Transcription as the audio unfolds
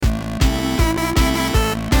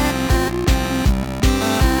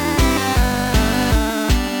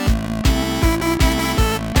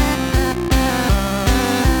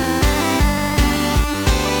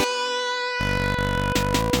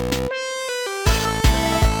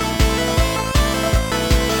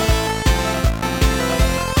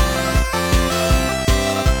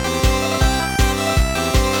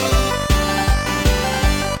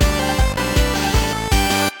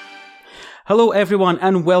Hello everyone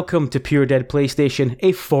and welcome to Pure Dead PlayStation,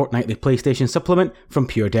 a fortnightly PlayStation supplement from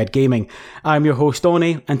Pure Dead Gaming. I'm your host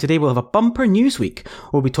Dony, and today we'll have a bumper news week.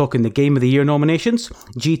 We'll be talking the Game of the Year nominations,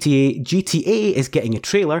 GTA is getting a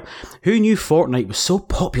trailer, who knew Fortnite was so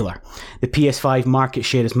popular, the PS5 market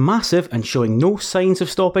share is massive and showing no signs of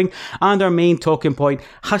stopping, and our main talking point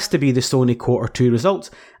has to be the Sony Q2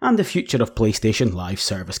 results and the future of PlayStation live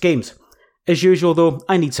service games. As usual though,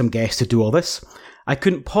 I need some guests to do all this. I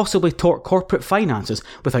couldn't possibly talk corporate finances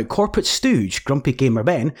without corporate stooge Grumpy Gamer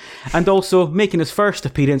Ben, and also making his first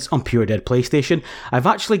appearance on Pure Dead PlayStation, I've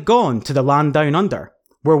actually gone to the land down under,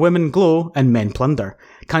 where women glow and men plunder.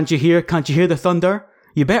 Can't you hear the thunder?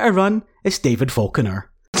 You better run, it's David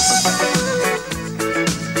Faulkner.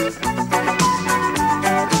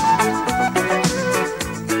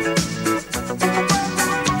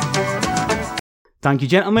 Thank you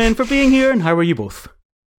gentlemen for being here, and how are you both?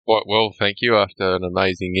 Well, thank you after an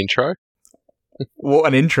amazing intro. What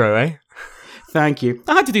an intro, eh? Thank you.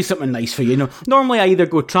 I had to do something nice for you. Normally I either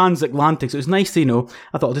go transatlantic, so it was nice to,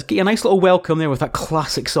 I thought I'd just get you a nice little welcome there with that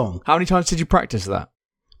classic song. How many times did you practice that?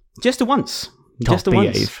 Just the once. Just the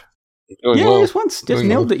once. Just once. Just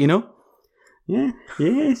nailed it, Yeah,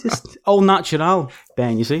 it's just all natural,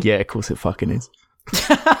 Ben, you see? Yeah, of course it fucking is.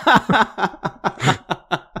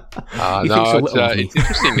 It's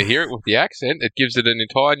interesting to hear it with the accent. It gives it an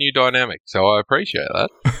entire new dynamic, so I appreciate that.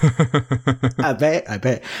 I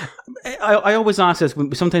bet. I always ask this,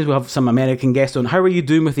 sometimes we'll have some American guests on, how are you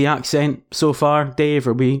doing with the accent so far, Dave?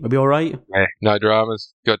 Are we all right? Yeah, no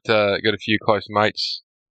dramas. Got a few close mates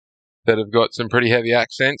that have got some pretty heavy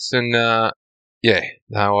accents, and I've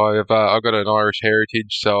got an Irish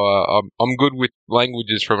heritage, so I'm good with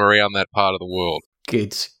languages from around that part of the world.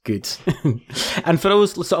 Good. And for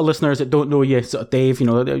those sort of listeners that don't know you, sort of Dave, who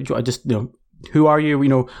are you?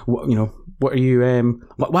 What are you?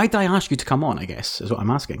 Why did I ask you to come on? I guess is what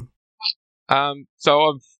I'm asking.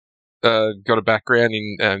 So I've got a background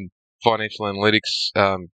in financial analytics,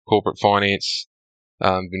 corporate finance.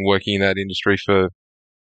 Been working in that industry for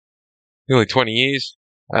nearly 20 years,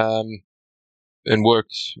 and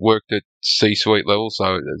worked at C-suite level.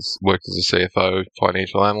 So worked as a CFO,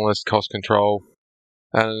 financial analyst, cost control,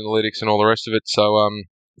 analytics and all the rest of it. So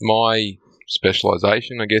my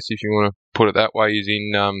specialisation, I guess if you want to put it that way, is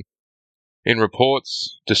in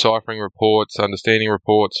reports, deciphering reports, understanding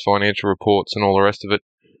reports, financial reports and all the rest of it.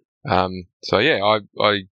 I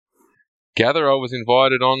gather I was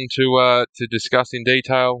invited on to discuss in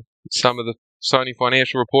detail some of the Sony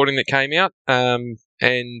financial reporting that came out, and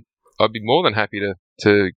I'd be more than happy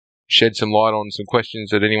to shed some light on some questions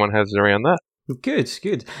that anyone has around that. Good.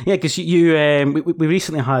 Yeah, because we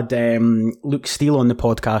recently had Luke Steele on the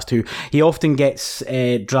podcast, who he often gets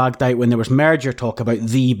dragged out when there was merger talk about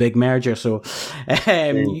the big merger. So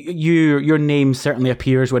your name certainly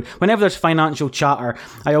appears whenever there's financial chatter.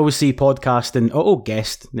 I always see podcast and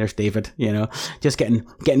guest. There's David. Just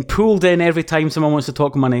getting pulled in every time someone wants to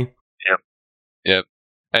talk money. Yep.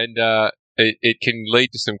 And it can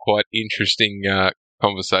lead to some quite interesting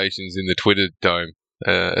conversations in the Twitter dome.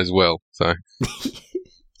 As well, so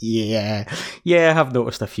yeah, I've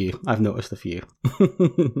noticed a few.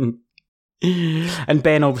 And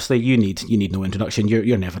Ben, obviously, you need no introduction.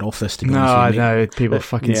 You're never off this, to be honest. No, I know people are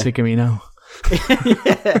fucking sick of me now.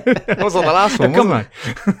 I was on the last one, wasn't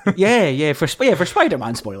I? For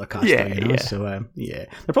Spider-Man spoiler cast. So there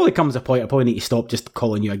probably comes a point I probably need to stop just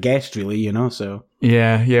calling you a guest, really. So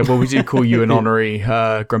yeah. Well, we do call you an honorary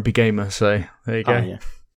grumpy gamer, so there you go.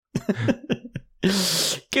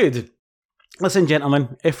 Good. Listen,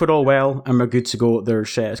 gentlemen, if we're all well and we're good to go,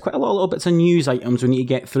 there's quite a lot of little bits of news items we need to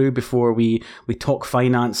get through before we talk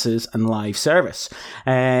finances and live service.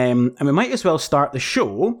 And we might as well start the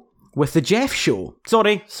show with the Jeff Show.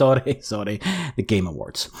 Sorry. The Game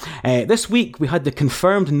Awards. This week we had the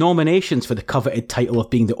confirmed nominations for the coveted title of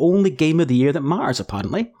being the only Game of the Year that matters,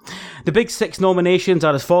 apparently. The big 6 nominations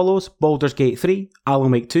are as follows: Baldur's Gate 3, Alan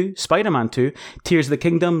Wake 2, Spider-Man 2, Tears of the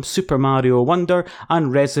Kingdom, Super Mario Wonder,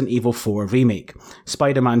 and Resident Evil 4 Remake.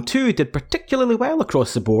 Spider-Man 2 did particularly well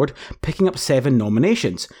across the board, picking up 7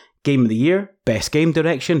 nominations. Game of the Year, Best Game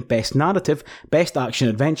Direction, Best Narrative, Best Action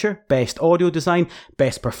Adventure, Best Audio Design,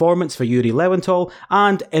 Best Performance for Yuri Lewenthal,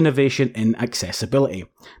 and Innovation in Accessibility.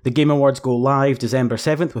 The Game Awards go live December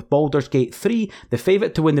 7th with Baldur's Gate 3, the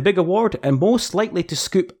favourite to win the big award and most likely to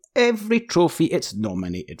scoop every trophy it's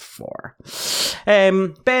nominated for.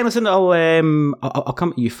 Ben, listen, I'll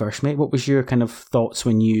come to you first, mate. What was your kind of thoughts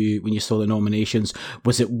when you saw the nominations?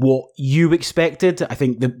 Was it what you expected? I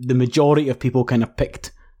think the majority of people kind of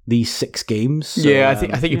picked these 6 games. So, I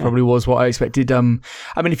think it probably was what I expected.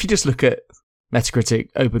 If you just look at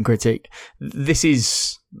Metacritic, OpenCritic. This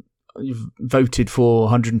is voted for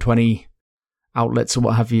 120 outlets or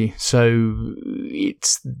what have you. So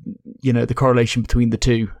it's, the correlation between the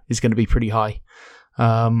two is going to be pretty high.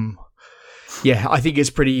 Yeah, I think it's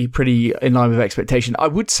pretty in line with expectation. I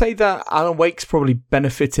would say that Alan Wake's probably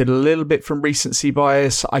benefited a little bit from recency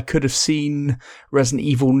bias. I could have seen Resident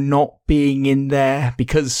Evil not being in there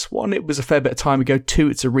because, one, it was a fair bit of time ago. Two,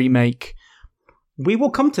 it's a remake. We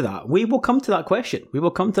will come to that. We will come to that question. We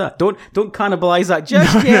will come to that. Don't cannibalise that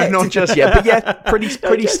just yet. No, not just yet. But yeah,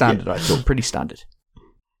 pretty standard, I thought. Pretty standard.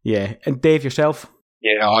 Yeah. And Dave, yourself?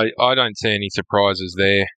 Yeah, I don't see any surprises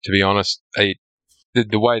there, to be honest.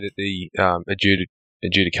 The way that the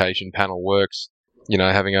adjudication panel works,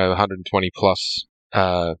 having over 120 plus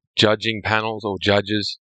judging panels or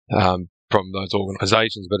judges from those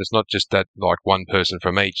organisations, but it's not just that, like one person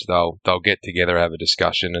from each. They'll get together, have a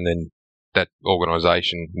discussion, and then that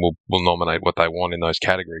organisation will nominate what they want in those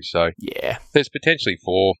categories. So yeah, there's potentially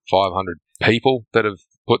 400-500 people that have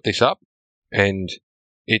put this up, and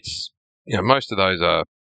it's most of those are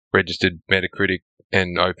registered Metacritic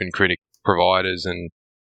and OpenCritic providers and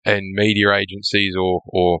media agencies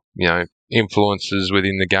or influencers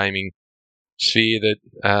within the gaming sphere that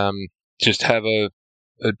just have a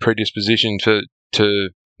predisposition to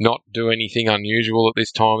not do anything unusual at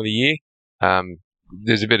this time of the year.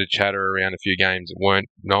 There's a bit of chatter around a few games that weren't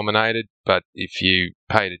nominated, but if you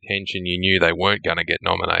paid attention, you knew they weren't going to get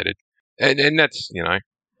nominated. And that's,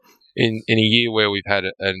 in a year where we've had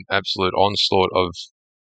an absolute onslaught of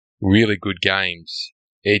really good games,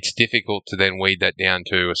 it's difficult to then weed that down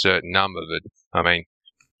to a certain number. But I mean,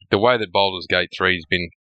 the way that Baldur's Gate 3 has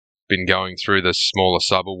been going through the smaller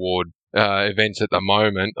sub-award events at the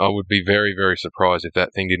moment, I would be very, very surprised if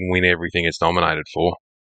that thing didn't win everything it's nominated for.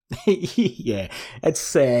 Yeah,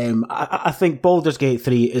 it's. I think Baldur's Gate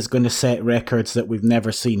 3 is going to set records that we've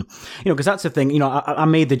never seen. Because that's the thing. I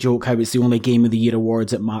made the joke how it's the only Game of the Year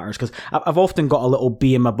awards that matters. Because I've often got a little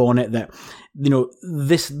bee in my bonnet that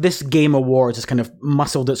this Game Awards has kind of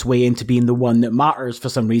muscled its way into being the one that matters for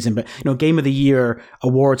some reason. But Game of the Year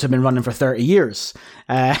awards have been running for 30 years.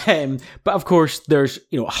 But of course, there's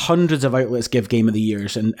hundreds of outlets give Game of the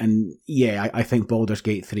Years, and yeah, I think Baldur's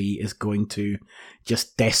Gate 3 is going to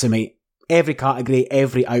just decimate every category,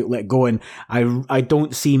 every outlet going. I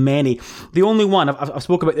don't see many. The only one, I've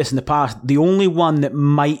spoken about this in the past, the only one that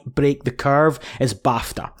might break the curve is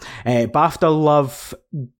BAFTA. BAFTA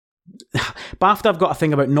have got a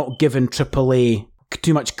thing about not giving AAA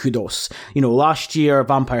too much kudos. Last year,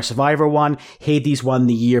 Vampire Survivor won, Hades won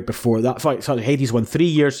the year before that. Sorry, Hades won 3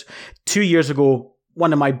 years. 2 years ago,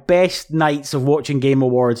 one of my best nights of watching Game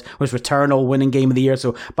Awards was Returnal winning Game of the Year.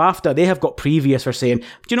 So BAFTA, they have got previous for saying, do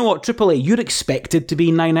you know what, AAA, you're expected to be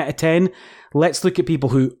 9 out of 10. Let's look at people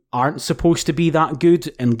who aren't supposed to be that good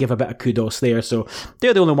and give a bit of kudos there. So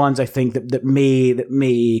they're the only ones I think that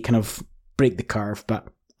may kind of break the curve. But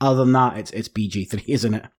other than that, it's BG3,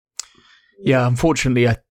 isn't it? Yeah, unfortunately,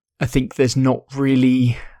 I think there's not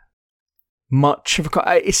really much of a...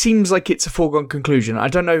 It seems like it's a foregone conclusion. I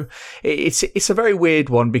don't know. It's a very weird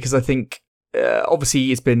one because I think,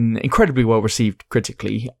 obviously, it's been incredibly well received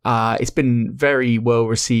critically. It's been very well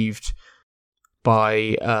received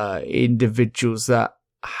by individuals that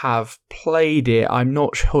have played it. I'm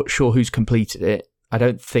not sure who's completed it. I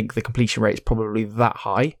don't think the completion rate is probably that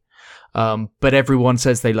high. But everyone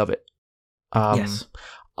says they love it. Yes.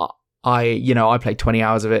 I played 20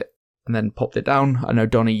 hours of it and then popped it down. I know,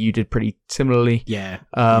 Donny, you did pretty similarly. Yeah.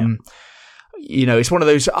 It's one of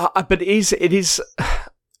those, but it is,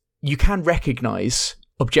 you can recognise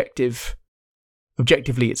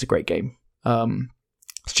objectively it's a great game.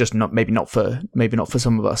 It's just maybe not for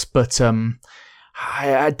some of us, but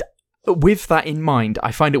with that in mind,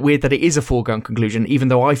 I find it weird that it is a foregone conclusion, even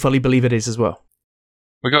though I fully believe it is as well.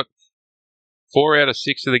 We got 4 out of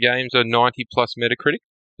 6 of the games are 90 plus Metacritic.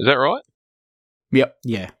 Is that right? Yep.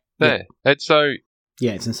 Yeah. There.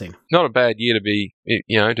 Yeah. It's insane. Not a bad year to be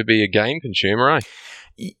a game consumer, eh?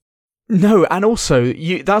 No, and also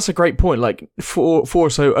that's a great point. Like for or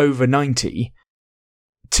so over 90,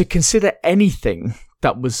 to consider anything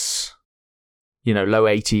that was, low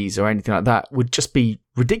 80s or anything like that would just be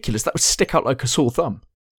ridiculous. That would stick out like a sore thumb.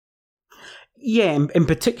 Yeah, and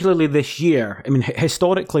particularly this year. I mean,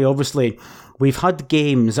 historically, obviously, we've had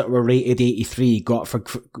games that were rated 83 got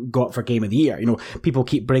for Game of the Year. People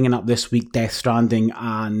keep bringing up this week Death Stranding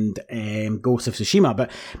and Ghost of Tsushima,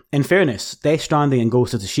 but in fairness, Death Stranding and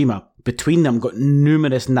Ghost of Tsushima, between them, got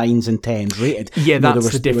numerous 9s and 10s rated. Yeah,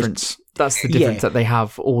 that's the difference. That's the difference, that they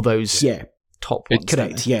have all those top ones.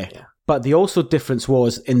 Correct, yeah. But the also difference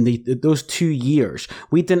was in those 2 years,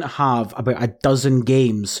 we didn't have about a dozen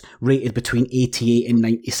games rated between 88 and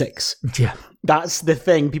 96. Yeah. That's the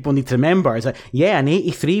thing people need to remember is that, yeah, an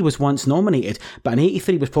 83 was once nominated, but an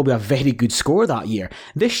 83 was probably a very good score that year.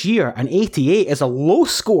 This year, an 88 is a low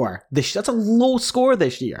score. That's a low score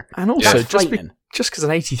this year. And also, just because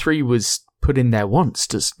an 83 was put in there once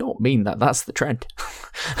does not mean that that's the trend.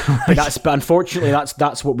 But unfortunately,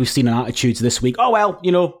 that's what we've seen in attitudes this week. Oh, well,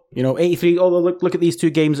 83, oh, look at these 2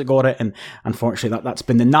 games that got it. And unfortunately, that's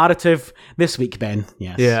been the narrative this week, Ben.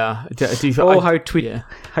 Yes. Yeah.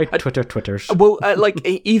 How Twitter twitters. Well,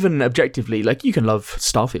 even objectively, you can love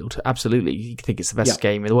Starfield. Absolutely. You think it's the best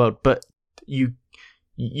game in the world, but you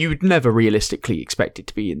would never realistically expect it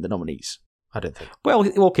to be in the nominees. I don't think. Well,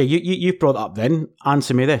 okay, you brought up then.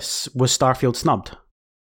 Answer me this. Was Starfield snubbed?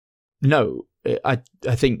 No. I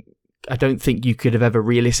don't think you could have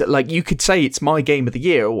ever you could say it's my game of the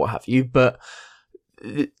year or what have you, but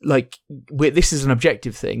this is an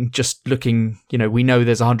objective thing. Just looking, we know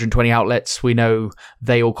there's 120 outlets. We know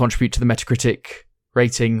they all contribute to the Metacritic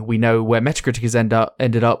rating. We know where Metacritic has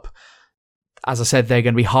ended up. As I said, they're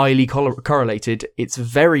going to be highly correlated. It's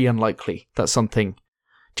very unlikely that something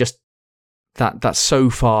just that's so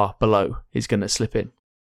far below is going to slip in.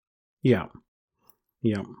 Yeah.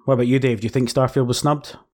 What about you, Dave? Do you think Starfield was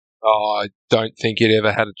snubbed? I don't think it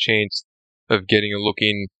ever had a chance of getting a look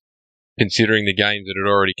in, considering the games that had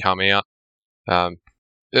already come out.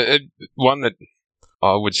 One that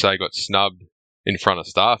I would say got snubbed in front of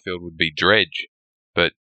Starfield would be Dredge.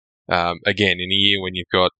 But again, in a year when you've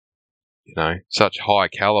got such high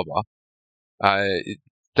caliber,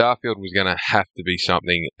 Starfield was going to have to be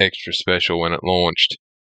something extra special when it launched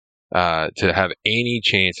to have any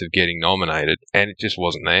chance of getting nominated, and it just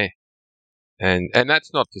wasn't there. And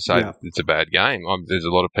that's not to say that it's a bad game. There's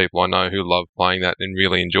a lot of people I know who love playing that and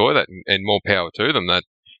really enjoy that, and more power to them.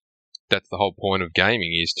 That's the whole point of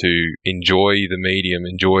gaming, is to enjoy the medium,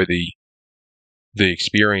 enjoy the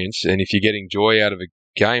experience. And if you're getting joy out of a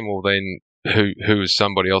game, well then who is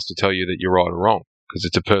somebody else to tell you that you're right or wrong? Because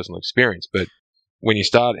it's a personal experience. But when you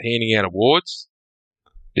start handing out awards,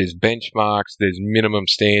 there's benchmarks, there's minimum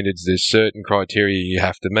standards, there's certain criteria you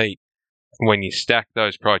have to meet. When you stack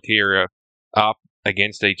those criteria up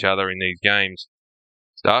against each other in these games,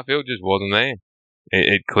 Starfield just wasn't there.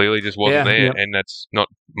 It clearly just wasn't there, and that's not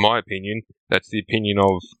my opinion. That's the opinion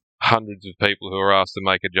of hundreds of people who are asked to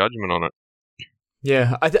make a judgment on it.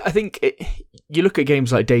 Yeah, I think you look at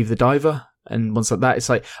games like Dave the Diver and ones like that, it's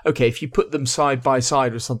like, okay, if you put them side by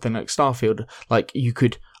side with something like Starfield, you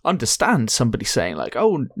could understand somebody saying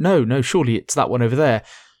oh, no, surely it's that one over there.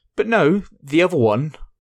 But no, the other one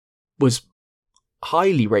was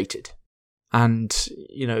highly rated and,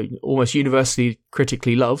 almost universally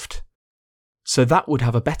critically loved. So that would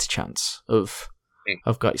have a better chance of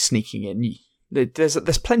guys sneaking in.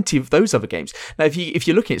 There's plenty of those other games. Now, if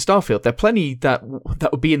you're looking at Starfield, there are plenty that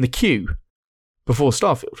would be in the queue before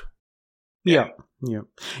Starfield. Yeah.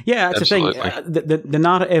 That's Absolutely. the thing. The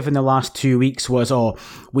narrative in the last 2 weeks was,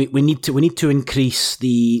 we need to increase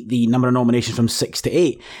the number of nominations from 6 to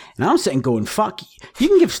 8. And I'm sitting going, fuck, you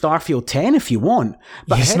can give Starfield 10 if you want,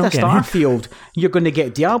 but ahead of Starfield, you're going to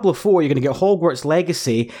get Diablo 4, you're going to get Hogwarts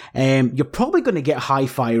Legacy, you're probably going to get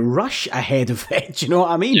Hi-Fi Rush ahead of it. Do you know what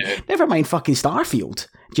I mean? Yeah. Never mind fucking Starfield.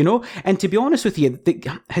 Do you know? And to be honest with you,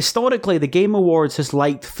 historically, the Game Awards has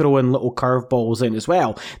liked throwing little curveballs in as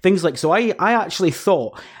well. Things like, so I actually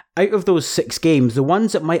thought, out of those 6 games, the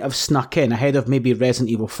ones that might have snuck in ahead of maybe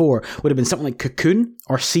Resident Evil 4 would have been something like Cocoon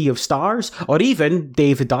or Sea of Stars, or even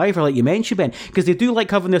Dave the Diver, like you mentioned, Ben, because they do like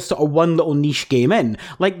having this sort of one little niche game in,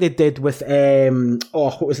 like they did with,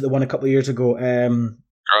 what was it, the one a couple of years ago?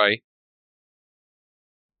 Stray.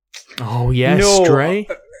 Oh, yeah, no, Stray.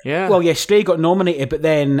 Yeah. Well, yeah, Stray got nominated, but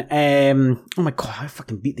then, oh my god, I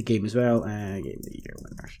fucking beat the game as well. Game of the Year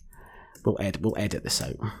winners. We'll edit this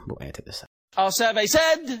out. Our survey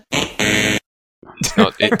said...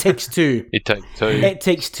 It Takes Two. It Takes Two. It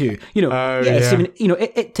Takes Two.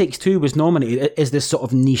 It Takes Two was nominated as this sort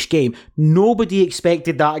of niche game. Nobody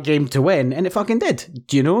expected that game to win, and it fucking did.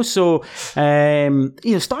 Do you know? So,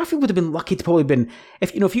 Starfield would have been lucky to probably been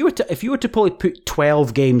if you were to probably put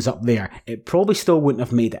 12 games up there, it probably still wouldn't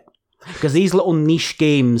have made it. Because these little niche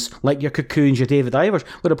games, like your Cocoons, your David Divers,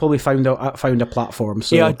 would have probably found a platform.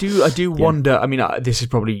 So, yeah, I do wonder. I mean, this is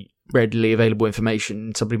probably readily available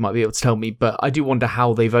information. Somebody might be able to tell me, but I do wonder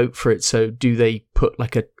how they vote for it. So do they put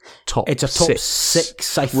like a top It's a top six?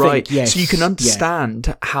 six, I think. Right. Yes. So you can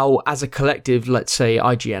understand how, as a collective, let's say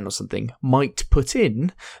IGN or something, might put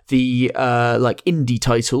in the like indie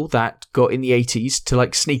title that got in the 80s to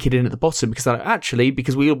like sneak it in at the bottom, because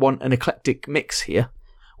because we want an eclectic mix here.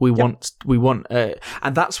 We want,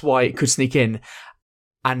 and that's why it could sneak in.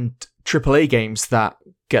 And AAA games that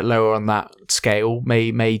get lower on that scale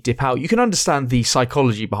may dip out. You can understand the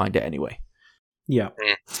psychology behind it anyway. Yeah.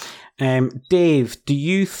 Dave, do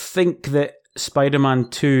you think that Spider-Man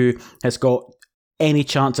 2 has got any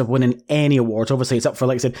chance of winning any awards? Obviously, it's up for,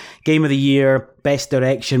 like I said, Game of the Year, Best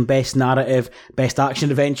Direction, Best Narrative, Best Action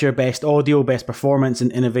Adventure, Best Audio, Best Performance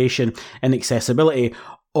and Innovation and Accessibility.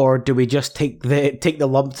 Or do we just take the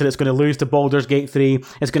lump that it's going to lose to Baldur's Gate 3,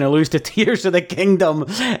 it's going to lose to Tears of the Kingdom,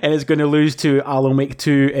 and it's going to lose to Alan Wake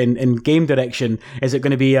 2 in game direction? Is it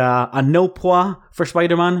going to be a nil point for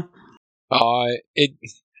Spider-Man? I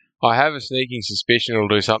have a sneaking suspicion it'll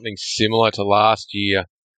do something similar to last year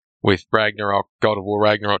with Ragnarok, God of War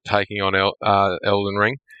Ragnarok taking on Elden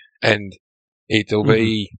Ring, and it'll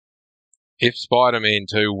be, if Spider-Man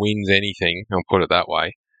 2 wins anything, I'll put it that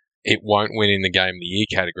way, it won't win in the Game of the Year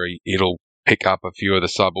category. It'll pick up a few of the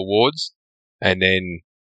sub-awards, and then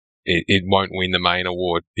it won't win the main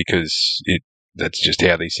award, because that's just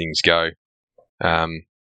how these things go.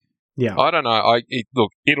 Yeah. I don't know.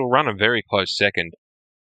 Look, it'll run a very close second,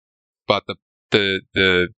 but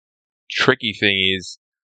the tricky thing is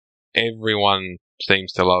everyone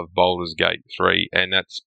seems to love Baldur's Gate 3, and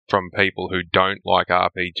that's from people who don't like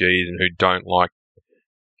RPGs and who don't like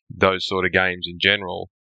those sort of games in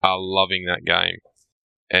general. Are loving that game,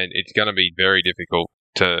 and it's going to be very difficult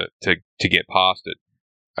to get past it.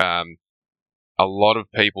 A lot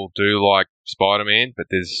of people do like Spider-Man, but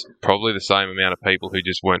there's probably the same amount of people who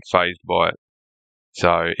just weren't fazed by it.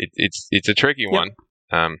 So it's a tricky one.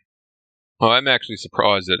 I'm actually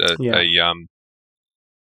surprised that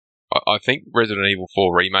I think Resident Evil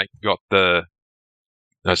 4 Remake got the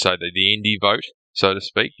indie vote, so to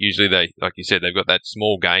speak. Usually they, like you said, they've got that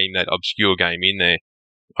small game, that obscure game in there.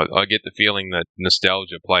 I get the feeling that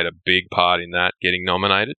nostalgia played a big part in that getting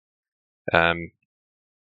nominated,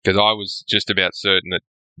 because I was just about certain that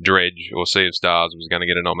Dredge or Sea of Stars was going to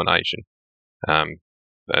get a nomination. I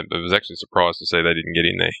was actually surprised to see they didn't get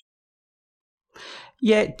in there.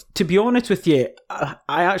 Yeah, to be honest with you,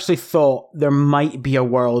 I actually thought there might be a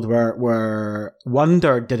world where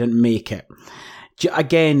Wonder didn't make it.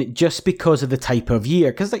 Again, just because of the type of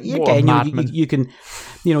year, because you can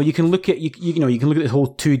look at the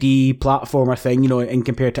whole 2D platformer thing, and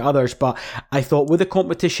compare it to others. But I thought with the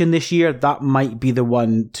competition this year, that might be the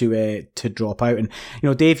one to drop out. And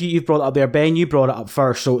Dave, you've brought it up there. Ben, you brought it up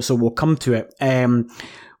first, so we'll come to it.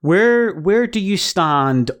 Where do you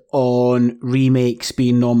stand on remakes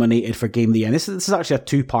being nominated for Game of the Year? And this is actually a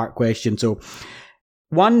 2-part question. So,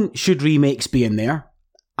 one, should remakes be in there?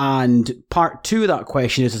 And part 2 of that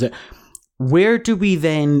question is that where do we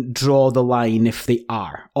then draw the line if they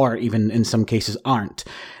are, or even in some cases aren't?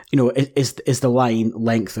 Is the line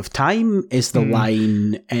length of time? Is the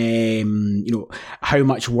line, how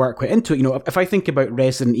much work went into it? If I think about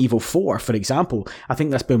Resident Evil 4, for example, I think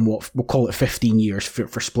that's been what we'll call it 15 years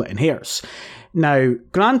for splitting hairs. Now,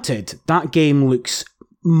 granted, that game looks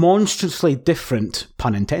monstrously different,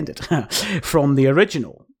 pun intended, from the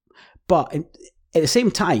original, but at the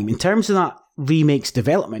same time, in terms of that remake's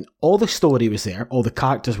development, all the story was there, all the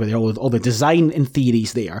characters were there, all the design and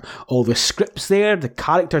theories there, all the scripts there, the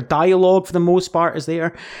character dialogue for the most part is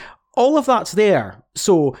there. All of that's there.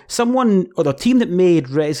 So someone, or the team that made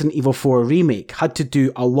Resident Evil 4 Remake had to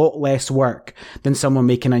do a lot less work than someone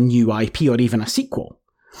making a new IP or even a sequel.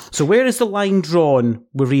 So where is the line drawn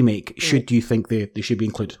with Remake? Should you think they should be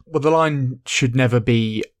included? Well, the line should never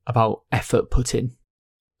be about effort put in.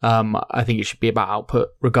 I think it should be about output,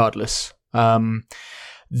 regardless. I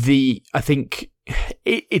think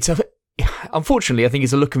unfortunately, I think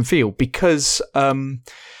it's a look and feel, because the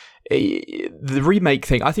remake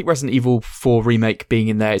thing. I think Resident Evil 4 Remake being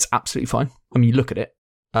in there is absolutely fine. I mean, you look at it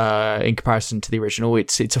in comparison to the original,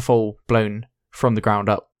 it's a full blown from the ground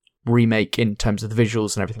up remake in terms of the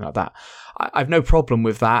visuals and everything like that. I've no problem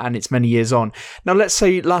with that, and it's many years on. Now, let's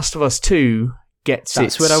say Last of Us 2.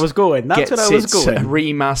 That's where I was going.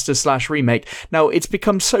 Remaster / remake. Now, it's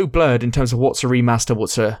become so blurred in terms of what's a remaster,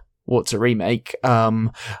 what's a remake. I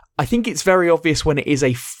think it's very obvious when it is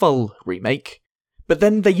a full remake, but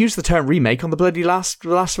then they use the term remake on the bloody Last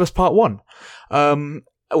of Us Part 1.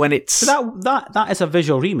 When it's that is a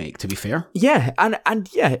visual remake, to be fair. Yeah, and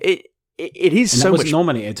yeah, it is and so was much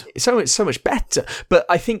nominated. So much better. But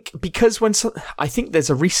I think because I think there's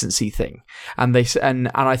a recency thing, and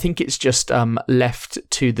I think it's just left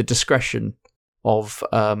to the discretion of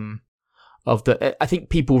the. I think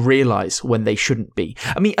people realise when they shouldn't be.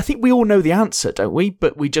 I mean, I think we all know the answer, don't we?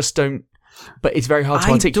 But we just don't. But it's very hard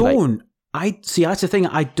to articulate. I see, that's the thing.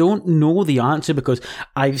 I don't know the answer because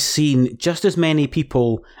I've seen just as many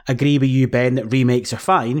people agree with you, Ben, that remakes are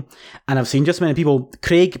fine. And I've seen just as many people,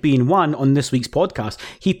 Craig being one on this week's podcast,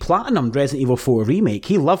 he platinumed Resident Evil 4 Remake.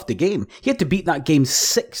 He loved the game. He had to beat that game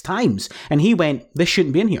 6 times. And he went, this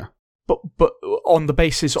shouldn't be in here. But on the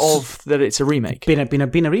basis of that it's a remake. Been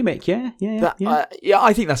a remake, yeah.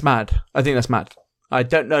 I think that's mad. I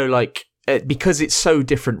don't know, because it's so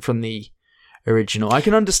different from the original. I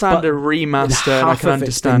can understand a remaster, and I can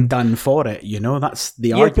understand done for it. That's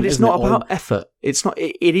the argument. But it's not about effort. It's not.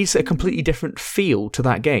 It is a completely different feel to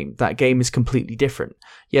that game. That game is completely different.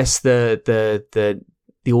 Yes, the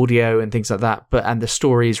audio and things like that, and the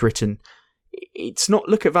story is written. It's not.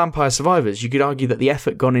 Look at Vampire Survivors. You could argue that the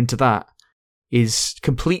effort gone into that is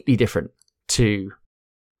completely different to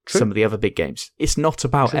some of the other big games. It's not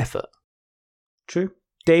about effort. True.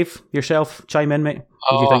 Dave, yourself, chime in, mate.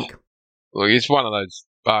 What do you think? Look, it's one of those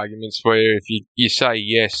arguments where if you say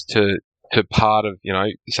yes to part of,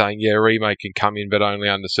 saying, a remake can come in but only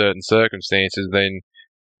under certain circumstances, then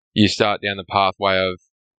you start down the pathway of,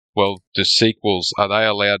 well, do sequels, are they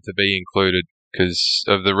allowed to be included because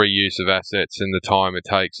of the reuse of assets and the time it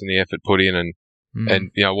takes and the effort put in and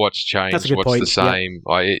what's changed, what's the same.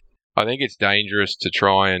 Yeah. I think it's dangerous to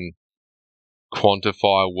try and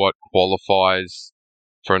quantify what qualifies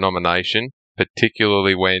for a nomination,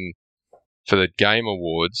 particularly when for the Game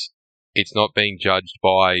Awards, it's not being judged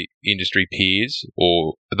by industry peers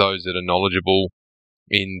or those that are knowledgeable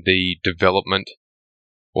in the development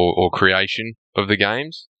or creation of the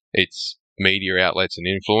games. It's media outlets and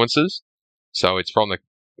influencers. So it's from the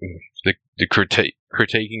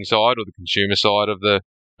critiquing side or the consumer side of the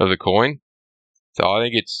coin. So I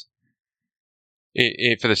think it's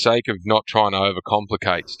for the sake of not trying to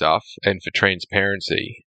overcomplicate stuff and for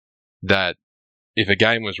transparency, that if a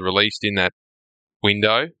game was released in that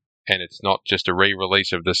window and it's not just a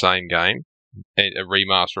re-release of the same game, a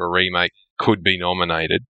remaster or a remake could be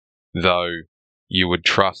nominated, though you would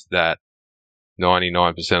trust that 99%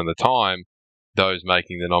 of the time those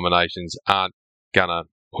making the nominations aren't going to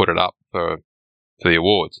put it up for the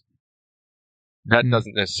awards. That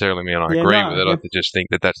doesn't necessarily mean I agree with it. I just think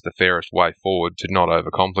that that's the fairest way forward to not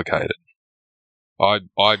overcomplicate it. I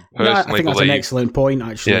personally think that's an excellent point,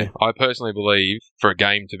 actually. Yeah, I personally believe for a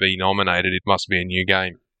game to be nominated, it must be a new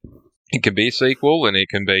game. It can be a sequel, and it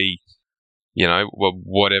can be,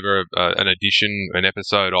 whatever, an addition, an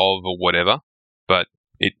episode of, or whatever. But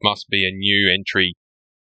it must be a new entry,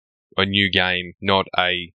 a new game, not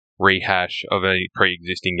a rehash of a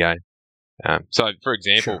pre-existing game. So, for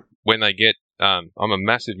example, when they get, I'm a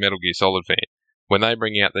massive Metal Gear Solid fan. When they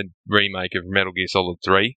bring out the remake of Metal Gear Solid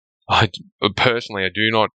 3, I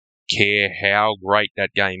do not care how great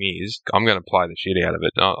that game is. I'm going to play the shit out of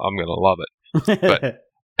it. I'm going to love it. But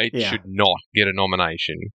it should not get a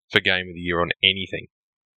nomination for Game of the Year on anything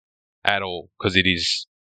at all, because it is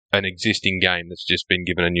an existing game that's just been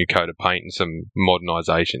given a new coat of paint and some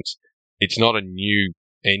modernizations. It's not a new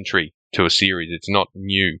entry to a series. It's not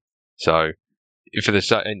new. So,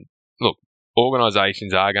 and look,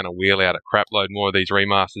 organizations are going to wheel out a crapload more of these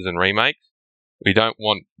remasters and remakes. We don't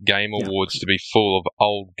want Game Awards to be full of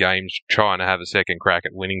old games trying to have a second crack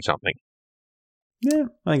at winning something. Yeah,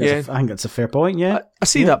 I think that's a fair point. Yeah, I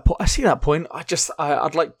see that. I see that point.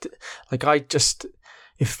 I'd like to,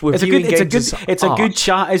 if we're it's a good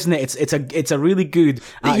chat, isn't it? It's a really good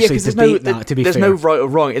debate. There's no right or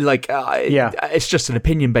wrong. It's just an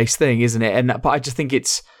opinion based thing, isn't it? But I just think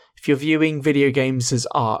if you're viewing video games as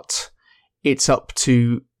art, it's up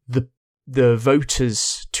to the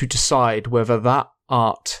voters to decide whether that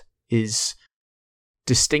art is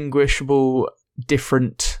distinguishable,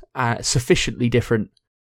 different, sufficiently different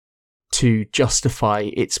to justify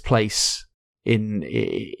its place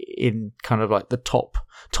in kind of like the top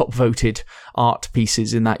voted art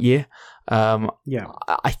pieces in that year.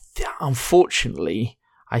 Unfortunately,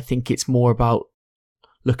 I think it's more about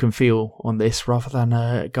look and feel on this rather than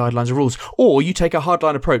guidelines or rules. Or you take a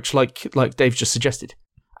hardline approach like Dave just suggested.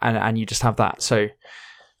 And you just have that. So,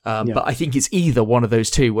 but I think it's either one of those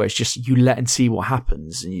two, where it's just you let and see what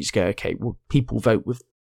happens, and you just go, okay, well, people vote with,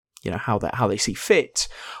 how they see fit,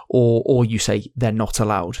 or you say they're not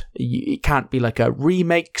allowed. It can't be like a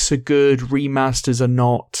remakes are good, remasters are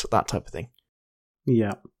not, that type of thing.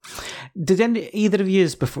 Yeah. Did either of you,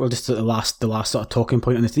 before just the last sort of talking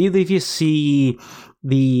point on this, did either of you see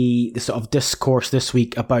the sort of discourse this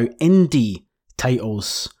week about indie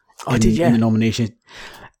titles in the nomination?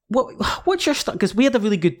 What's your stuff? Because we had a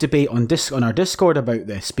really good debate on our Discord about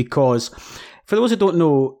this, because for those who don't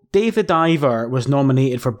know, Dave the Diver was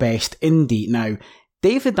nominated for Best Indie. Now,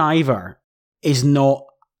 Dave the Diver is not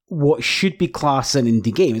what should be classed as an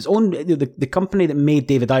indie game. It's owned, the company that made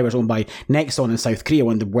Dave the Diver is owned by Nexon in South Korea,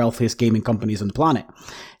 one of the wealthiest gaming companies on the planet.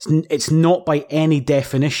 It's not by any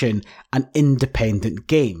definition an independent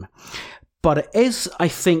game. But it is, I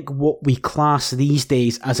think, what we class these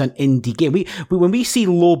days as an indie game. When we see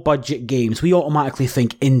low-budget games, we automatically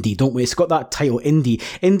think indie, don't we? It's got that title, indie.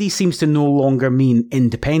 Indie seems to no longer mean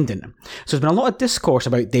independent. So there's been a lot of discourse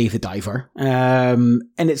about Dave the Diver, and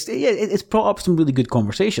it's brought up some really good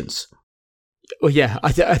conversations. Well, yeah,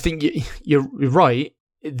 I think you're right.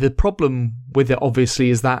 The problem with it, obviously,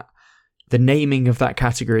 is that the naming of that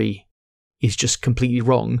category is just completely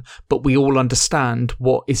wrong, but we all understand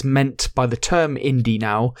what is meant by the term indie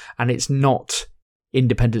now, and it's not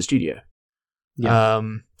independent studio. Yeah.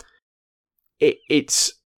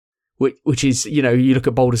 It's which is, you you look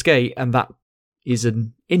at Baldur's Gate, and that is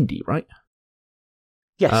an indie, right?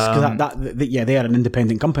 Yes, because they are an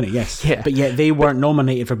independent company. Yes, yeah, but yet they weren't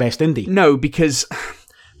nominated for Best Indie. No, because.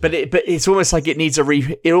 But it's almost like it needs a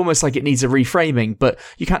reframing. But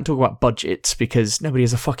you can't talk about budgets because nobody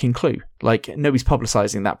has a fucking clue. Like, nobody's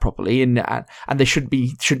publicising that properly, and they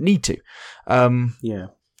shouldn't need to. Yeah.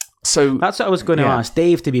 So that's what I was going to ask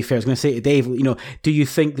Dave. To be fair, I was going to say to Dave, do you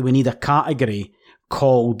think that we need a category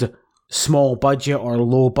called small budget or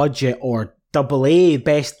low budget or AA,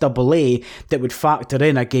 best AA, that would factor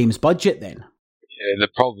in a game's budget? Then. Yeah. The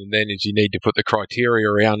problem then is you need to put the criteria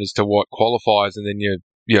around as to what qualifies, and then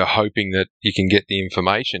you're hoping that you can get the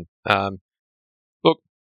information. Look,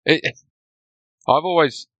 I've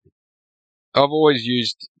always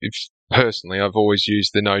used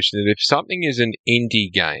the notion that if something is an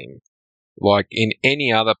indie game, like in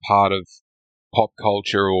any other part of pop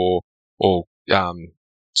culture or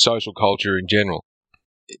social culture in general,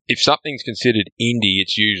 if something's considered indie,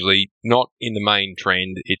 it's usually not in the main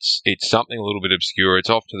trend. It's something a little bit obscure. It's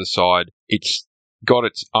off to the side. It's got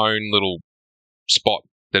its own little spot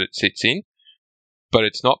that it sits in, but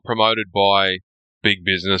it's not promoted by big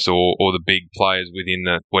business or the big players within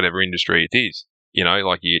the whatever industry it is.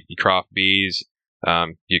 Like your craft beers,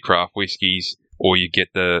 your craft whiskies, or you get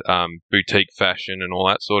the boutique fashion and all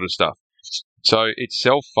that sort of stuff. So it's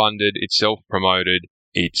self-funded, it's self-promoted,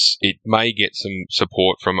 it may get some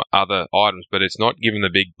support from other items, but it's not given the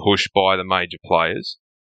big push by the major players.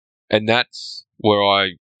 And that's where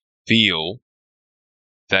I feel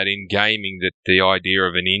that in gaming, that the idea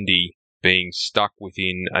of an indie being stuck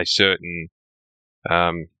within a certain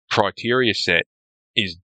criteria set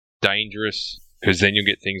is dangerous, because then you'll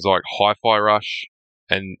get things like Hi-Fi Rush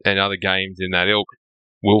and other games in that ilk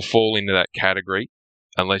will fall into that category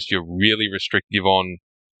unless you're really restrictive on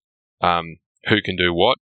who can do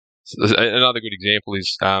what. So another good example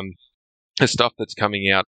is the stuff that's coming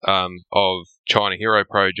out of China Hero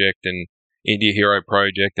Project and India Hero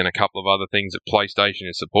Project and a couple of other things that PlayStation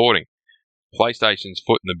is supporting. PlayStation's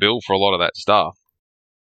footing the bill for a lot of that stuff,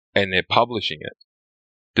 and they're publishing it.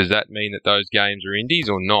 Does that mean that those games are indies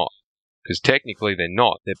or not? Because technically they're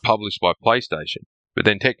not. They're published by PlayStation. But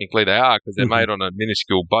then technically they are, because they're made on a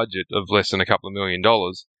minuscule budget of less than a couple of $1 million.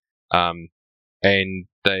 And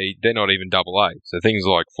they're not even AA. So things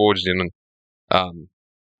like Forged in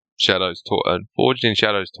Shadow's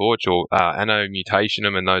Torch or Anno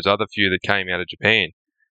Mutationum and those other few that came out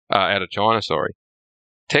of China, sorry.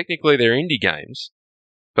 Technically they're indie games,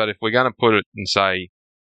 but if we're going to put it and say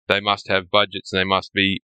they must have budgets and they must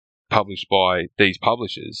be published by these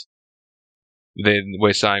publishers, then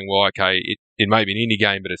we're saying, well, okay, it may be an indie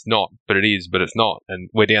game, but it's not, but it is, but it's not. And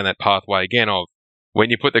we're down that pathway again of when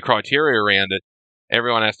you put the criteria around it,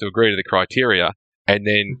 everyone has to agree to the criteria, and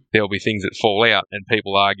then there'll be things that fall out and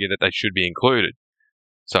people argue that they should be included.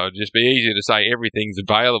 So it'd just be easier to say everything's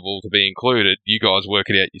available to be included. You guys work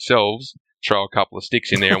it out yourselves, throw a couple of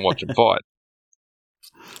sticks in there and watch them fight.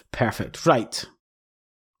 Perfect. Right.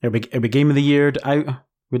 Are we Game of the Year out?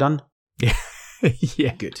 We done? Yeah.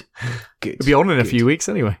 Yeah. Good. We'll be on in a few weeks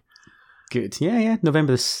anyway. Good. Yeah.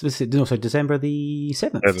 December the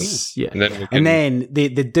 7th. Yeah. And then the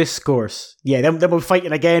discourse. Yeah, then we're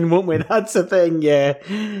fighting again, won't we? That's the thing, yeah.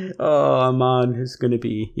 Oh, man. It's going to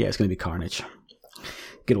be carnage.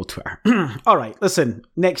 Good old Twitter. All right, listen,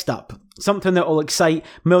 next up. Something that will excite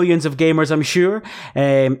millions of gamers, I'm sure.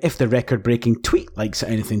 If the record-breaking tweet likes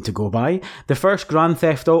anything to go by. The first Grand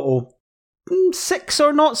Theft Auto 6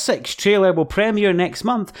 or not 6 trailer will premiere next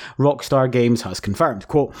month, Rockstar Games has confirmed.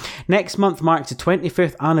 Quote, next month marks the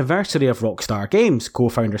 25th anniversary of Rockstar Games,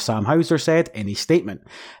 co-founder Sam Houser said in his statement.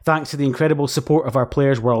 Thanks to the incredible support of our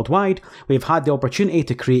players worldwide, we have had the opportunity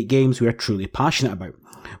to create games we are truly passionate about.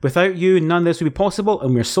 Without you, none of this would be possible,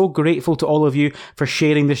 and we're so grateful to all of you for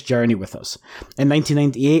sharing this journey with us. In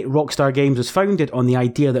 1998, Rockstar Games was founded on the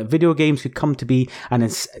idea that video games could come to be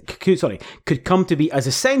as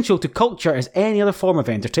essential to culture as any other form of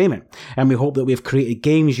entertainment, and we hope that we have created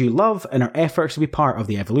games you love and our efforts to be part of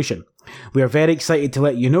the evolution. We are very excited to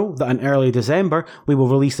let you know that in early December, we will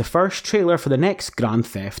release the first trailer for the next Grand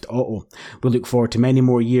Theft Auto. We look forward to many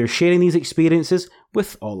more years sharing these experiences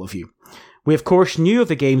with all of you. We of course knew of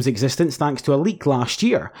the game's existence thanks to a leak last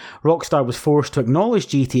year. Rockstar was forced to acknowledge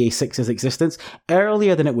GTA 6's existence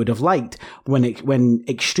earlier than it would have liked when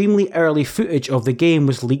extremely early footage of the game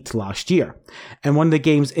was leaked last year. In one of the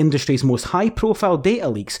game's industry's most high-profile data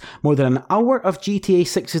leaks, more than an hour of GTA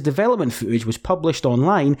 6's development footage was published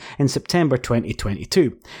online in September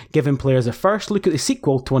 2022, giving players a first look at the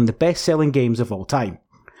sequel to one of the best-selling games of all time.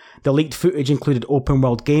 The leaked footage included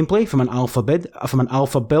open-world gameplay from an alpha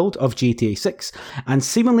build of GTA 6, and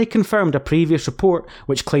seemingly confirmed a previous report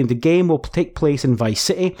which claimed the game will take place in Vice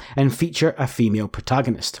City and feature a female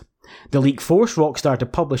protagonist. The leak forced Rockstar to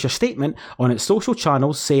publish a statement on its social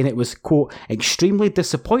channels saying it was, quote, extremely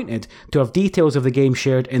disappointed to have details of the game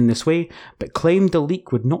shared in this way, but claimed the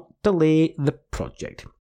leak would not delay the project.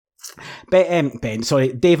 Ben,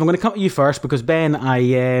 sorry, Dave, I'm going to come to you first because Ben, I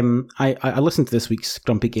listened to this week's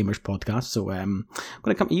Grumpy Gamers podcast, so I'm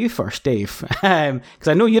going to come to you first, Dave, because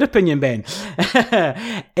I know your opinion, Ben.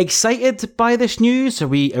 Excited by this news? Are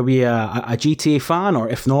we a GTA fan, or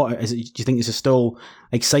if not, do you think this is still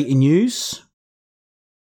exciting news?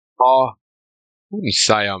 I wouldn't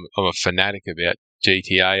say I'm a fanatic about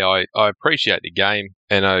GTA. I appreciate the game,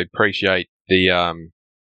 and I appreciate the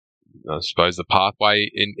I suppose the pathway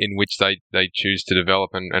in which they choose to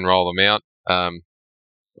develop and roll them out. I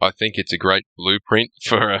think it's a great blueprint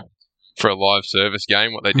for a live service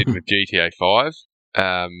game, what they did with GTA 5.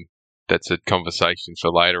 That's a conversation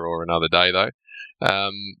for later or another day, though.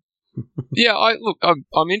 Yeah,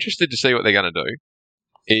 I'm interested to see what they're going to do.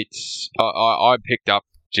 I picked up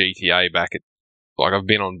GTA back at, like, I've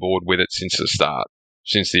been on board with it since the start,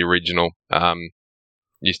 since the original.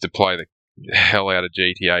 Used to play the hell out of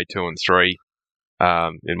GTA 2 and 3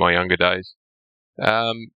 in my younger days.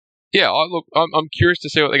 Yeah, I'm curious to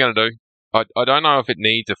see what they're going to do. I don't know if it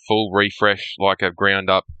needs a full refresh, like a ground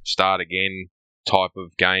up, start again type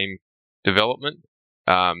of game development.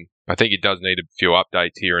 I think it does need a few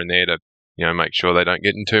updates here and there to, make sure they don't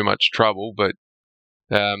get in too much trouble. But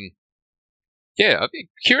yeah, I'd be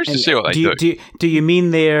curious to see what they do. Do you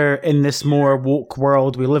mean they're in this more woke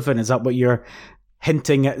world we live in? Is that what you're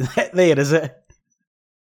hinting at there, is it?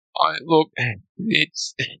 I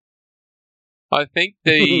think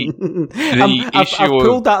the I've issue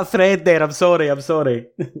pulled that thread there. I'm sorry. No,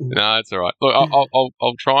 it's all right. Look,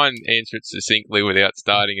 I'll try and answer it succinctly without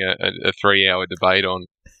starting a 3-hour debate on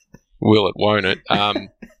will it, won't it.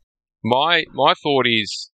 My thought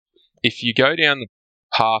is, if you go down the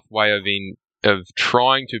pathway of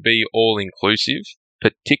trying to be all inclusive,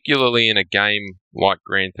 particularly in a game like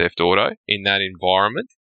Grand Theft Auto, in that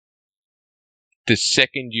environment, the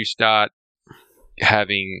second you start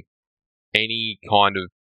having any kind of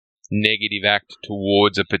negative act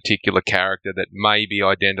towards a particular character that may be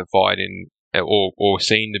identified in or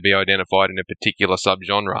seen to be identified in a particular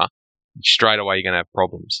subgenre, straight away you're going to have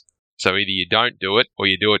problems. So either you don't do it or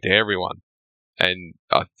you do it to everyone. And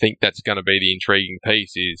I think that's going to be the intriguing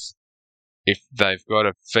piece, is if they've got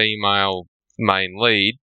a female main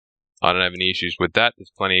lead, I don't have any issues with that.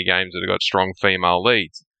 There's plenty of games that have got strong female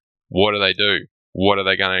leads. What do? What are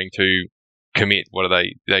they going to commit? What are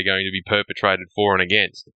they going to be perpetrated for and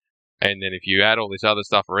against? And then if you add all this other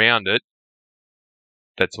stuff around it,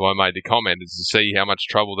 that's why I made the comment, is to see how much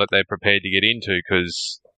trouble that they're prepared to get into.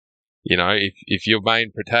 Because, if your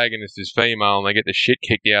main protagonist is female and they get the shit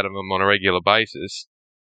kicked out of them on a regular basis,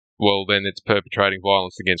 well, then it's perpetrating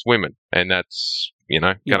violence against women. And that's,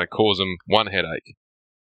 going to cause them one headache.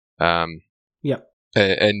 Yep.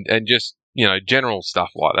 And just, general stuff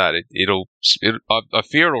like that. I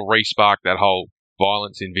fear it'll re-spark that whole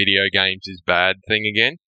violence in video games is bad thing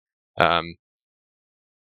again. And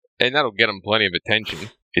that'll get them plenty of attention.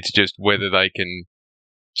 It's just whether they can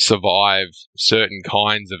survive certain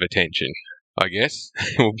kinds of attention, I guess,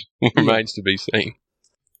 remains to be seen.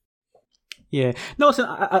 Yeah, no. Listen,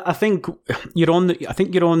 I think you're on. I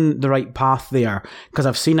think you're on the right path there, because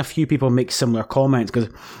I've seen a few people make similar comments. Because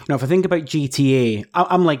if I think about GTA,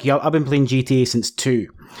 I'm like you. I've been playing GTA since 2,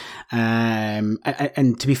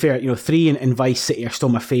 and to be fair, 3 and Vice City are still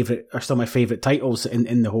my favorite titles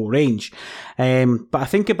in the whole range. But I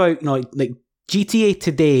think about like GTA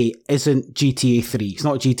today isn't GTA 3. It's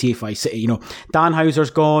not GTA Vice City. Dan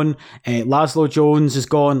Houser's gone, Laszlo Jones is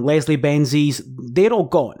gone, Leslie Benzies. They're all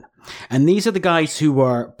gone. And these are the guys who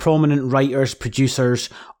were prominent writers,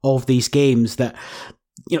 producers of these games that,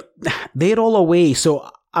 they're all away. So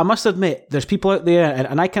I must admit, there's people out there,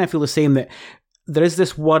 and I kind of feel the same, that there is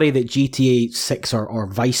this worry that GTA 6 or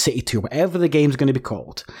Vice City 2, whatever the game's going to be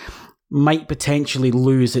called, might potentially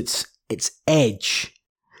lose its edge.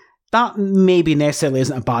 That maybe necessarily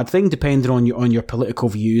isn't a bad thing, depending on your political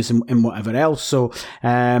views and whatever else. So,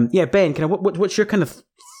 Ben, kind of what's your kind of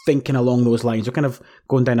thinking along those lines? We're kind of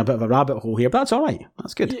going down a bit of a rabbit hole here, but that's all right.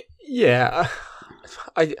 That's good. Yeah,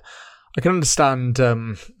 I can understand.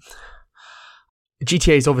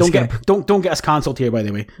 GTA is obviously don't get us cancelled here, by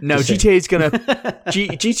the way. No, GTA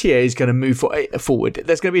is gonna move forward.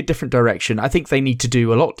 There's gonna be a different direction. I think they need to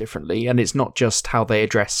do a lot differently, and it's not just how they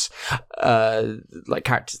address like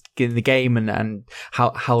characters in the game and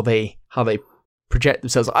how they project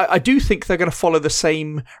themselves. I do think they're going to follow the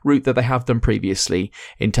same route that they have done previously,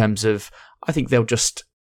 in terms of, I think they'll just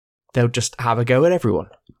have a go at everyone.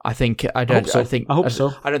 I hope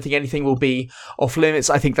so. I don't think anything will be off limits.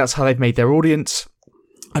 I think that's how they've made their audience.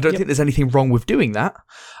 I don't think there's anything wrong with doing that.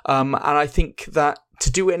 And I think that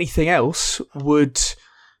to do anything else would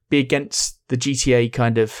be against the GTA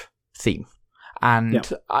kind of theme.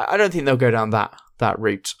 And I don't think they'll go down that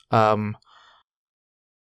route.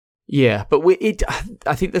 Yeah, but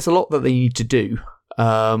I think there's a lot that they need to do.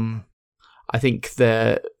 I think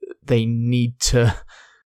they need to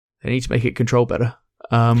make it control better.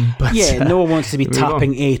 But no one wants to be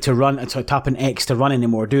tapping tapping X to run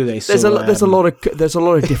anymore, do they? So, there's a lot of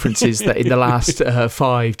differences that in the last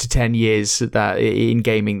 5 to 10 years that in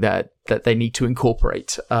gaming that they need to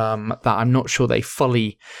incorporate. That I'm not sure they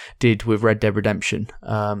fully did with Red Dead Redemption.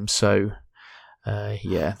 They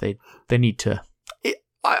need to.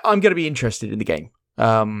 I'm going to be interested in the game.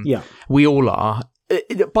 We all are.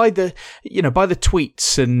 By the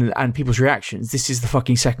tweets and people's reactions, this is the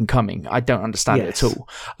fucking second coming. I don't understand it at all.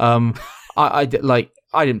 I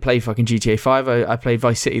didn't play fucking GTA 5. I played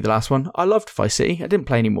Vice City, the last one. I loved Vice City. I didn't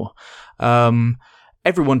play anymore.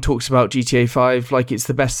 Everyone talks about GTA 5 like it's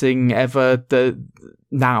the best thing ever.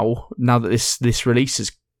 Now that this release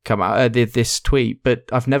has come out, this tweet, but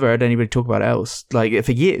I've never heard anybody talk about it else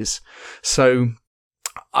for years. So.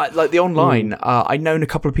 Like the online, I've known a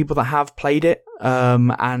couple of people that have played it,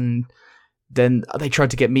 and then they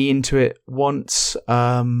tried to get me into it once.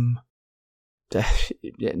 No.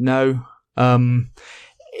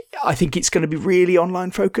 I think it's going to be really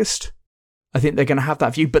online focused. I think they're going to have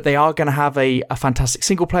that view, but they are going to have a fantastic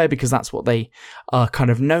single player, because that's what they are kind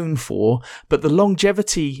of known for. But the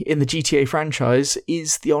longevity in the GTA franchise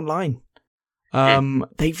is the online.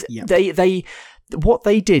 What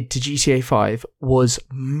they did to GTA 5 was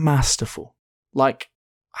masterful. Like,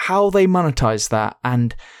 how they monetized that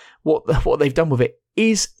and what they've done with it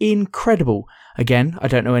is incredible. Again, I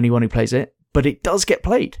don't know anyone who plays it, but it does get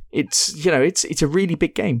played. It's a really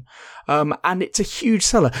big game, and it's a huge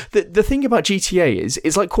seller. The thing about GTA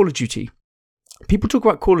is like Call of Duty. People talk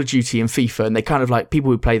about Call of Duty and FIFA, and they kind of like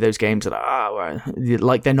people who play those games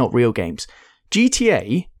like they're not real games.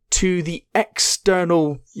 GTA, to the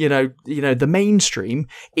external, the mainstream,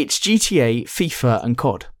 it's GTA, FIFA, and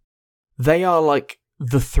COD. They are like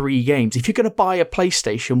the 3 games. If you're going to buy a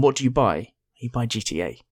PlayStation, what do you buy? You buy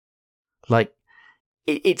GTA. Like,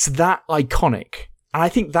 it's that iconic. And I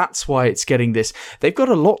think that's why it's getting this. They've got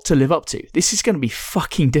a lot to live up to. This is going to be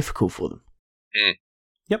fucking difficult for them.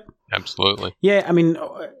 Yep. Absolutely. Yeah, I mean,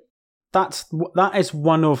 that is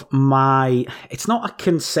one of my. It's not a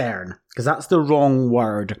concern, because that's the wrong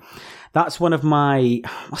word. That's one of my.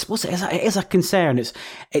 I suppose it is a concern.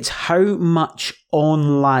 It's how much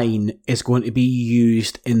online is going to be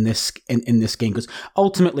used in this game, because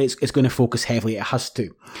ultimately it's going to focus heavily. It has to.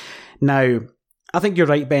 Now, I think you're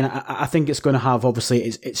right, Ben. I think it's going to have obviously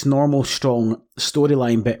its normal strong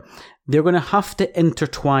storyline, but they're going to have to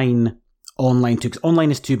intertwine online too, because online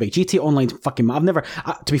is too big. GTA Online's fucking. I've never,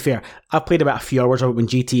 to be fair, I've played about a few hours of it when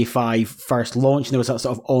GTA 5 first launched, and there was that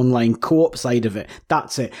sort of online co-op side of it.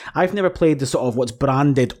 That's it. I've never played the sort of what's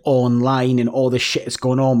branded online and all the shit that's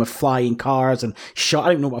going on with flying cars and I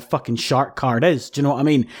don't even know what a fucking shark card is. Do you know what I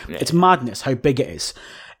mean? Yeah. It's madness how big it is.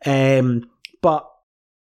 But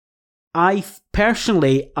I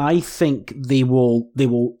think they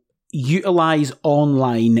will utilize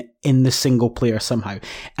online in the single player somehow.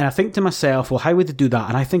 And I think to myself, well, how would they do that?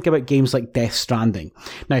 And I think about games like Death Stranding.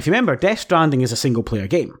 Now, if you remember, Death Stranding is a single player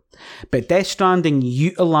game, but Death Stranding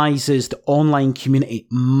utilizes the online community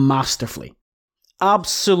masterfully.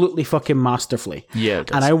 Absolutely fucking masterfully. Yeah, it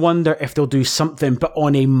does. And I wonder if they'll do something, but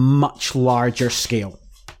on a much larger scale.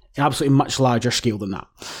 Absolutely much larger scale than that.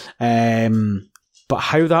 But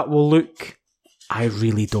how that will look, I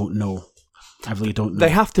really don't know. They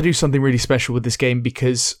have to do something really special with this game,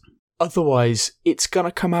 because otherwise it's going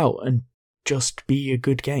to come out and just be a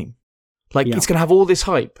good game. Like, it's going to have all this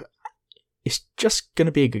hype. It's just going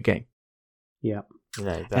to be a good game. Yeah.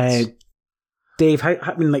 Dave,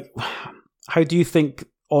 how do you think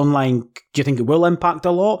online, do you think it will impact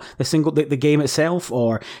a lot, the game itself,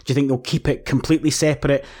 or do you think they'll keep it completely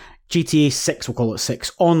separate? GTA 6, we'll call it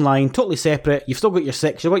 6, online, totally separate. You've still got your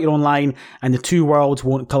 6, you've got your online, and the two worlds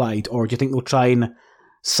won't collide? Or do you think they'll try and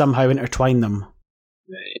somehow intertwine them?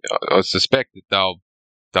 I suspect that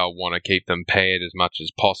they'll want to keep them paired as much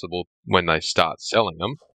as possible when they start selling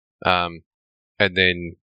them. And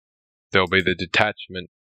then there'll be the detachment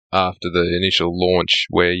after the initial launch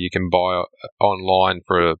where you can buy online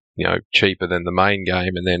for cheaper than the main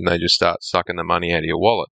game, and then they just start sucking the money out of your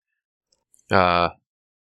wallet.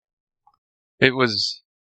 It was,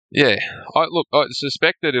 I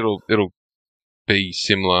suspect that it'll be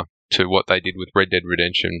similar to what they did with Red Dead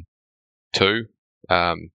Redemption 2.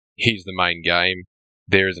 Here's the main game.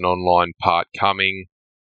 There is an online part coming.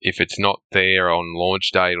 If it's not there on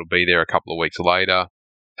launch day, it'll be there a couple of weeks later.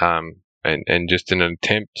 And just in an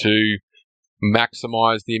attempt to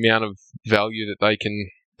maximize the amount of value that they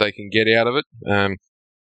can get out of it.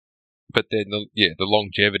 But then, the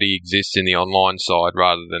longevity exists in the online side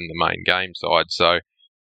rather than the main game side. So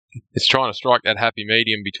it's trying to strike that happy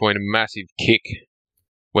medium between a massive kick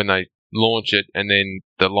when they launch it and then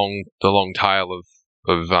the long tail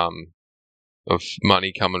of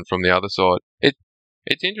money coming from the other side.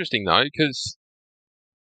 It's interesting though, because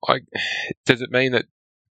does it mean that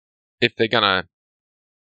if they're gonna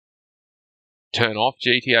turn off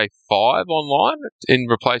GTA 5 online and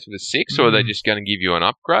replace it with 6, or are they just going to give you an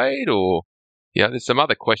upgrade? Or, there's some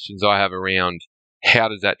other questions I have around how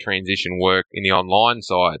does that transition work in the online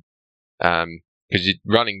side? Because you're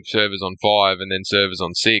running servers on 5 and then servers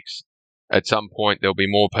on 6. At some point, there'll be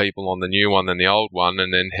more people on the new one than the old one,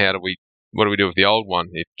 and then what do we do with the old one?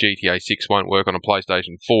 If GTA 6 won't work on a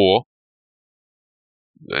PlayStation 4,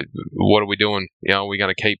 what are we doing? Are we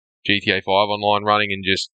going to keep GTA 5 online running and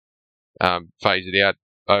just phase it out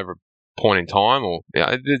over a point in time? Or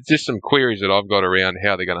there's just some queries that I've got around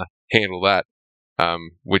how they're going to handle that,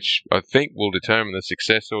 which I think will determine the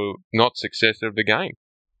success or not success of the game.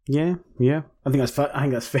 Yeah. I think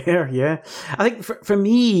that's fair. Yeah, I think for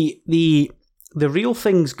me the real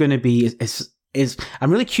thing's going to be is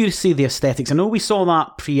I'm really curious to see the aesthetics. I know we saw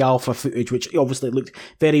that pre-alpha footage, which obviously looked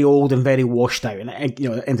very old and very washed out, and it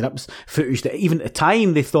ended up footage that even at the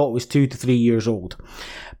time they thought was 2 to 3 years old.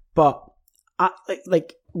 But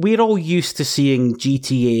we're all used to seeing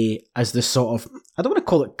GTA as this sort of, I don't want to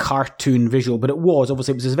call it cartoon visual, but it was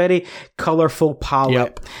this very colourful palette.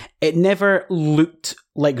 Yep. It never looked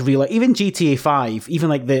like real. Even GTA 5, even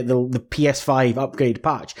like the PS5 upgrade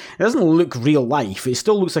patch, it doesn't look real life. It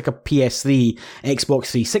still looks like a PS3,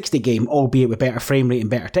 Xbox 360 game, albeit with better frame rate and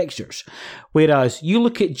better textures. Whereas you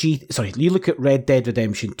look at Red Dead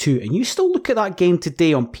Redemption 2, and you still look at that game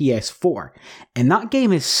today on PS4, and that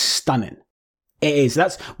game is stunning. It is.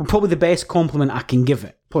 That's probably the best compliment I can give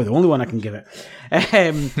it. Probably the only one I can give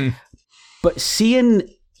it. But seeing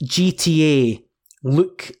GTA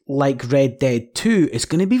look like Red Dead 2 is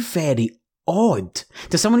going to be very odd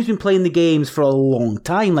to someone who's been playing the games for a long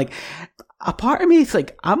time. Like, a part of me is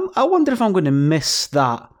like, I wonder if I'm going to miss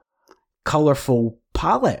that colourful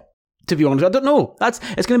palette. To be honest, I don't know. It's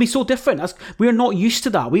going to be so different. We're not used to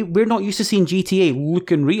that. We're not used to seeing GTA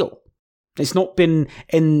looking real. It's not been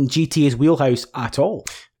in GTA's wheelhouse at all.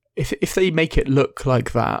 If they make it look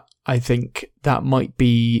like that, I think that might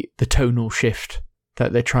be the tonal shift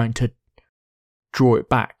that they're trying to draw it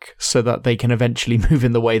back so that they can eventually move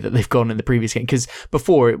in the way that they've gone in the previous game. Because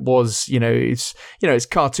before it was, it's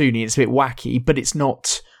cartoony, it's a bit wacky, but it's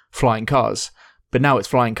not flying cars. But now it's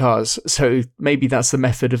flying cars, so maybe that's the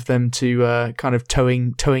method of them to kind of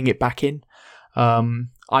towing it back in.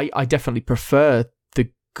 I definitely prefer the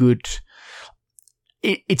good.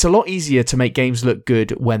 It's a lot easier to make games look good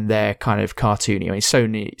when they're kind of cartoony. I mean,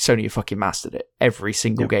 Sony have fucking mastered it. Every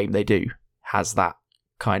single game they do has that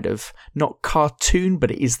kind of, not cartoon, but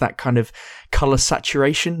it is that kind of colour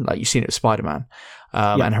saturation, like you've seen it with Spider-Man.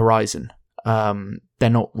 and Horizon. They're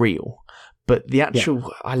not real. But the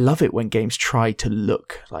actual, I love it when games try to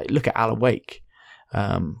look at Alan Wake,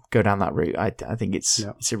 go down that route. I think it's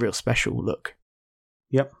a real special look.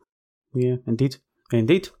 Yep. Yeah, indeed.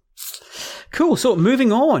 Cool. So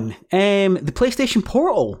moving on, the PlayStation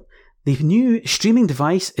Portal, the new streaming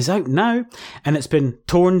device, is out now, and it's been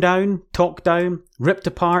torn down, talked down, ripped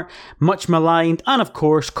apart, much maligned, and of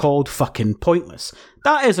course called fucking pointless.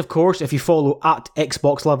 That is, of course, if you follow at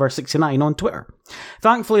XboxLover69 on Twitter.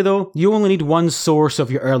 Thankfully, though, you only need one source of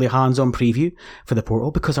your early hands-on preview for the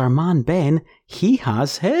Portal, because our man Ben, he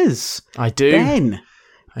has his. I do. Ben,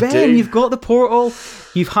 you've got the Portal.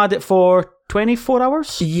 You've had it for 24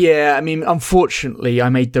 hours? Yeah, I mean, unfortunately, I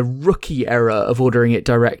made the rookie error of ordering it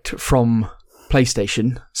direct from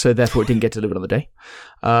PlayStation, so therefore it didn't get delivered on the day.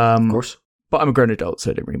 Of course. But I'm a grown adult, so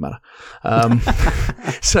it didn't really matter.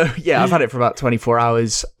 So, yeah, I've had it for about 24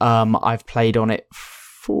 hours. I've played on it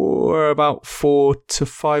for about 4 to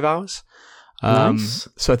 5 hours. Nice.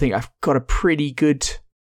 So I think I've got a pretty good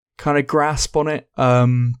kind of grasp on it.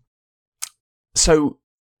 So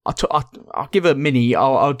I'll give a mini.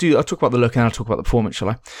 I'll talk about the look and I'll talk about the performance, shall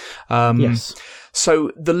I? Yes.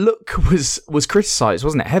 So the look was criticised,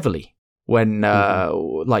 wasn't it, heavily when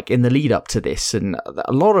like in the lead up to this, and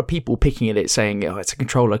a lot of people picking at it saying, "Oh, it's a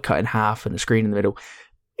controller cut in half and a screen in the middle."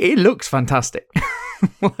 It looks fantastic.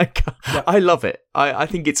 I love it. I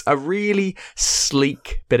think it's a really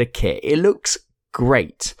sleek bit of kit. It looks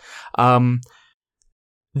great. The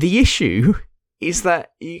issue is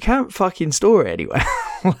that you can't fucking store it anywhere.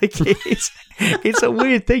 Like it's a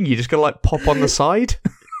weird thing. You just gotta like pop on the side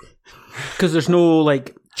because there's no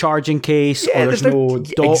like charging case, or there's no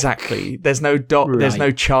dock. Exactly. There's no dock. Right. There's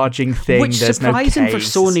no charging thing. Which there's surprising no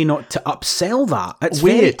case. for Sony not to upsell that. It's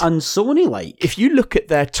weird, very un-Sony-like. If you look at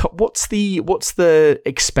their top, what's the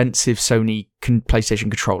expensive Sony PlayStation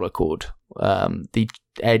controller called? The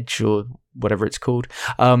Edge or whatever it's called.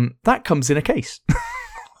 That comes in a case.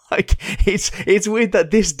 Like it's weird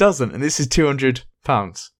that this doesn't, and this is £200.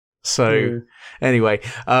 So anyway,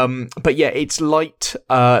 but yeah, it's light.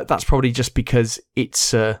 That's probably just because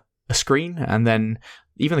it's a screen, and then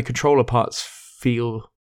even the controller parts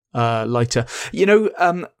feel lighter. You know,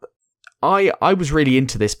 I was really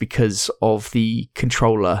into this because of the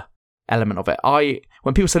controller element of it.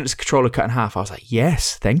 When people said it's a controller cut in half, I was like,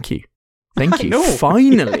 yes, thank you,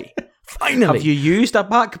 finally. Finally. Have you used a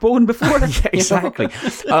backbone before? Yeah, exactly.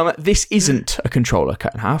 This isn't a controller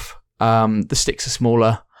cut in half. The sticks are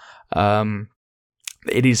smaller.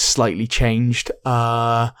 It is slightly changed.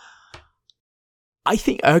 I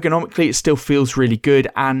think ergonomically it still feels really good,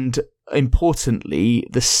 and importantly,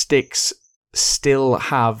 the sticks still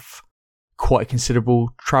have quite a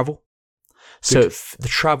considerable travel. So the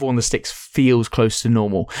travel on the sticks feels close to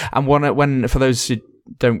normal. And when for those who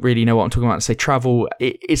don't really know what I'm talking about, say travel,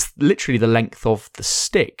 it's literally the length of the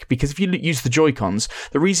stick. Because if you use the Joy-Cons,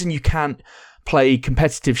 the reason you can't play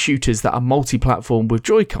competitive shooters that are multi-platform with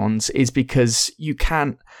Joy-Cons is because you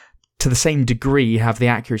can't, to the same degree, have the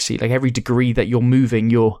accuracy. Like every degree that you're moving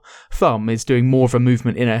your thumb is doing more of a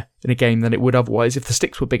movement in a game than it would otherwise if the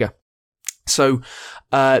sticks were bigger. So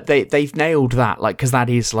they've nailed that, like, because that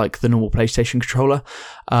is like the normal PlayStation controller.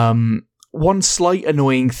 One slight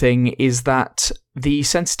annoying thing is that the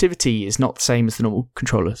sensitivity is not the same as the normal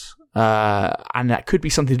controllers. And that could be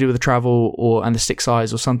something to do with the travel and the stick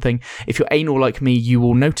size or something. If you're anal like me, you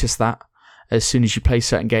will notice that as soon as you play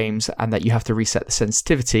certain games, and that you have to reset the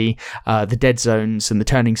sensitivity, the dead zones and the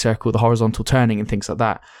turning circle, the horizontal turning and things like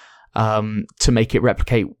that, to make it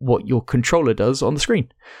replicate what your controller does on the screen.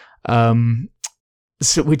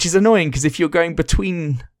 Which is annoying, because if you're going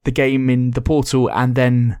between the game in the Portal and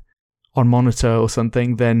then on monitor or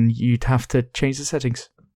something, then you'd have to change the settings.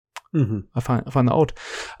 Mm-hmm. I find that odd.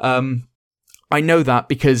 I know that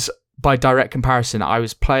because by direct comparison, I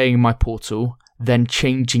was playing my Portal, then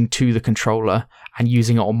changing to the controller and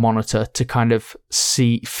using it on monitor to kind of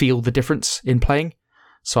feel the difference in playing,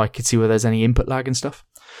 so I could see where there's any input lag and stuff.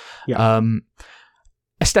 Yeah.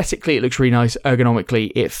 Aesthetically, it looks really nice.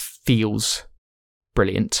 Ergonomically, it feels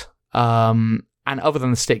brilliant. And other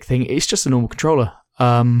than the stick thing, it's just a normal controller.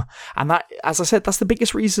 And that, as I said, that's the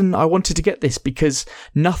biggest reason I wanted to get this, because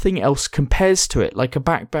nothing else compares to it. Like a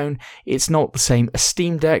Backbone, it's not the same. A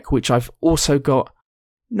Steam Deck, which I've also got.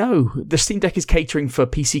 No, the Steam Deck is catering for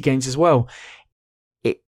PC games as well.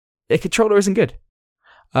 The controller isn't good.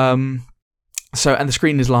 And the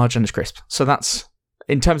screen is large and it's crisp. So that's,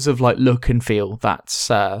 in terms of like look and feel, that's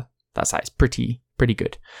it's pretty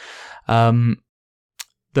good.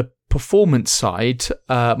 The performance side,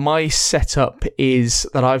 my setup is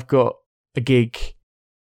that I've got a gig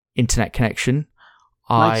internet connection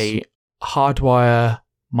I hardwire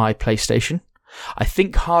my PlayStation. I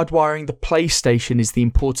think hardwiring the PlayStation is the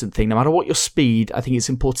important thing. No matter what your speed, I think it's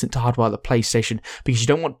important to hardwire the PlayStation because you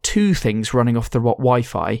don't want two things running off the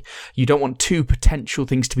Wi-Fi. You don't want two potential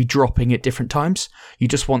things to be dropping at different times. You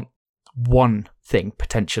just want one thing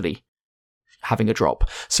potentially having a drop.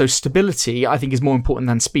 So stability, I think, is more important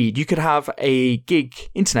than speed. You could have a gig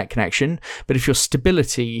internet connection, but if your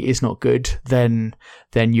stability is not good, then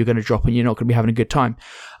you're going to drop and you're not going to be having a good time.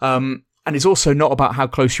 And it's also not about how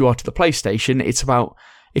close you are to the PlayStation. It's about,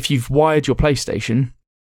 if you've wired your PlayStation,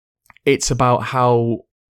 it's about how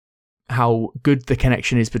good the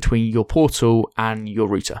connection is between your portal and your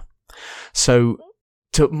router. So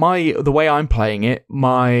the way I'm playing it,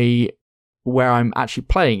 where I'm actually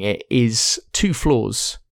playing it is 2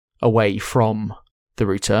 floors away from the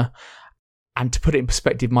router. And to put it in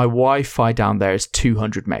perspective, my Wi-Fi down there is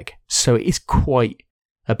 200 meg. So it is quite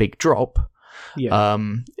a big drop. Yeah.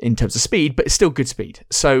 In terms of speed, but it's still good speed.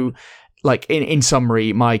 So, like in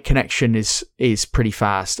summary, my connection is pretty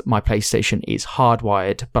fast. My PlayStation is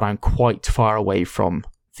hardwired, but I'm quite far away from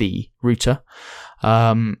the router.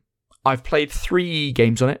 I've played 3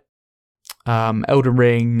 games on it: Elden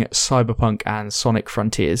Ring, Cyberpunk, and Sonic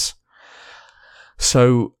Frontiers.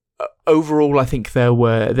 So overall, I think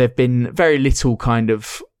there've been very little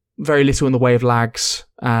in the way of lags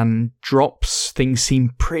and drops. Things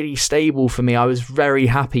seem pretty stable for me. I was very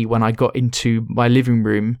happy when I got into my living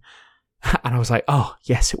room and I was like, oh,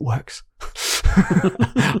 yes, it works.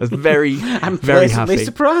 I was very happy.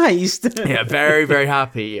 Surprised. Yeah, very, very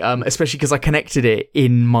happy. Especially because I connected it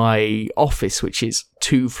in my office, which is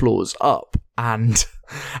 2 floors up, and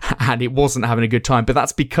it wasn't having a good time. But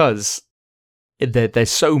that's because there's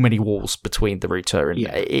so many walls between the router and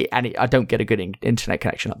I don't get a good internet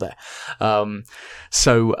connection up there. And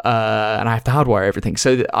I have to hardwire everything.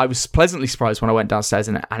 So I was pleasantly surprised when I went downstairs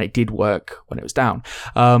and it did work when it was down.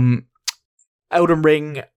 Elden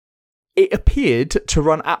Ring, it appeared to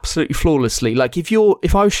run absolutely flawlessly. Like if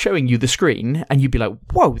I was showing you the screen and you'd be like,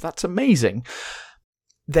 whoa, that's amazing.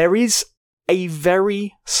 There is a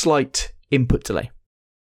very slight input delay.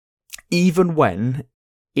 Even when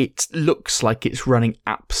it looks like it's running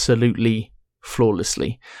absolutely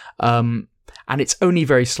flawlessly. And it's only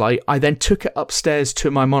very slight. I then took it upstairs to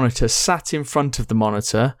my monitor, sat in front of the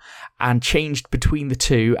monitor, and changed between the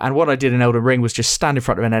two. And what I did in Elden Ring was just stand in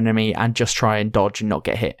front of an enemy and just try and dodge and not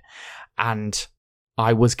get hit. And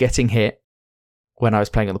I was getting hit when I was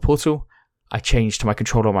playing on the Portal. I changed to my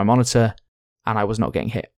controller on my monitor, and I was not getting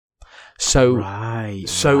hit. And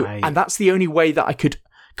that's the only way that I could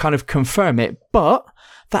kind of confirm it. But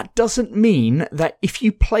that doesn't mean that if you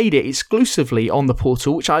played it exclusively on the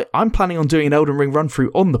Portal, which I'm planning on doing an Elden Ring run through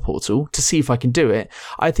on the Portal to see if I can do it,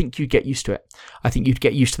 I think you'd get used to it. I think you'd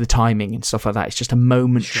get used to the timing and stuff like that. It's just a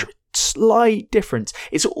momentary, slight difference.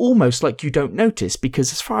 It's almost like you don't notice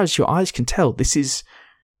because as far as your eyes can tell, this is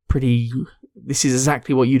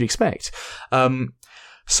exactly what you'd expect.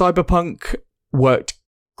 Cyberpunk worked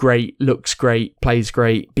great, looks great, plays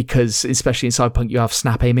great, because especially in Cyberpunk you have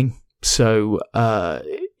snap aiming. So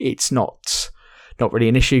it's not really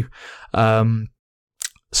an issue.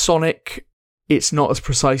 Sonic, it's not as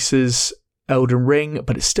precise as Elden Ring,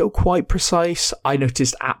 but it's still quite precise. I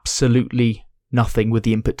noticed absolutely nothing with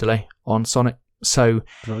the input delay on Sonic. So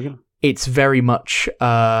brilliant. It's very much,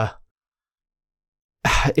 I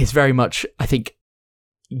think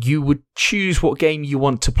you would choose what game you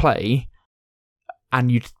want to play,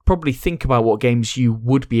 and you'd probably think about what games you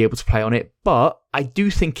would be able to play on it, but I do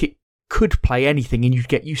think it could play anything and you'd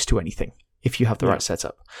get used to anything if you have the right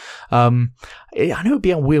setup. I know it'd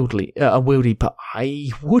be unwieldy, but I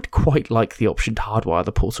would quite like the option to hardwire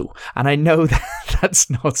the Portal. And I know that's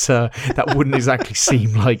not that wouldn't exactly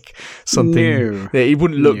seem like something. It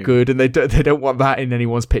wouldn't look good, and they don't want that in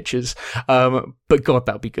anyone's pictures. But God,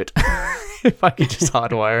 that would be good if I could just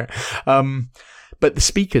hardwire it. But the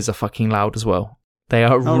speakers are fucking loud as well. They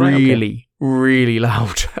are really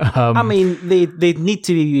loud. I mean, they need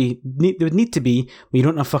to be. They would need to be. You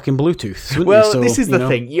don't have fucking Bluetooth. Well, this is the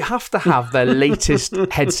thing. You have to have their latest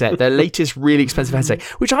headset, their latest really expensive headset,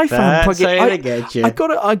 which I found plug-in. I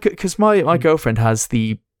got it because my girlfriend has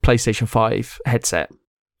the PlayStation 5 headset,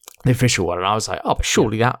 the official one, and I was like, oh, but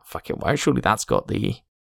surely that fucking works. Surely that's got the.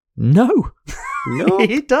 No,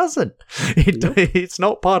 it doesn't. It's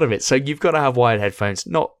not part of it. So you've got to have wired headphones.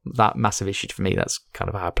 Not that massive issue for me. That's kind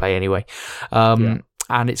of how I play anyway. And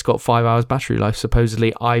it's got 5 hours battery life.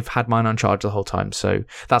 Supposedly, I've had mine uncharged the whole time. So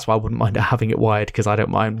that's why I wouldn't mind having it wired, because I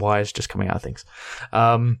don't mind wires just coming out of things.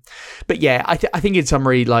 But yeah, I think in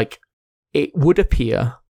summary, like, it would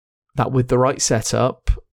appear that with the right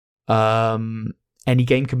setup, any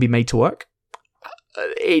game can be made to work.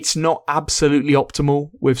 It's not absolutely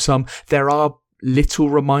optimal with some. There are little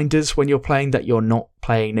reminders when you're playing that you're not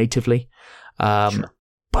playing natively. Sure.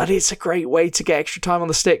 But it's a great way to get extra time on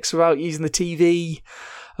the sticks without using the TV.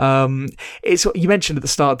 It's you mentioned at the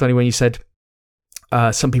start, Donny, when you said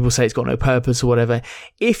some people say it's got no purpose or whatever.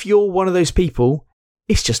 If you're one of those people,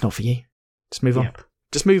 it's just not for you. Just move on. Yep.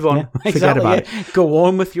 Just move on. Yeah, Forget about it. Go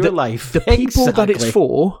on with your life. The people that it's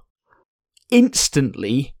for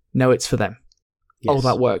instantly know it's for them. Yes. Oh,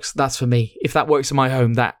 that works. That's for me. If that works in my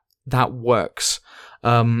home, that works.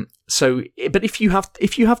 But if you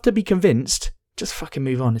have to be convinced, just fucking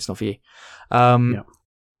move on. It's not for you.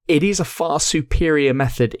 It is a far superior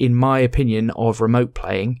method, in my opinion, of remote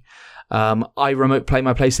playing. I remote play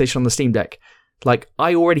my PlayStation on the Steam Deck. Like,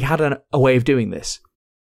 I already had a way of doing this,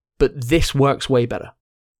 but this works way better,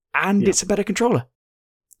 and it's a better controller.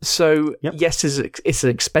 So yes, it's an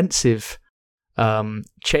expensive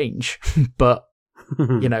change, but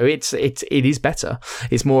you know, it is better.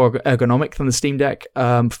 It's more ergonomic than the Steam Deck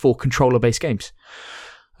for controller-based games.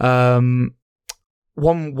 One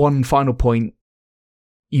final point: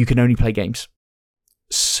 you can only play games.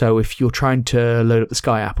 So if you're trying to load up the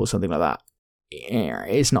Sky app or something like that,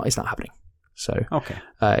 it's not happening. So okay,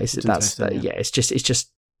 it's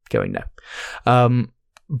just going no.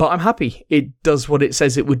 But I'm happy it does what it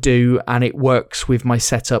says it would do, and it works with my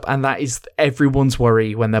setup. And that is everyone's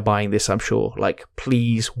worry when they're buying this, I'm sure. Like,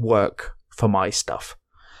 please work for my stuff.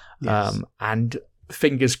 Yes. And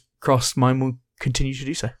fingers crossed, mine will continue to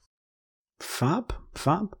do so. Fab.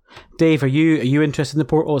 Dave, are you interested in the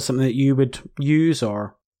portal? Something that you would use,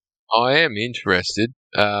 or? I am interested.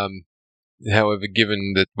 However,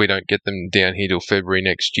 given that we don't get them down here till February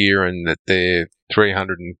next year, and that they're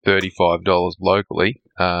 $335 locally,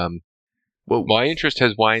 my interest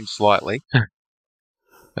has waned slightly.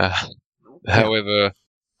 However,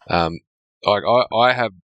 I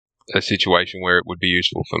have a situation where it would be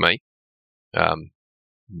useful for me.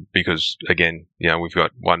 Because, again, you know, we've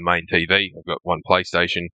got one main TV, I've got one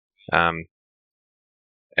PlayStation, and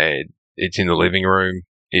it's in the living room.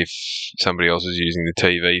 If somebody else is using the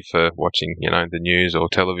TV for watching, you know, the news or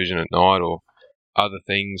television at night or other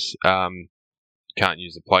things, can't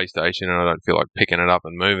use the PlayStation, and I don't feel like picking it up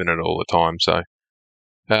and moving it all the time. So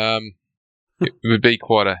it would be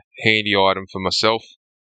quite a handy item for myself,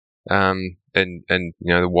 and you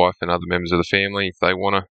know, the wife and other members of the family if they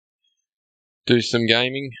want to do some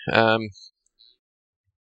gaming. But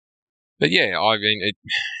yeah, I mean,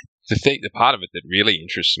 the part of it that really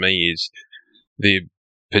interests me is the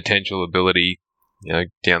potential ability, you know,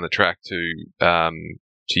 down the track to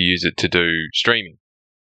use it to do streaming,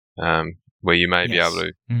 where you may be able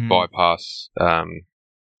to bypass the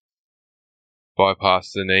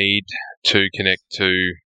need to connect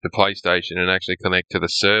to the PlayStation and actually connect to the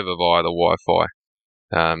server via the Wi-Fi.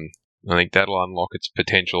 I think that'll unlock its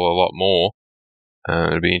potential a lot more.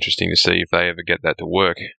 It'll be interesting to see if they ever get that to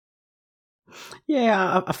work.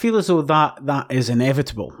 Yeah, I feel as though that is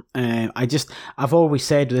inevitable. I've always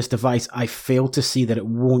said with this device, I fail to see that it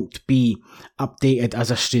won't be updated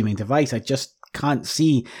as a streaming device. I just can't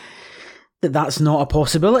see that that's not a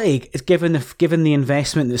possibility. It's given the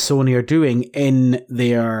investment that Sony are doing in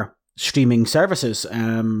their streaming services,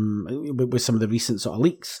 with some of the recent sort of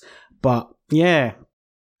leaks. But yeah,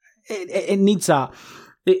 it needs that.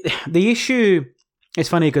 The issue. It's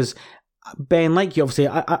funny because Ben, like you, obviously,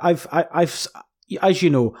 I've as you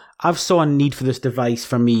know, I've saw a need for this device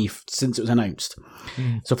for me since it was announced.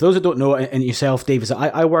 So for those that don't know, and yourself, Dave, is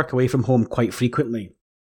I work away from home quite frequently.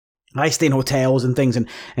 I stay in hotels and things, and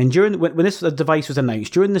during when this device was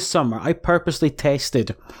announced during the summer, I purposely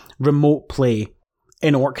tested remote play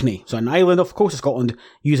in Orkney, so an island off the coast of Scotland,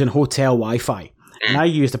 using hotel Wi-Fi, and I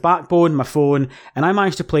used a backbone, my phone, and I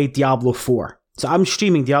managed to play Diablo 4. So I'm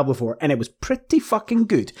streaming Diablo 4, and it was pretty fucking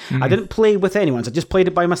good. I didn't play with anyone, so I just played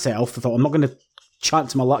it by myself. I thought, I'm not going to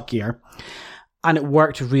chance my luck here. And it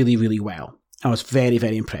worked really, really well. I was very,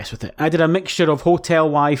 very impressed with it. I did a mixture of hotel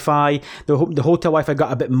Wi-Fi. The hotel Wi-Fi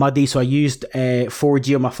got a bit muddy, so I used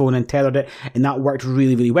 4G on my phone and tethered it, and that worked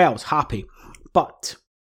really, really well. I was happy. But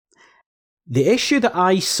the issue that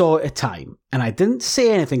I saw at the time, and I didn't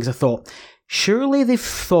say anything because I thought, surely they've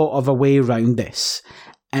thought of a way around this.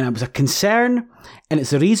 And it was a concern, and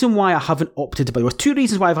it's the reason why I haven't opted to buy it. There were two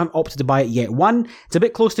reasons why I haven't opted to buy it yet. One, it's a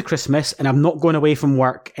bit close to Christmas, and I'm not going away from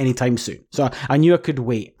work anytime soon. So I knew I could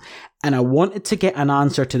wait. And I wanted to get an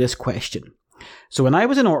answer to this question. So when I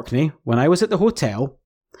was in Orkney, when I was at the hotel,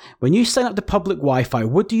 when you sign up to public Wi-Fi,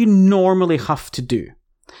 what do you normally have to do?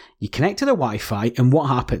 You connect to the Wi-Fi, and what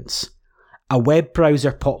happens? A web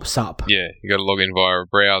browser pops up. Yeah, you got to log in via a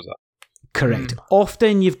browser. Correct.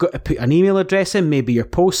 Often you've got to put an email address in, maybe your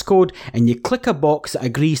postcode, and you click a box that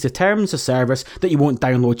agrees to terms of service that you won't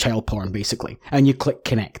download child porn, basically. And you click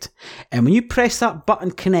connect. And when you press that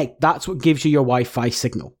button connect, that's what gives you your Wi-Fi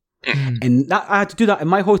signal. And I had to do that in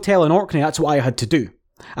my hotel in Orkney. That's what I had to do.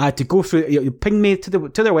 I had to go through, you ping me to their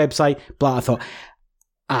website, blah. I thought,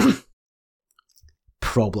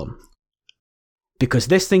 problem. Because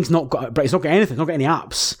this thing's it's not got anything, it's not got any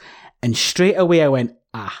apps. And straight away I went,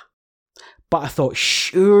 But I thought,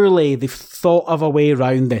 surely they've thought of a way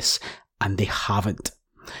around this, and they haven't.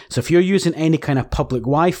 So if you're using any kind of public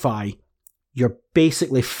Wi-Fi, you're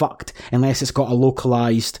basically fucked unless it's got a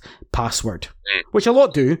localized password, which a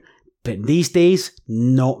lot do, but in these days,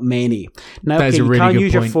 not many. Now, that is a really you can't good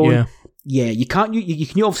use point, your phone. Yeah, you can't. You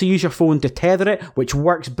can obviously use your phone to tether it, which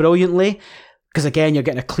works brilliantly, because again, you're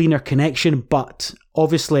getting a cleaner connection. But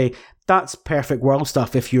obviously, that's perfect world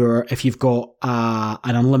stuff if you've got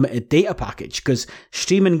an unlimited data package, because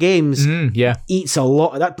streaming games eats a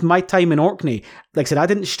lot of that. My time in Orkney, like I said, I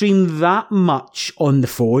didn't stream that much on the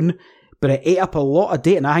phone, but it ate up a lot of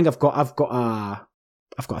data. And I think I've got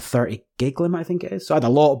a 30 gig limit, I think it is. So I had a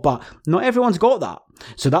lot, but not everyone's got that.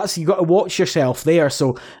 So you got to watch yourself there.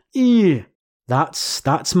 So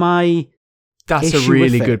that's my. That's a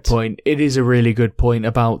really good point. It is a really good point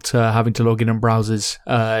about having to log in on browsers.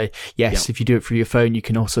 If you do it through your phone, you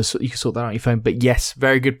can sort that out on your phone. But yes,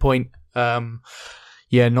 very good point. Not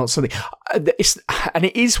something. And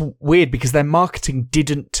it is weird because their marketing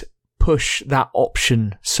didn't push that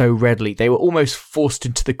option so readily. They were almost forced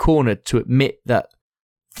into the corner to admit that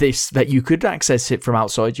you could access it from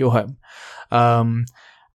outside your home.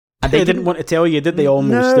 And they didn't want to tell you, did they?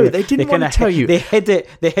 Almost. No, they didn't want to tell you. They hid it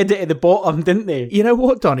at the bottom, didn't they? You know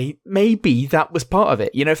what, Donny? Maybe that was part of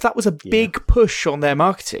it. You know, if that was a big push on their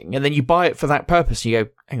marketing, and then you buy it for that purpose, you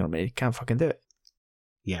go, hang on a minute, you can't fucking do it.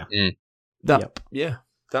 Yeah.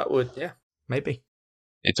 That would, maybe.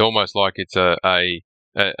 It's almost like it's a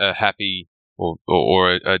happy or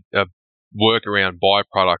a workaround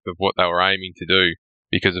byproduct of what they were aiming to do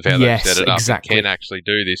because of how they set it up. Exactly. It can actually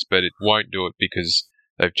do this, but it won't do it because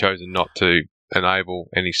they've chosen not to enable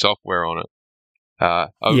any software on it.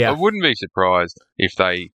 I wouldn't be surprised if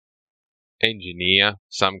they engineer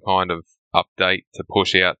some kind of update to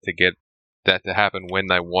push out to get that to happen when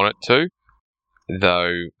they want it to.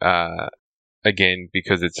 Though, again,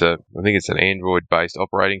 because I think it's an Android-based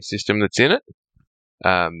operating system that's in it.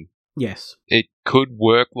 Yes. It could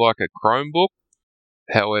work like a Chromebook.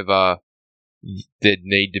 However, there'd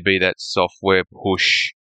need to be that software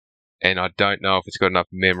push, and I don't know if it's got enough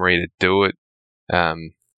memory to do it.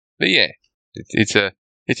 But yeah, it's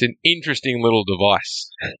an interesting little device.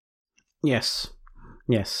 Yes,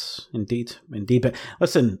 indeed. But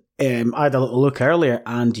listen, I had a little look earlier,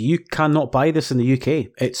 and you cannot buy this in the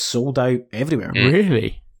UK. It's sold out everywhere.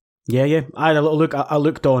 Really? Yeah. I had a little look. I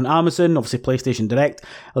looked on Amazon, obviously PlayStation Direct.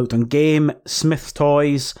 I looked on Game, Smith's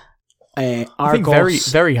Toys, Argos. I think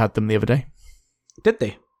Very had them the other day. Did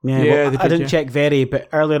they? Yeah, I didn't check Very, but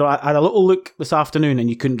earlier I had a little look this afternoon, and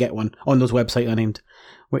you couldn't get one on those websites I named,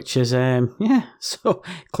 which is so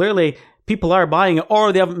clearly people are buying it,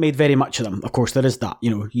 or they haven't made very much of them. Of course, there is that. You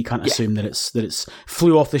know, you can't assume that it's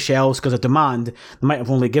flew off the shelves because of demand. They might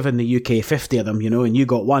have only given the UK 50 of them, you know, and you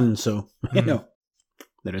got one, so you know,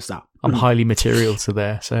 there is that. I'm highly material to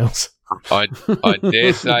their sales. I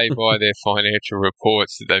dare say by their financial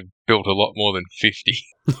reports that they've built a lot more than 50.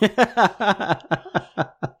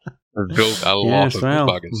 They've built a lot of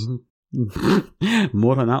buggers.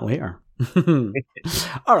 More on that later.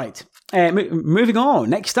 All right. Moving on.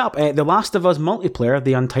 Next up, The Last of Us multiplayer,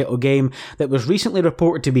 the untitled game that was recently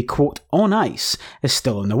reported to be, quote, on ice, is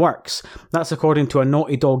still in the works. That's according to a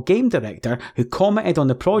Naughty Dog game director who commented on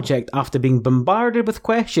the project after being bombarded with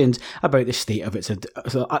questions about the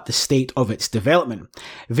state of its development.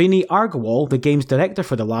 Vinny Argawal, the game's director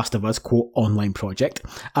for The Last of Us, quote, online project,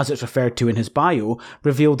 as it's referred to in his bio,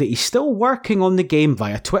 revealed that he's still working on the game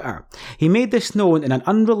via Twitter. He made this known in an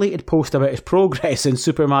unrelated post about his progress in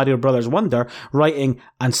Super Mario Bros. Wonder, writing,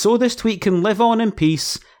 "And so this tweet can live on in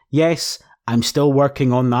peace. Yes, I'm still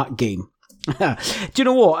working on that game." Do you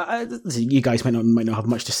know what? You guys might not have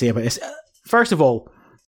much to say about this. First of all,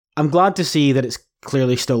 I'm glad to see that it's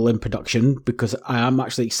clearly still in production, because I am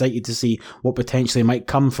actually excited to see what potentially might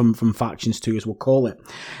come from Factions 2, as we'll call it.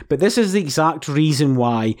 But this is the exact reason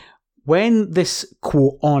why, when this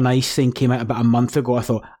quote on ice thing came out about a month ago, I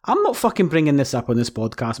thought, I'm not fucking bringing this up on this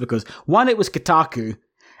podcast, because one, it was Kotaku,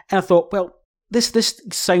 and I thought, well, This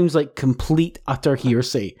sounds like complete utter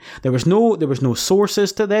hearsay. There was no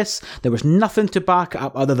sources to this. There was nothing to back it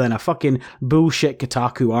up other than a fucking bullshit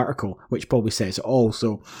Kotaku article, which probably says it all.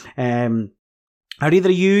 So, are either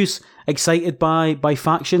of you excited by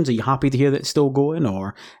Factions? Are you happy to hear that it's still going,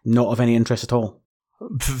 or not of any interest at all?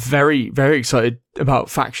 Very, very excited about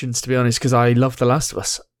Factions, to be honest, because I love The Last of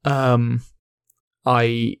Us.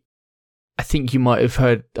 I think you might have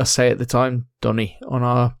heard us say at the time, Donny, on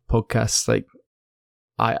our podcast, like,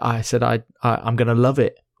 I said I'm gonna love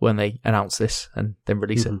it when they announce this and then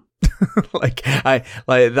release it. like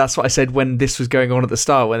that's what I said when this was going on at the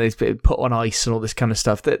start, when they put on ice and all this kind of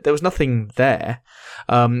stuff. There was nothing there,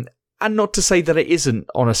 and not to say that it isn't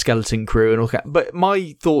on a skeleton crew and all that. But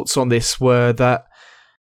my thoughts on this were that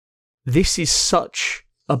this is such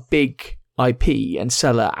a big IP and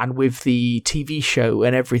seller, and with the TV show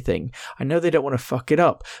and everything, I know they don't want to fuck it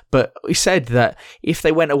up, but we said that if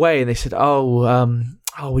they went away and they said,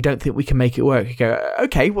 we don't think we can make it work, you go,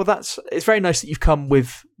 okay, well, it's very nice that you've come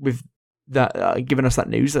with that, given us that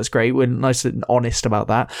news. That's great. We're nice and honest about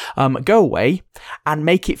that. Go away and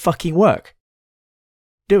make it fucking work.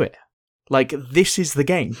 Do it. Like, this is the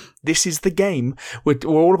game. This is the game. We're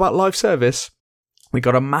all about live service. We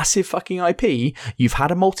got a massive fucking IP. You've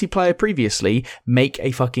had a multiplayer previously. Make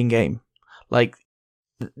a fucking game. Like,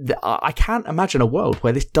 I can't imagine a world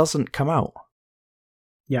where this doesn't come out.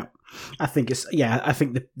 Yeah, I think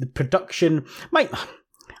the production might.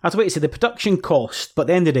 I was waiting to say the production cost, but at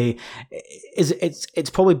the end of the day, it's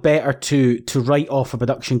probably better to write off a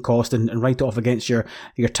production cost and write it off against your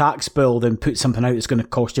tax bill than put something out that's going to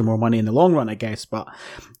cost you more money in the long run, I guess. But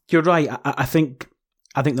you're right. I think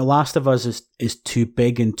The Last of Us is too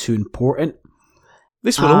big and too important.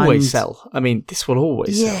 This will always sell. I mean, this will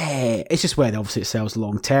always sell. Yeah, it's just whether obviously it sells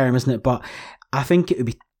long term, isn't it? But I think it would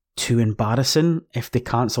be too embarrassing if they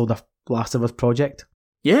cancelled the Last of Us project.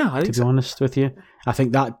 Yeah, I think to be honest with you, I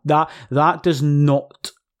think that does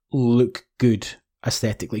not look good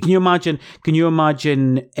aesthetically. Can you imagine?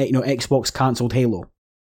 Xbox cancelled Halo?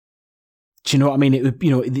 Do you know what I mean? It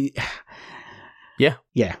would,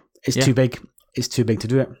 yeah. It's too big. It's too big to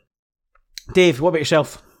do it. Dave, what about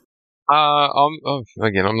yourself? I'm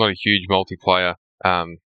not a huge multiplayer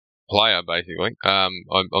player, basically. I'm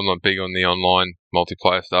not big on the online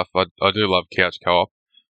multiplayer stuff. I do love couch co-op.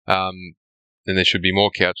 And there should be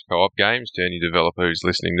more couch co-op games. To any developer who's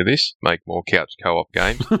listening to this, make more couch co-op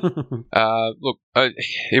games. Look,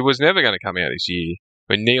 it was never going to come out this year.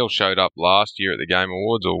 When Neil showed up last year at the Game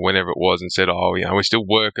Awards or whenever it was and said, we're still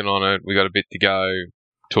working on it, we got a bit to go,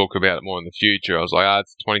 talk about it more in the future, I was like,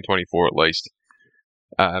 it's 2024 at least.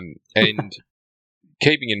 And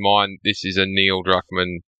keeping in mind, this is a Neil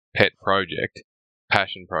Druckmann pet project,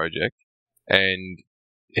 passion project, and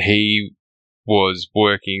he was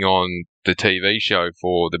working on the TV show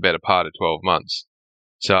for the better part of 12 months.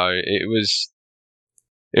 So it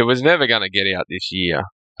was never going to get out this year.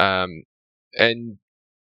 And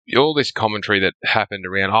all this commentary that happened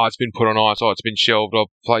around, it's been put on ice, it's been shelved,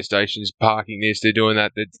 PlayStation's parking this, they're doing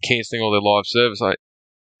that, they're cancelling all their live service. Like,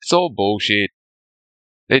 it's all bullshit.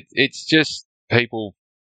 It's just people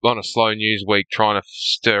on a slow news week trying to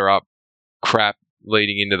stir up crap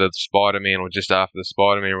leading into the Spider-Man or just after the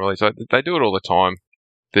Spider-Man release. Like, they do it all the time.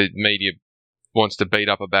 The media wants to beat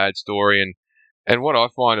up a bad story, and what I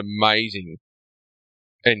find amazing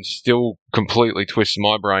and still completely twists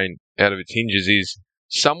my brain out of its hinges is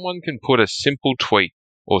someone can put a simple tweet,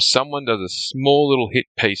 or someone does a small little hit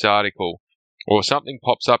piece article, or something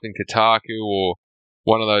pops up in Kotaku or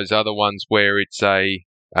one of those other ones where it's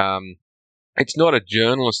it's not a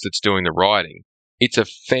journalist that's doing the writing. It's a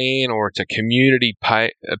fan, or it's a community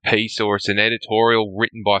piece, or it's an editorial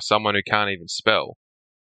written by someone who can't even spell.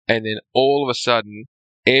 And then all of a sudden,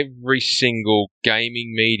 every single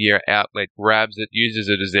gaming media outlet grabs it, uses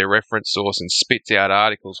it as their reference source, and spits out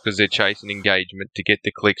articles because they're chasing engagement to get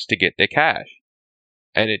the clicks to get their cash.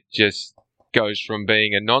 And it just goes from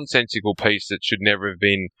being a nonsensical piece that should never have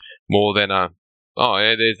been more than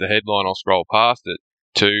there's the headline, I'll scroll past it,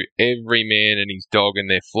 to every man and his dog and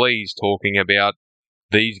their fleas talking about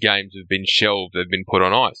these games have been shelved, they've been put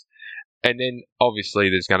on ice. And then, obviously,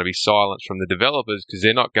 there's going to be silence from the developers because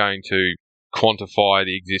they're not going to quantify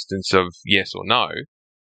the existence of yes or no,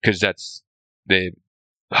 because that's their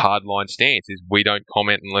hardline stance, is we don't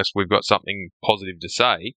comment unless we've got something positive to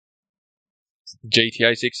say.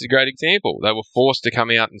 GTA 6 is a great example. They were forced to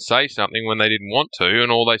come out and say something when they didn't want to,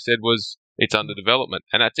 and all they said was, it's under development,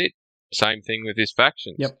 and that's it. Same thing with this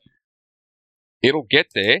Factions. Yep. It'll get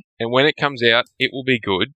there, and when it comes out, it will be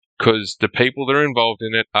good, because the people that are involved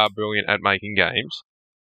in it are brilliant at making games.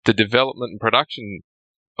 The development and production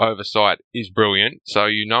oversight is brilliant, so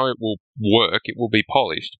you know it will work, it will be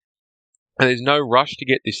polished, and there's no rush to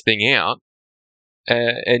get this thing out,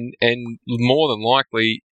 and more than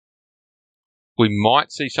likely we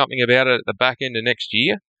might see something about it at the back end of next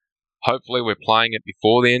year. Hopefully we're playing it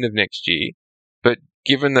before the end of next year, but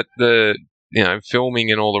given that the filming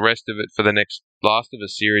and all the rest of it for the next Last of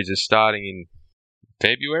Us series is starting in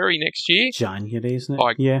February next year. January, isn't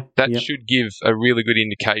it? That should give a really good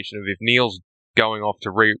indication of if Neil's going off to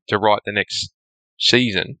write the next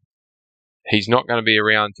season, he's not going to be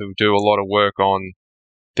around to do a lot of work on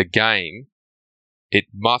the game. It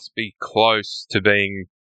must be close to being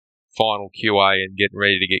final QA and getting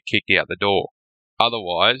ready to get kicked out the door.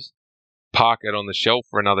 Otherwise, park it on the shelf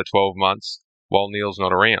for another 12 months while Neil's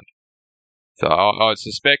not around. So I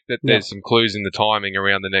suspect that there's some clues in the timing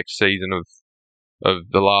around the next season of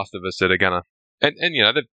The Last of Us that are gonna, and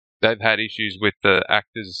they've had issues with the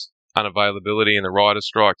actors' unavailability and the writer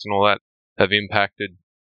strikes and all that have impacted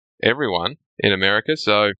everyone in America.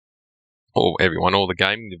 So, all the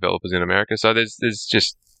gaming developers in America. So there's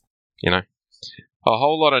just a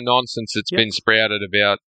whole lot of nonsense that's been sprouted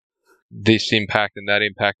about this impact and that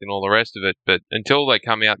impact and all the rest of it. But until they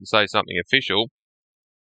come out and say something official,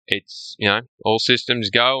 it's all systems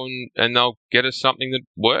go and they'll get us something that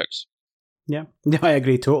works. Yeah, I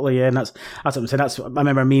agree totally. Yeah, and that's what I'm saying. I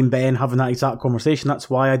remember me and Ben having that exact conversation. That's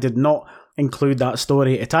why I did not include that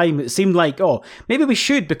story at a time. It seemed like, maybe we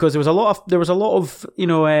should, because there was a lot of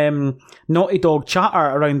Naughty Dog chatter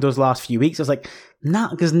around those last few weeks. I was like,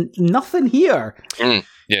 because nothing here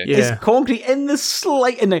is concrete in the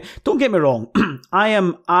slight. And now, don't get me wrong, I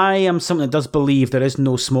am someone that does believe there is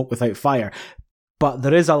no smoke without fire. But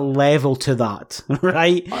there is a level to that,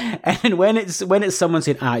 right? And when it's someone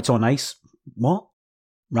saying, it's on ice, what?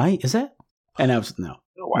 Right? Is it? And I was no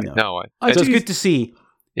way. So it's good to see.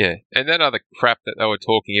 Yeah, and that other crap that they were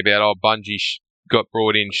talking about, Bungie got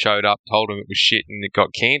brought in, showed up, told them it was shit, and it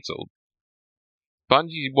got cancelled.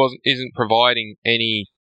 Bungie isn't providing any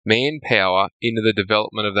manpower into the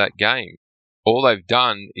development of that game. All they've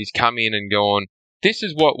done is come in and gone, this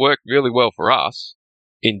is what worked really well for us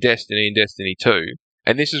in Destiny and Destiny 2,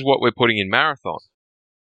 and this is what we're putting in Marathon.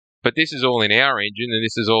 But this is all in our engine, and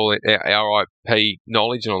this is all our IP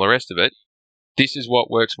knowledge and all the rest of it. This is what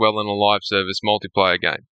works well in a live service multiplayer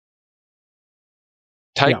game.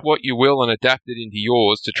 Take what you will and adapt it into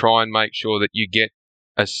yours to try and make sure that you get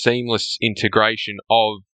a seamless integration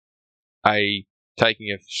of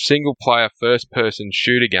taking a single-player first-person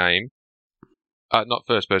shooter game, a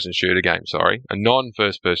non-first-person shooter game,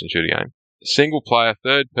 single-player,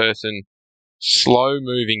 third-person,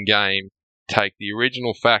 slow-moving game, take the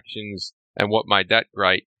original Factions and what made that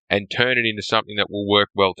great and turn it into something that will work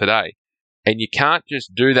well today. And you can't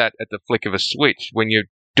just do that at the flick of a switch. When you're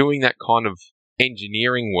doing that kind of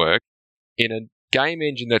engineering work in a game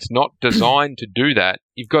engine that's not designed to do that,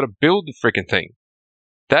 you've got to build the freaking thing.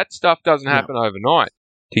 That stuff doesn't happen overnight.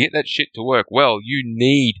 To get that shit to work well, you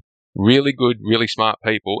need really good, really smart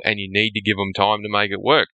people, and you need to give them time to make it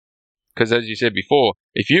work. Because as you said before,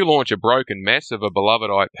 if you launch a broken mess of a beloved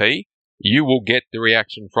IP, you will get the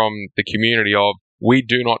reaction from the community of, we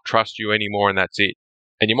do not trust you anymore, and that's it.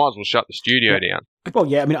 And you might as well shut the studio down. Well,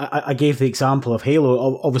 yeah, I mean, I gave the example of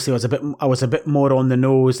Halo. Obviously, I was a bit more on the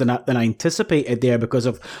nose than I anticipated there because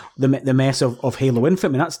of the mess of Halo Infinite.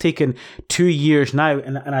 I mean, that's taken 2 years now,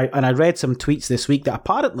 and I read some tweets this week that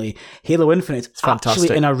apparently Halo Infinite is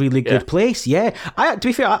actually in a really good place. Yeah, to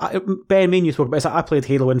be fair, Ben, me and you spoke about this. I played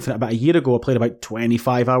Halo Infinite about a year ago. I played about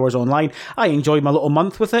 25 hours online. I enjoyed my little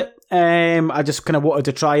month with it. I just kind of wanted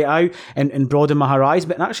to try it out and broaden my horizon,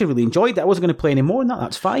 but I actually really enjoyed it. I wasn't going to play any more than that.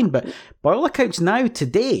 That's fine. But by all accounts now,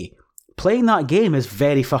 today, playing that game is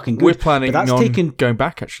very fucking good. We're planning on going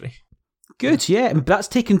back, actually. Good, yeah. But that's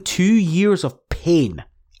taken 2 years of pain.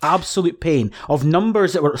 Absolute pain. Of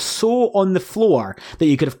numbers that were so on the floor that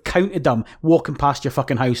you could have counted them walking past your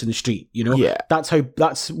fucking house in the street, you know? Yeah. That's where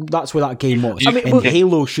that game was.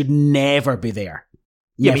 Halo should never be there.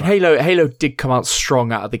 Yeah, I mean, Halo did come out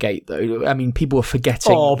strong out of the gate, though. I mean, people were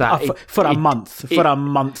forgetting that. For a month,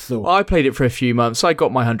 though. I played it for a few months. I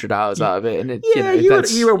got my 100 hours out of it. And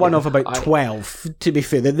you were one of about 12, to be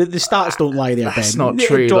fair. The stats don't lie there, Ben. That's not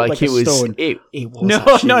true. It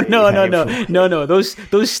was No.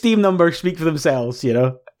 Those Steam numbers speak for themselves, you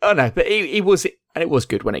know? Oh, no, but it was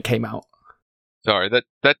good when it came out. Sorry,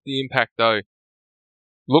 that's the impact, though.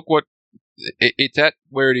 Look what... It's at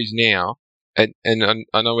where it is now. And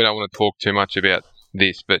I know we don't want to talk too much about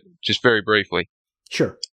this, but just very briefly.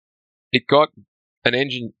 Sure. It got an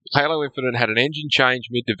engine... Halo Infinite had an engine change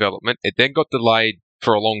mid-development. It then got delayed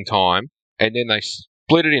for a long time, and then they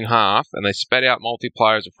split it in half, and they spat out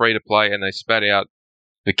multiplayer as a free-to-play, and they spat out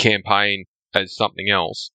the campaign as something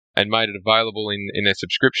else, and made it available in their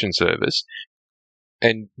subscription service.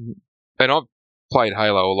 And I've played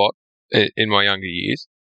Halo a lot in my younger years.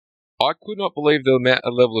 I could not believe the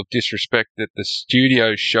level of disrespect that the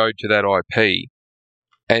studio showed to that IP.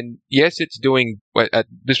 And yes, it's doing.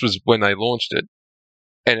 This was when they launched it,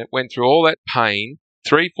 and it went through all that pain.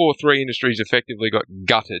 343 Industries effectively got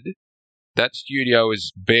gutted. That studio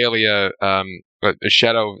is barely a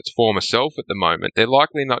shadow of its former self at the moment. They're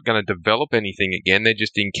likely not going to develop anything again. They're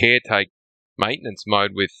just in caretaker maintenance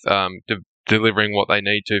mode with delivering what they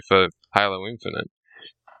need to for Halo Infinite.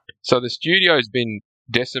 So the studio's been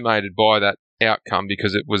decimated by that outcome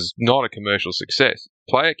because it was not a commercial success.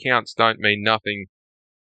 Player counts don't mean nothing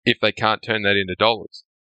if they can't turn that into dollars.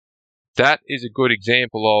 That is a good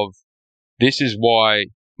example of this is why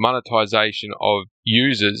monetization of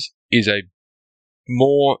users is a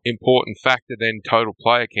more important factor than total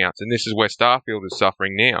player counts, and this is where Starfield is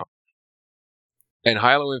suffering now. And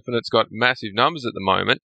Halo Infinite's got massive numbers at the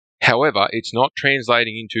moment. However, it's not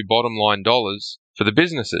translating into bottom line dollars for the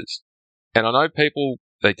businesses. And I know people,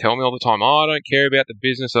 they tell me all the time, I don't care about the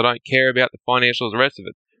business, I don't care about the financials, the rest of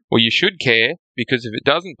it. Well, you should care, because if it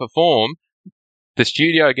doesn't perform, the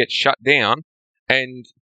studio gets shut down, and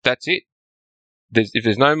that's it. If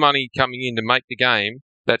there's no money coming in to make the game,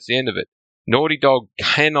 that's the end of it. Naughty Dog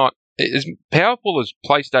cannot, as powerful as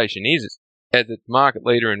PlayStation is, as its market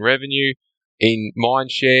leader in revenue, in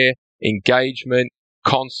mindshare, engagement,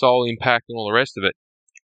 console impact, and all the rest of it,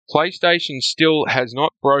 PlayStation still has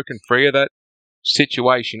not broken free of that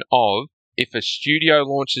situation of, if a studio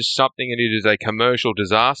launches something and it is a commercial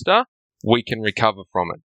disaster, we can recover from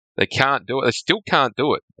it. They can't do it. They still can't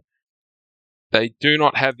do it. They do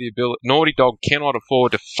not have the ability. Naughty Dog cannot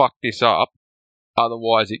afford to fuck this up,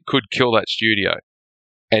 otherwise it could kill that studio.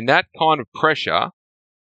 And that kind of pressure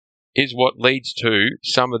is what leads to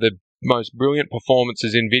some of the most brilliant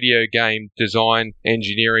performances in video game design,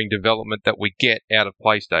 engineering, development that we get out of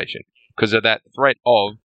PlayStation, because of that threat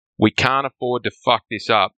of, we can't afford to fuck this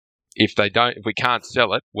up. If we can't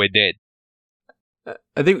sell it, we're dead.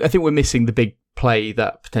 I think we're missing the big play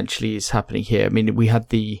that potentially is happening here. I mean, we had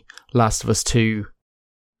the Last of Us 2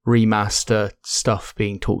 remaster stuff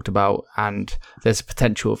being talked about, and there's a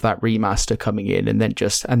potential of that remaster coming in, and then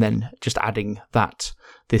just adding that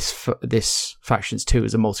this Factions 2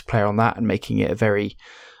 as a multiplayer on that, and making it a very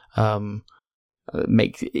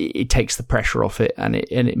it takes the pressure off it, and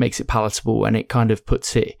it makes it palatable, and it kind of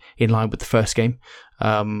puts it in line with the first game.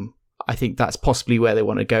 I think that's possibly where they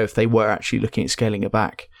want to go if they were actually looking at scaling it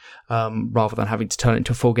back, rather than having to turn it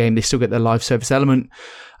into a full game. They still get their live service element,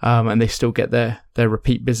 and they still get their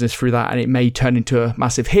repeat business through that, and it may turn into a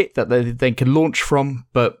massive hit that they then can launch from.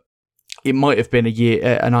 But it might have been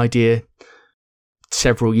an idea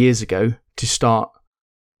several years ago to start,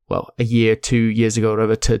 well, a year, 2 years ago, or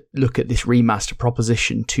whatever, to look at this remaster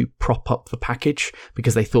proposition to prop up the package,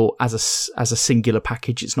 because they thought as a singular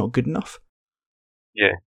package it's not good enough.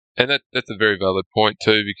 Yeah, and that's a very valid point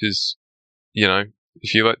too, because, you know,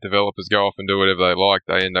 if you let developers go off and do whatever they like,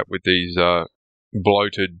 they end up with these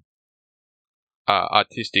bloated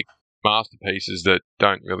artistic masterpieces that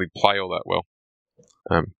don't really play all that well.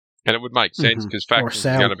 And it would make sense, because Factions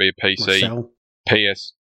is going to be a PC,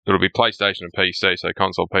 PS, it'll be PlayStation and PC, so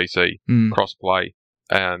console PC, cross-play.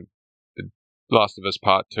 The Last of Us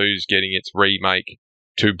Part 2 is getting its remake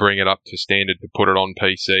to bring it up to standard to put it on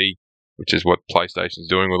PC, which is what PlayStation's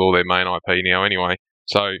doing with all their main IP now anyway.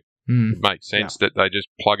 So it makes sense that they just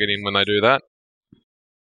plug it in when they do that.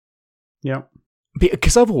 Yeah.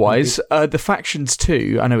 Because otherwise, the Factions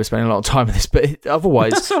 2, I know we're spending a lot of time on this, but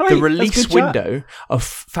otherwise, right. The release window of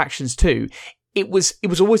Factions 2, it was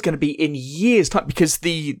always going to be in years' time, because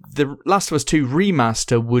the Last of Us 2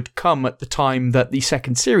 remaster would come at the time that the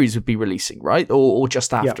second series would be releasing, right? Or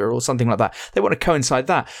just after, or something like that. They want to coincide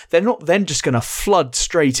that. They're not then just going to flood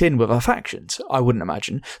straight in with our Factions, I wouldn't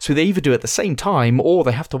imagine. So they either do it at the same time, or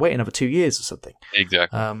they have to wait another 2 years or something.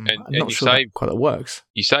 Exactly. I'm not sure that quite works.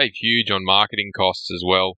 You save huge on marketing costs as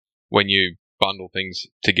well when you bundle things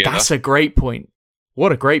together. That's a great point.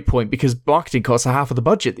 What a great point, because marketing costs are half of the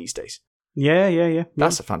budget these days. Yeah.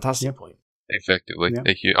 That's a fantastic point. Effectively.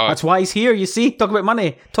 Yeah. That's why he's here, you see. Talk about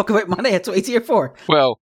money. That's what he's here for.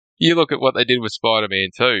 Well, you look at what they did with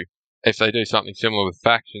Spider-Man 2. If they do something similar with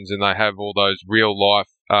Factions and they have all those real-life,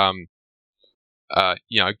 go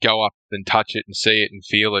up and touch it and see it and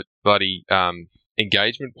feel it, bloody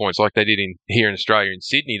engagement points like they did here in Australia in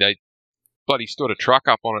Sydney, they bloody stood a truck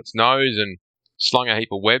up on its nose and slung a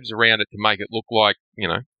heap of webs around it to make it look like,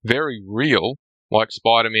 very real. like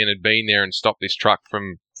Spider-Man had been there and stopped this truck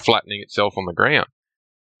from flattening itself on the ground.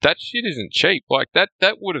 That shit isn't cheap. Like, that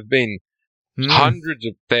would have been hundreds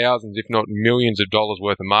of thousands, if not millions of dollars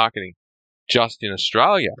worth of marketing just in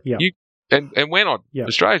Australia. Yeah. And we're not,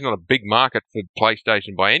 Australia's not a big market for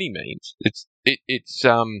PlayStation by any means. It's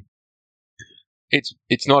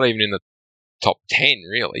not even in the top 10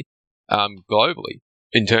 really, globally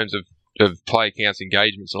in terms of play counts,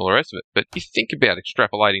 engagements, and all the rest of it. But you think about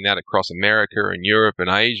extrapolating that across America and Europe and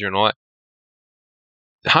Asia and all that.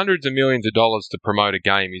 Hundreds of millions of dollars to promote a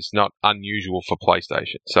game is not unusual for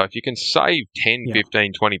PlayStation. So if you can save 10,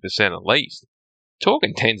 15, 20% at least,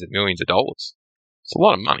 talking tens of millions of dollars. It's a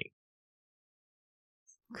lot of money.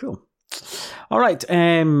 Cool. All right,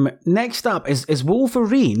 next up is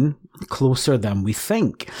Wolverine closer than we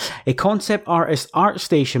think? A concept artist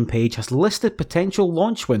ArtStation page has listed potential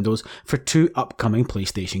launch windows for 2 upcoming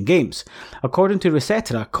PlayStation games. According to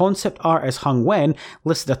Resetera, concept artist Hung Wen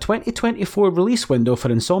listed a 2024 release window for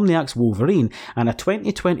Insomniac's Wolverine and a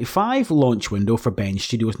 2025 launch window for Bench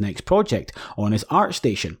Studios' next project on his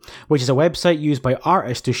ArtStation, which is a website used by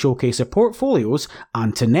artists to showcase their portfolios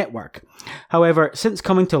and to network. However, since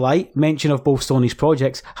coming to light, mention of both Sony's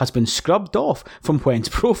projects has been scrubbed off from Wen's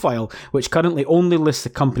profile, which currently only lists the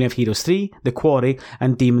Company of Heroes 3, The Quarry,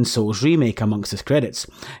 and Demon's Souls Remake amongst his credits.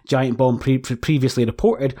 Giant Bomb previously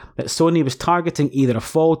reported that Sony was targeting either a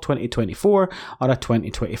fall 2024 or a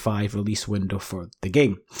 2025 release window for the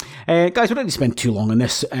game. Guys, we don't need to spend too long on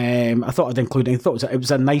this. I thought I'd include it. I thought it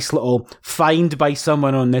was a nice little find by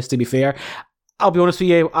someone on this, to be fair. I'll be honest with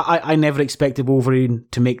you, I never expected Wolverine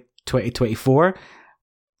to make 2024.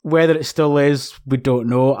 Whether it still is, we don't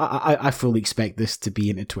know. I fully expect this to be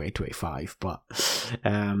into 2025. But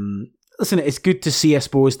listen, it's good to see, I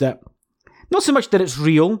suppose, that not so much that it's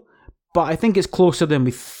real, but I think it's closer than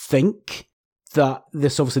we think. That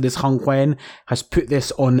this Hung Wen has put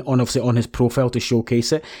this on his profile to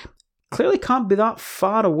showcase it. Clearly can't be that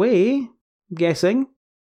far away, I'm guessing.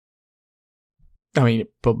 I mean,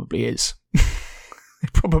 it probably is.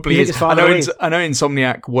 It probably is. I know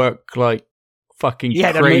Insomniac work like fucking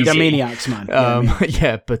crazy. They're maniacs, man.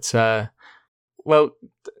 But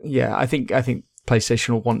I think PlayStation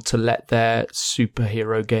will want to let their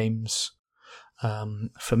superhero games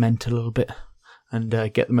ferment a little bit and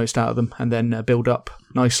get the most out of them, and then build up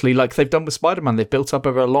nicely, like they've done with Spider-Man. They've built up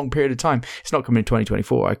over a long period of time. It's not coming in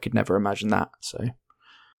 2024. I could never imagine that. So,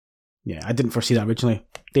 yeah, I didn't foresee that originally.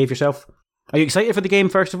 Dave, yourself? Are you excited for the game,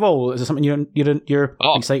 first of all? Is it something you're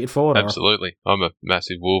excited for? Absolutely. I'm a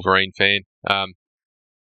massive Wolverine fan.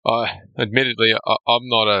 Admittedly, I'm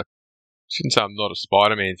not a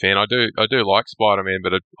Spider-Man fan. I do like Spider-Man,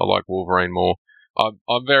 but I like Wolverine more.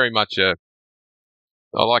 I'm very much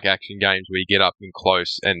I like action games where you get up and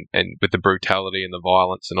close and with the brutality and the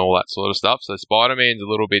violence and all that sort of stuff. So Spider-Man's a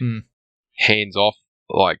little bit hands-off,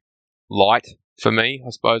 like light for me, I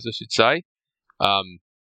suppose I should say.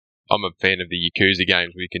 I'm a fan of the Yakuza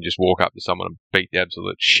games where you can just walk up to someone and beat the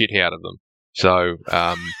absolute shit out of them. So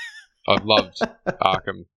I've loved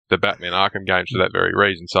the Batman Arkham games for that very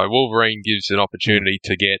reason. So Wolverine gives an opportunity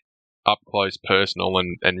to get up close, personal,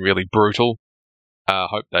 and really brutal.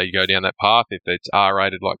 Hope they go down that path. If it's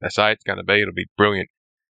R-rated like they say it's going to be, it'll be brilliant.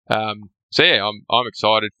 I'm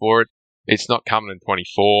excited for it. It's not coming in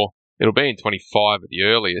 24. It'll be in 25 at the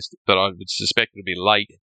earliest, but I would suspect it'll be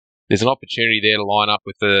late. There's an opportunity there to line up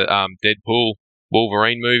with the Deadpool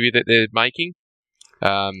Wolverine movie that they're making,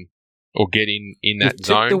 or get in that you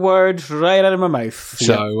zone. Took the words right out of my mouth.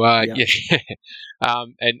 So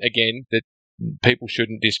and again, that people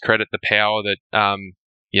shouldn't discredit the power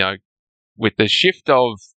that with the shift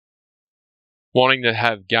of wanting to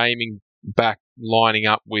have gaming back lining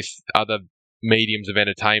up with other mediums of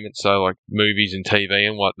entertainment, so like movies and TV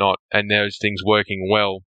and whatnot, and those things working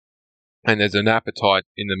well. And there's an appetite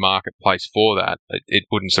in the marketplace for that. It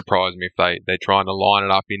wouldn't surprise me if they're trying to line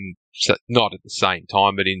it up in, not at the same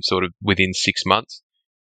time, but in sort of within 6 months.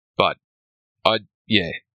 But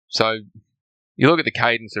so you look at the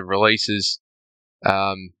cadence of releases.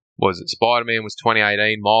 Was it Spider-Man was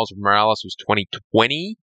 2018, Miles Morales was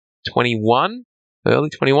 2020, 21,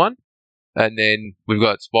 early 21, and then we've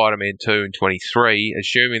got Spider-Man 2 in 23.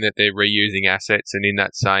 Assuming that they're reusing assets and in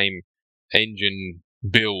that same engine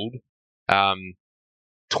build.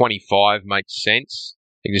 25 makes sense.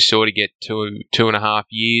 You can sort of get 2.5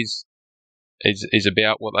 years is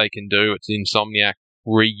about what they can do. It's Insomniac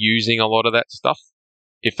reusing a lot of that stuff.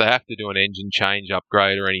 If they have to do an engine change,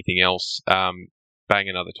 upgrade, or anything else, bang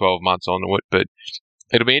another 12 months onto it. But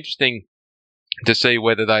it'll be interesting to see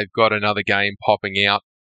whether they've got another game popping out.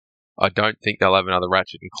 I don't think they'll have another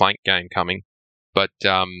Ratchet and Clank game coming, but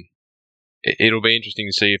it'll be interesting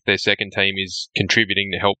to see if their second team is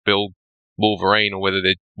contributing to help build Wolverine, or whether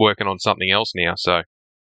they're working on something else now. So,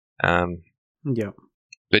 yeah.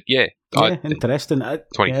 But yeah, interesting.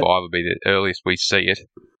 25 will be the earliest we see it.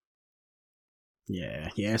 Yeah,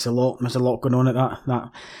 it's a lot. There's a lot going on at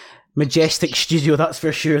that majestic studio, that's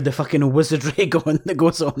for sure. The fucking wizardry that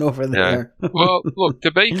goes on over there. Yeah. Well, look,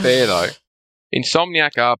 to be fair though,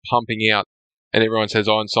 Insomniac are pumping out, and everyone says,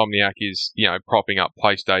 Insomniac is, propping up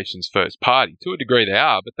PlayStation's first party. To a degree they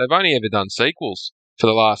are, but they've only ever done sequels for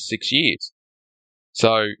the last 6 years.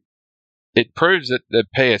 So it proves that the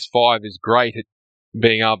PS5 is great at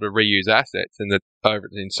being able to reuse assets, and that over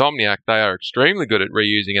at Insomniac they are extremely good at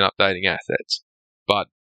reusing and updating assets. But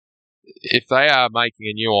if they are making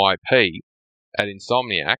a new IP at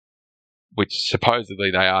Insomniac, which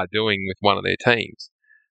supposedly they are doing with one of their teams,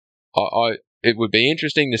 it would be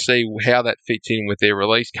interesting to see how that fits in with their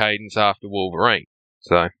release cadence after Wolverine.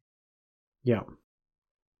 So, yeah,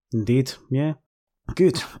 indeed, yeah.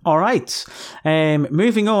 Good. All right.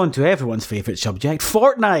 Moving on to everyone's favourite subject,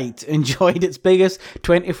 Fortnite enjoyed its biggest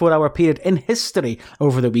 24-hour period in history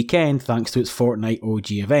over the weekend thanks to its Fortnite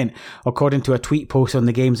OG event. According to a tweet post on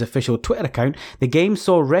the game's official Twitter account, the game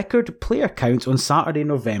saw record player counts on Saturday,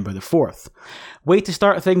 November the 4th. Way to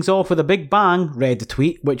start things off with a big bang, read the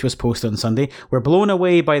tweet, which was posted on Sunday. We're blown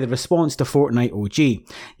away by the response to Fortnite OG.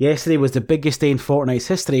 Yesterday was the biggest day in Fortnite's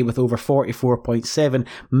history, with over 44.7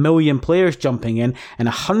 million players jumping in and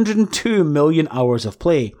 102 million hours of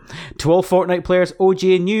play. To all Fortnite players, OG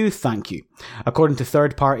and new, thank you. According to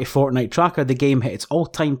third-party Fortnite tracker, the game hit its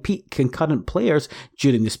all-time peak concurrent players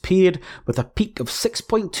during this period, with a peak of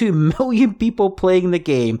 6.2 million people playing the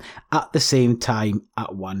game at the same time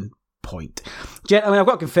at one point. Gentlemen, I've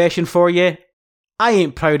got a confession for you. I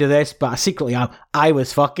ain't proud of this, but I secretly am. I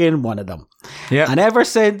was fucking one of them. Yeah. And ever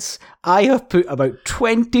since, I have put about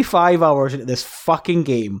 25 hours into this fucking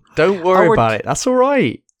game. Don't worry about it. That's all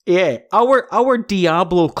right. Yeah. Our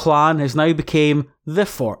Diablo clan has now become the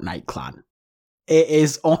Fortnite clan. It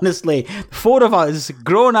is honestly, 4 of us,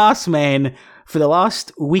 grown-ass men, for the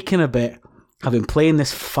last week and a bit, have been playing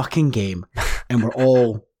this fucking game. And we're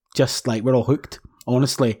all just like, we're all hooked.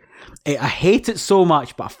 Honestly, I hate it so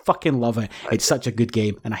much, but I fucking love it. It's such a good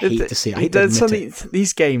game, and I hate to say it. I hate to admit it.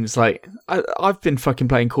 These games, like, I've been fucking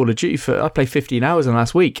playing Call of Duty I played 15 hours in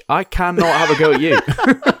last week. I cannot have a go at you.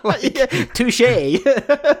 Touche.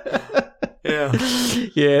 Yeah.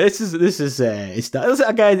 Yeah, this is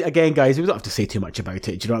again, guys, we don't have to say too much about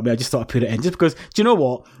it. Do you know what I mean? I just thought I'd put it in just because, do you know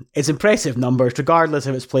what? It's impressive numbers, regardless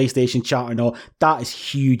if it's PlayStation chat or not. That is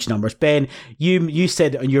huge numbers. Ben, you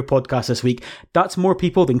said it on your podcast this week, that's more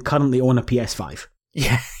people than currently own a PS5.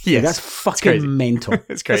 Yeah, yes. That's fucking mental.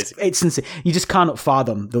 It's crazy. It's insane. You just cannot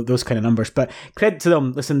fathom those kind of numbers. But credit to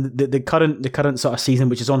them. Listen, the current sort of season,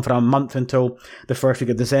 which is on for a month until the first week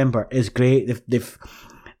of December, is great.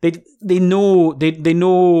 They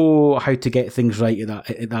know how to get things right at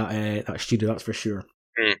that studio. That's for sure.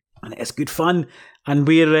 And it's good fun. And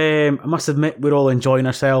we're I must admit, we're all enjoying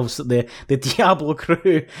ourselves. The Diablo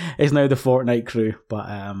crew is now the Fortnite crew. But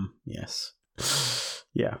yes.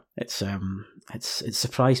 Yeah, it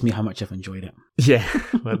surprised me how much I've enjoyed it. Yeah,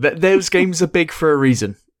 well, those games are big for a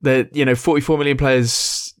reason. 44 million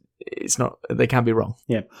players. It's not. They can't be wrong.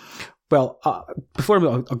 Yeah. Well, before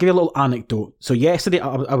I'll give you a little anecdote. So yesterday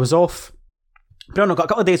I was off. But no, got a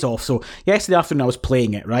couple of days off. So yesterday afternoon I was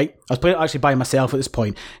playing it. Right, I was playing it actually by myself at this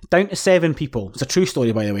point. Down to 7 people. It's a true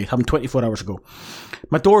story, by the way. It happened 24 hours ago.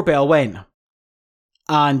 My doorbell went.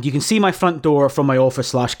 And you can see my front door from my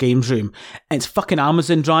office/games room. And it's fucking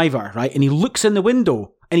Amazon driver, right? And he looks in the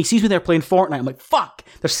window and he sees me there playing Fortnite. I'm like, fuck,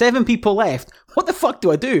 there's 7 people left. What the fuck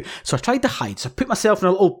do I do? So I tried to hide. So I put myself in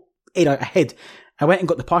a little area ahead. I went and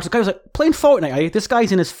got the parcel. The guy was like, playing Fortnite, are you? This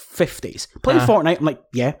guy's in his 50s. Playing Fortnite? I'm like,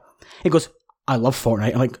 yeah. He goes, I love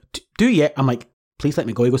Fortnite. I'm like, do you? I'm like, please let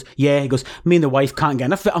me go. He goes, yeah. He goes, me and the wife can't get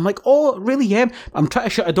enough of it. I'm like, oh, really? Yeah. I'm trying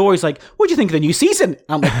to shut a door. He's like, what do you think of the new season?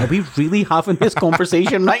 I'm like, are we really having this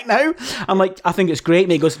conversation right now? I'm like, I think it's great.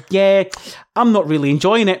 And he goes, yeah, I'm not really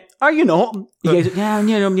enjoying it. Are you not? He goes, yeah.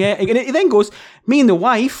 And he then goes, me and the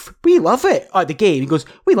wife, we love it at the game. He goes,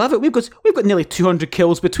 we love it. We've got nearly 200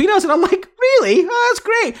 kills between us. And I'm like, really? Oh, that's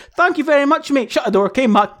great. Thank you very much, mate. Shut the door,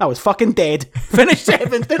 came back. I was fucking dead. Finished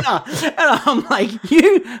 7th, didn't I? And I'm like,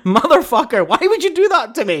 you motherfucker, why would you do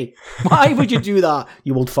that to me? Why would you do that,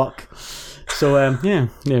 you old fuck? So, yeah.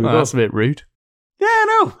 Well, that's a bit rude. Yeah, I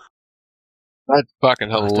know. That's fucking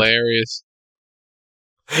hilarious.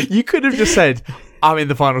 You could have just said, I'm in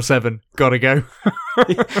the final 7. Gotta go.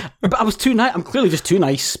 But I was too nice. I'm clearly just too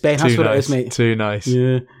nice, Ben. That's what it is, mate. Too nice.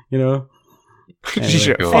 Yeah, you know.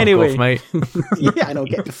 Anyway, fuck off, mate. Yeah, I know.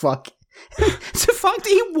 Get the fuck. It's the fact that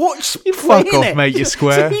he watched me playing Fuck off, it. mate, you're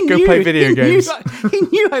square. So Go play video games. He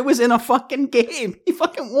knew I was in a fucking game. He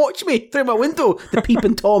fucking watched me through my window, the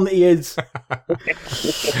peeping Tom that he is.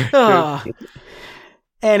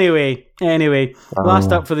 Anyway,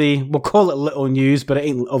 last up for we'll call it little news, but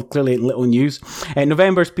it clearly ain't little news.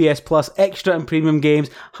 November's PS Plus Extra and Premium games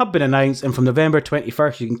have been announced, and from November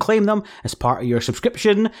 21st you can claim them as part of your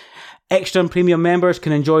subscription. Extra and Premium members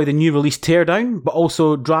can enjoy the new release Teardown, but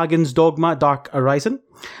also Dragon's Dogma Dark Horizon,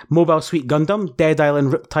 Mobile Suit Gundam, Dead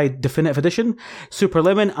Island Riptide Definitive Edition, Super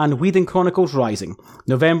Lemon, and Whedon Chronicles Rising.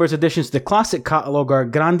 November's additions to the classic catalogue are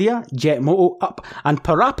Grandia, Jet Moto Up, and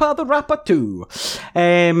Parappa the Rapper 2.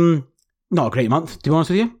 Not a great month, to be honest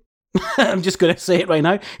with you. I'm just going to say it right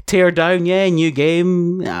now. Teardown, yeah, new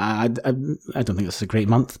game. I don't think it's a great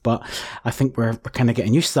month, but I think we're kind of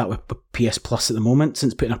getting used to that with PS Plus at the moment.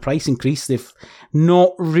 Since putting a price increase, they've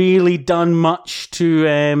not really done much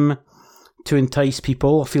to entice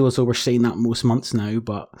people. I feel as though we're saying that most months now,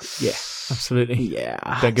 but yeah, absolutely.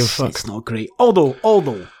 Yeah, don't give a fuck. It's not great. Although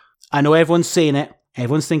I know everyone's saying it,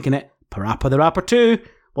 everyone's thinking it. Parappa the Rapper 2.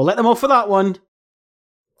 We'll let them off for that one.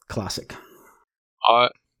 Classic. I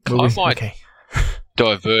might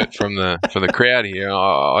divert from the crowd here.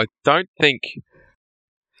 I don't think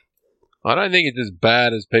it's as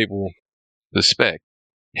bad as people suspect.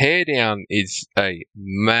 Teardown is a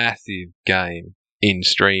massive game in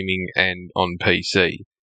streaming and on PC.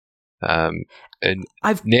 And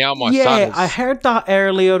now my son. I heard that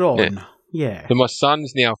earlier on. Yeah. So my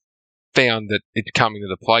son's now found that it's coming to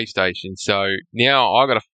the PlayStation. So now I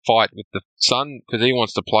got to fight with the son because he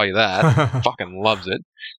wants to play that. Fucking loves it.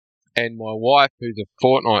 And my wife, who's a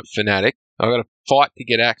Fortnite fanatic, I've got to fight to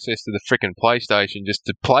get access to the frickin' PlayStation just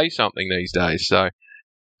to play something these days. So,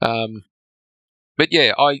 but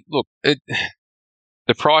yeah, the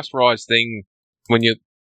price rise thing, when you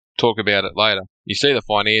talk about it later, you see the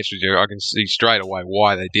financials, I can see straight away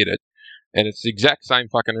why they did it. And it's the exact same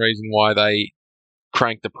fucking reason why they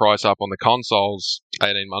cranked the price up on the consoles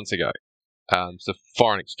 18 months ago. So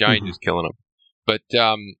foreign exchange is killing them. But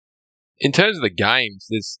in terms of the games,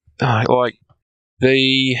 there's like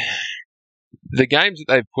the games that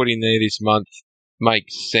they've put in there this month make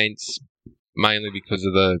sense mainly because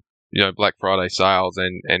of the Black Friday sales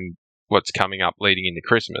and what's coming up leading into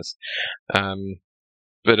Christmas.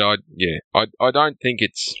 But I don't think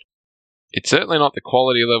it's certainly not the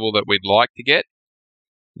quality level that we'd like to get,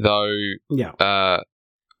 though. Yeah.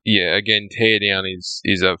 Again, Teardown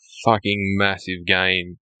is a fucking massive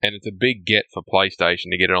game, and it's a big get for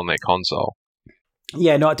PlayStation to get it on their console.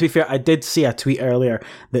 Yeah, no, to be fair, I did see a tweet earlier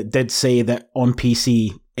that did say that on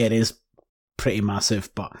PC it is pretty massive,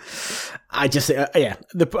 but I just, I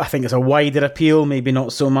think it's a wider appeal, maybe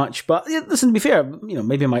not so much, but listen, to be fair,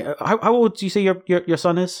 maybe how old do you say your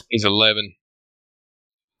son is? He's 11.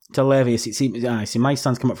 To 11, see, my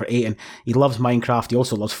son's come up for 8 and he loves Minecraft. He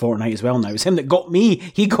also loves Fortnite as well now. It's him that got me.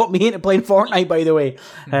 He got me into playing Fortnite, by the way.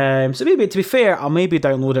 So maybe, to be fair, I'll maybe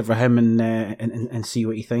download it for him and see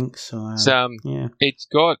what he thinks. So, yeah. It's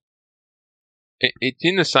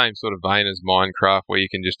in the same sort of vein as Minecraft, where you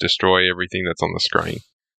can just destroy everything that's on the screen.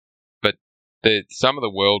 But some of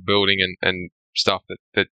the world building and stuff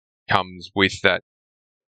that comes with that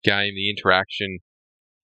game, the interaction,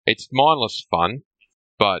 it's mindless fun.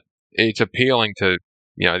 But it's appealing to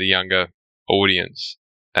the younger audience,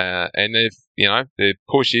 and their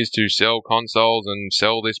push is to sell consoles and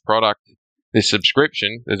sell this product, this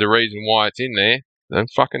subscription. There's a reason why it's in there, and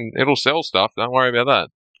fucking it'll sell stuff. Don't worry about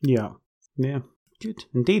that. Yeah, good,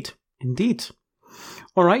 indeed.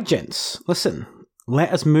 All right, gents, listen.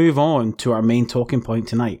 Let us move on to our main talking point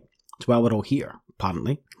tonight. It's while we're all here,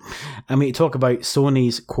 apparently. And we talk about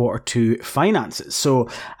Sony's Q2 finances. So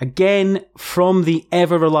again, from the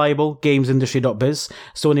ever-reliable GamesIndustry.biz,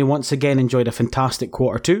 Sony once again enjoyed a fantastic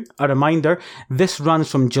Q2. A reminder, this runs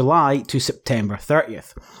from July to September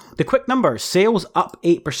 30th. The quick numbers: sales up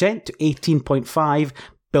 8% to $18.5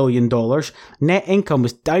 billion. Net income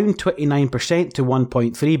was down 29% to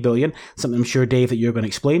 $1.3 billion, something I'm sure, Dave, that you're going to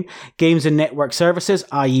explain. Games and network services,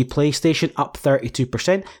 i.e. PlayStation, up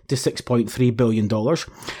 32% to $6.3 billion.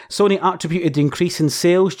 Sony attributed the increase in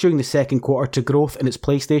sales during the second quarter to growth in its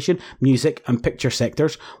PlayStation, music and picture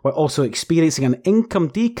sectors, while also experiencing an income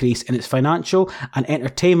decrease in its financial and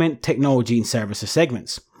entertainment, technology and services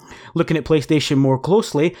segments. Looking at PlayStation more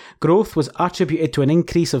closely, growth was attributed to an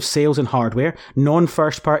increase of sales in hardware,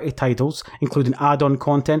 non-first-party titles, including add-on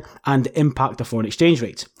content, and the impact of foreign exchange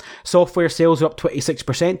rates. Software sales were up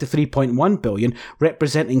 26% to $3.1 billion,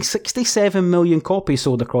 representing 67 million copies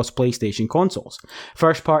sold across PlayStation consoles.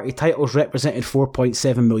 First-party titles represented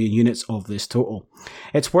 4.7 million units of this total.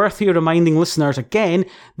 It's worth here reminding listeners again,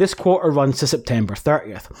 this quarter runs to September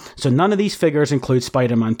 30th, so none of these figures include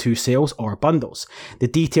Spider-Man 2 sales or bundles. The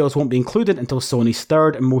details won't be included until Sony's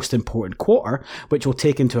third and most important quarter, which will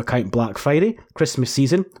take into account Black Friday, Christmas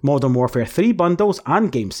season, Modern Warfare 3 bundles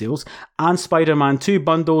and game sales, and Spider-Man 2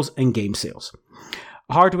 bundles and game sales.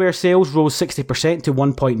 Hardware sales rose 60% to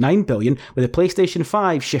 $1.9 billion, with the PlayStation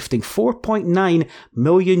 5 shifting 4.9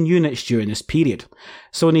 million units during this period.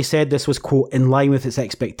 Sony said this was, quote, in line with its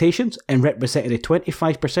expectations and represented a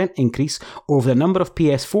 25% increase over the number of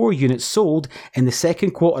PS4 units sold in the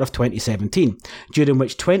second quarter of 2017, during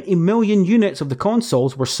which 20 million units of the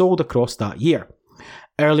consoles were sold across that year.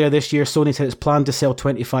 Earlier this year, Sony said it's planned to sell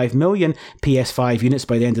 25 million PS5 units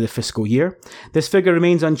by the end of the fiscal year. This figure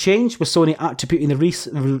remains unchanged, with Sony attributing the release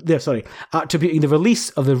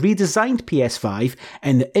of the redesigned PS5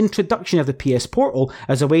 and the introduction of the PS Portal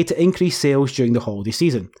as a way to increase sales during the holiday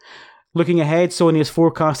season. Looking ahead, Sony has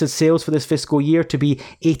forecasted sales for this fiscal year to be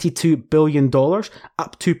 $82 billion,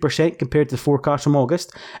 up 2% compared to the forecast from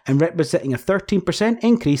August, and representing a 13%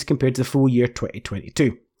 increase compared to the full year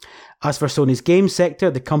 2022. As for Sony's games sector,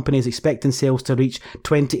 the company is expecting sales to reach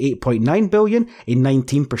 $28.9 billion, a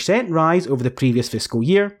 19% rise over the previous fiscal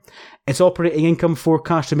year. Its operating income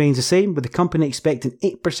forecast remains the same, with the company expecting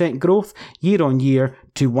 8% growth year on year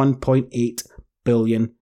to $1.8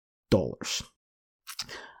 billion.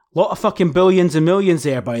 Lot of fucking billions and millions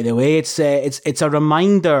there, by the way. It's a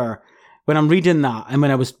reminder when I'm reading that, and when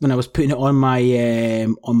I was putting it on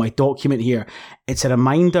my document here. It's a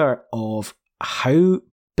reminder of how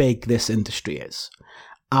big this industry is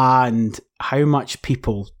and how much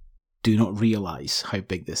people do not realize how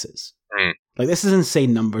big this is. Like, this is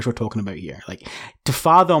insane numbers we're talking about here. Like, to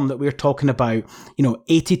fathom that we're talking about,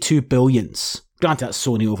 82 billions. Granted, that's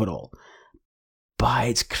Sony overall, but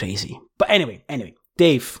it's crazy. But anyway,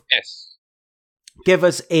 Dave. Yes. Give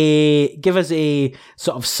us a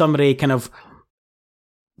sort of summary, kind of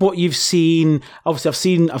what you've seen.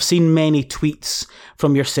 Obviously, I've seen many tweets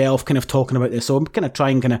from yourself kind of talking about this, so I'm going to try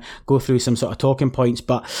and kind of go through some sort of talking points.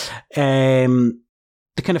 But the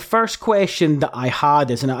kind of first question that I had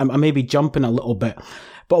is, and I may be jumping a little bit,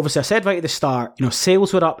 but obviously I said right at the start,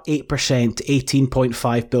 sales were up 8% to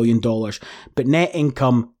 $18.5 billion, but net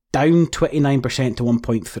income down 29% to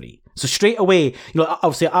 1.3. So straight away,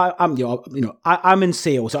 obviously I'm in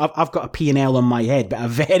sales, so I've got a P&L on my head, but at a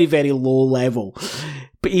very, very low level.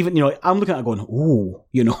 But even, I'm looking at it going, ooh,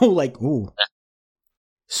 ooh.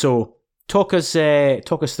 So talk us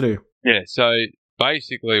through. Yeah, so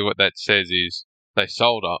basically what that says is they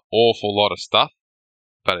sold an awful lot of stuff,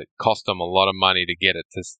 but it cost them a lot of money to get it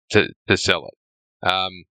to sell it.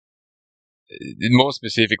 More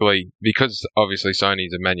specifically, because obviously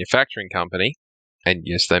Sony's a manufacturing company, and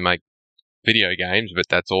yes, they make video games, but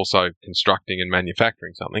that's also constructing and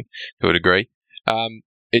manufacturing something to a degree.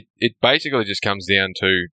 It basically just comes down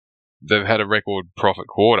to they've had a record profit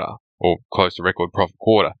quarter, or close to record profit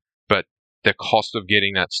quarter, but the cost of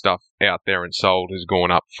getting that stuff out there and sold has gone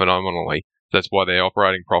up phenomenally. That's why their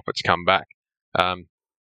operating profits come back. And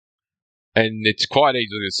it's quite easy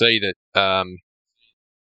to see that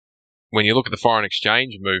when you look at the foreign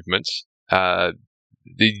exchange movements, the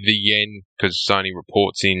yen, because Sony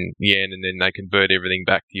reports in yen and then they convert everything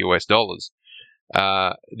back to US dollars.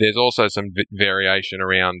 There's also some variation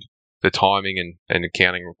around the timing and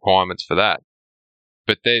accounting requirements for that.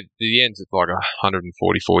 But the yen's at like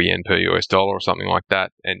 144 yen per US dollar or something like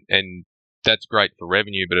that. And that's great for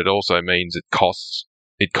revenue, but it also means it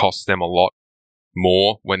costs them a lot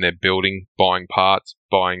more when they're building, buying parts,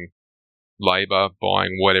 buying labor,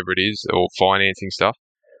 buying whatever it is, or financing stuff.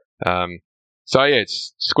 So yeah,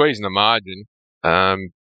 it's squeezing the margin.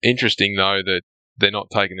 Interesting though that they're not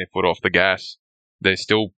taking their foot off the gas. They're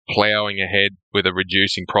still ploughing ahead with a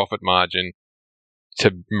reducing profit margin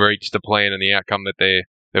to reach the plan and the outcome that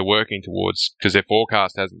they're working towards, because their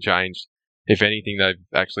forecast hasn't changed. If anything, they've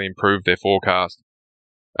actually improved their forecast.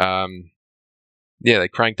 They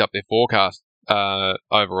cranked up their forecast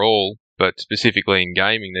overall, but specifically in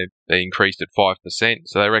gaming, they increased it 5%.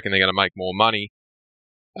 So they reckon they're going to make more money.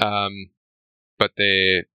 But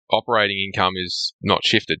their operating income is not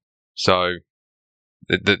shifted. So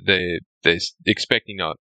they're expecting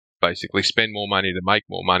to basically spend more money to make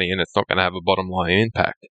more money, and it's not going to have a bottom line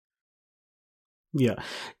impact. Yeah.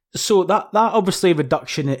 So that obviously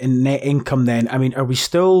reduction in net income then, I mean, are we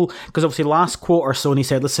still, because obviously last quarter Sony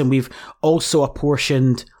said, listen, we've also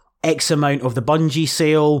apportioned X amount of the Bungie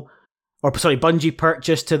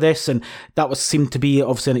purchase to this, and that seemed to be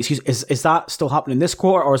obviously an excuse. Is that still happening this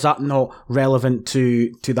quarter, or is that not relevant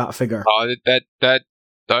to that figure?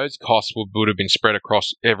 Those costs would have been spread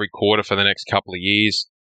across every quarter for the next couple of years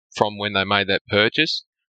from when they made that purchase.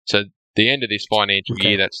 So the end of this financial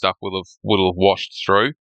year, that stuff will have washed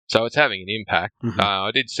through. So it's having an impact. Mm-hmm.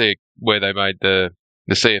 I did see where they made the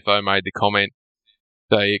CFO made the comment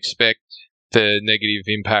they expect the negative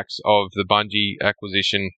impacts of the Bungie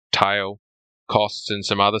acquisition tail costs and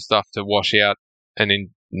some other stuff to wash out, and in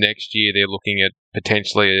next year they're looking at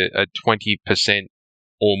potentially a 20%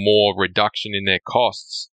 or more reduction in their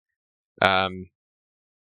costs. So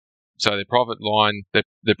the profit line,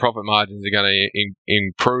 the profit margins are going to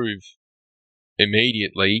improve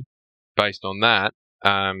immediately based on that,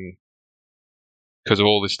 because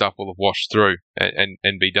all this stuff will have washed through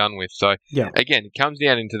and be done with. So again, it comes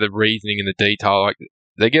down into the reasoning and the detail. Like,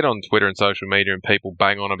 they get on Twitter and social media and people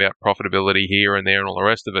bang on about profitability here and there and all the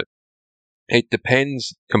rest of it. It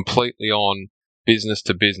depends completely on business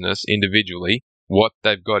to business individually, what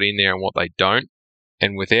they've got in there and what they don't.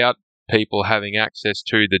 And without people having access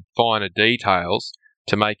to the finer details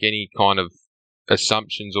to make any kind of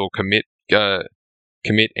assumptions or commit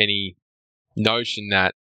any notion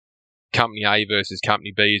that company A versus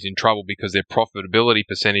company B is in trouble because their profitability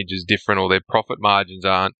percentage is different or their profit margins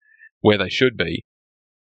aren't where they should be.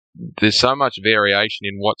 There's so much variation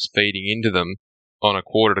in what's feeding into them on a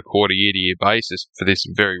quarter-to-quarter, year-to-year basis for this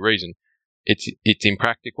very reason. It's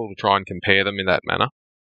impractical to try and compare them in that manner.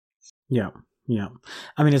 Yeah.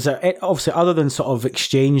 I mean, is there, obviously, other than sort of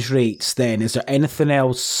exchange rates then, is there anything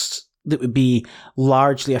else that would be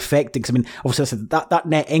largely affected? Because I mean, obviously, I said that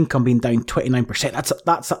net income being down 29%.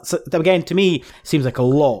 That's again, to me, seems like a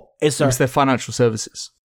lot. Is there? It's their financial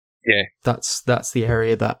services. Yeah, that's the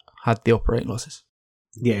area that had the operating losses.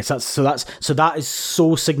 Yes, that is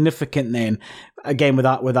so significant. Then again, with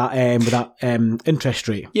that interest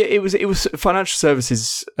rate. Yeah, it was financial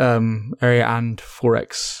services area and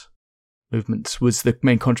forex movements was the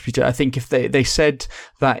main contributor. I think if they said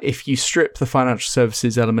that if you strip the financial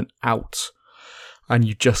services element out and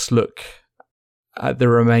you just look at the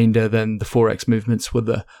remainder, then the forex movements were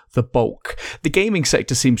the bulk. The gaming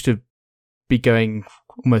sector seems to be going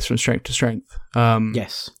almost from strength to strength.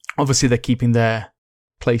 Yes, obviously they're keeping their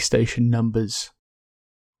PlayStation numbers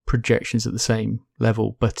projections at the same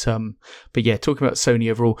level, but yeah, talking about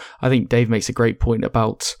Sony overall, I think Dave makes a great point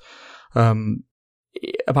about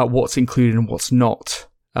what's included and what's not.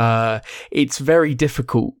 It's very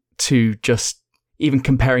difficult to just even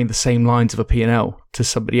comparing the same lines of a P&L to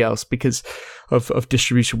somebody else because of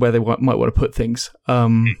distribution where they might want to put things.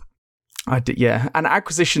 And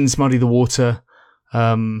acquisitions muddy the water.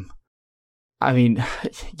 I mean,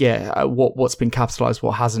 yeah, what's been capitalized,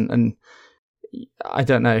 what hasn't, and I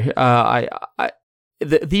don't know.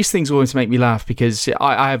 These things always make me laugh because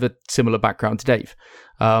I have a similar background to Dave.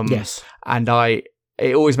 Yes, and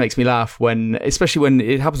it always makes me laugh especially when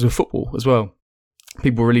it happens with football as well.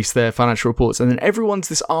 People release their financial reports, and then everyone's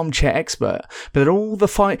this armchair expert. But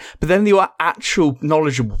then the actual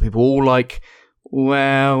knowledgeable people all like,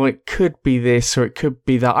 well, it could be this or it could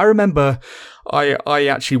be that. I remember I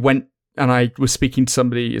actually went and I was speaking to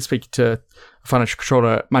a financial controller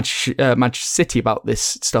at Manchester City about this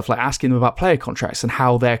stuff, like asking them about player contracts and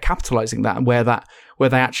how they're capitalizing that and where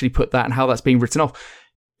they actually put that and how that's being written off.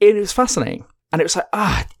 It was fascinating. And it was like,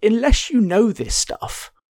 unless you know this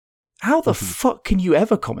stuff, how the fuck can you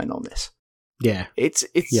ever comment on this? Yeah. It's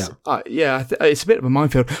a bit of a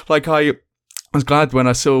minefield. Like, I was glad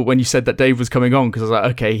when you said that Dave was coming on, because I was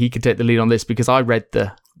like, okay, he could take the lead on this, because I read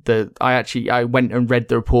I went and read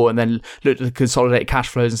the report and then looked at the consolidated cash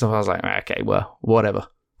flows and stuff. I was like, okay, well, whatever.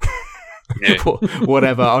 Yeah.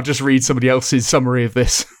 Whatever. I'll just read somebody else's summary of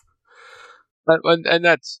this. And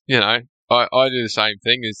that's, I do the same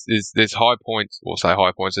thing. There's high points, or say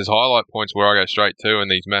high points, there's highlight points where I go straight to, and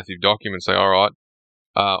these massive documents say, all right,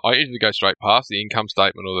 I usually go straight past the income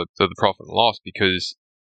statement or the profit and loss, because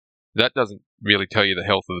that doesn't really tell you the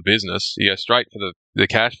health of the business. You go straight for the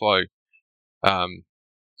cash flow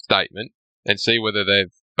statement and see whether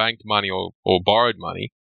they've banked money or borrowed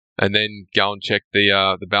money, and then go and check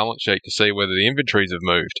the balance sheet to see whether the inventories have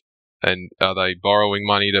moved. And are they borrowing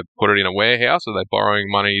money to put it in a warehouse? Or are they borrowing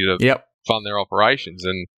money to fund their operations?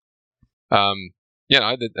 And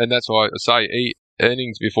and that's why I say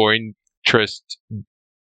earnings before interest,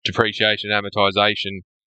 depreciation, amortization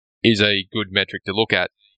is a good metric to look at.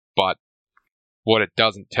 But what it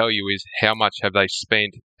doesn't tell you is how much have they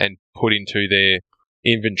spent and put into their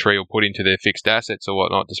inventory or put into their fixed assets or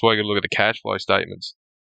whatnot. That's why you got to look at the cash flow statements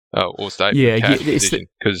or statement of cash position.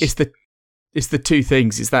 It's the two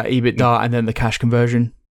things. It's that EBITDA and then the cash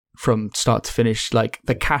conversion from start to finish. Like,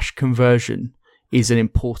 the cash conversion is an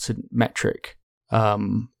important metric.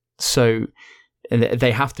 So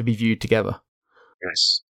they have to be viewed together.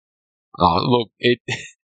 Yes. Oh, look, it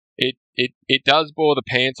does bore the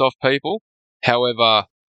pants off people. However,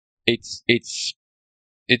 it's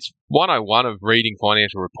 101 of reading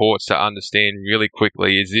financial reports to understand really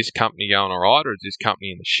quickly, is this company going all right or is this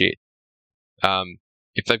company in the shit?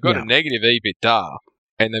 If they've got a negative EBITDA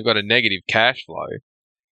and they've got a negative cash flow,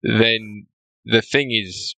 then the thing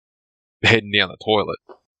is heading down the toilet,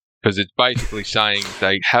 because it's basically saying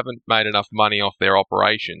they haven't made enough money off their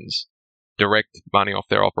operations, direct money off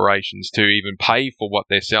their operations, to even pay for what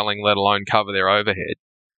they're selling, let alone cover their overhead.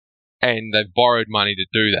 And they've borrowed money to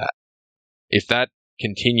do that. If that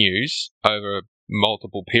continues over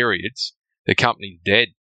multiple periods, the company's dead.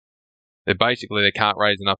 They can't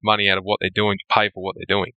raise enough money out of what they're doing to pay for what they're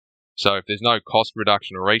doing. So if there's no cost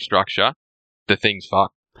reduction or restructure, the thing's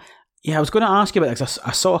fucked. Yeah, I was going to ask you about this.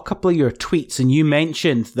 I saw a couple of your tweets and you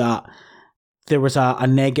mentioned that there was a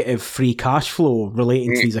negative free cash flow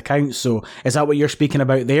relating to these accounts. So is that what you're speaking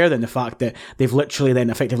about there then? The fact that they've literally then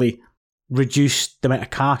effectively reduced the amount of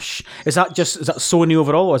cash. Is that Sony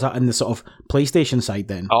overall, or is that in the sort of PlayStation side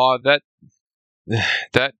then? Oh, that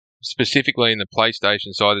specifically in the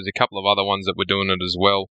PlayStation side, there's a couple of other ones that were doing it as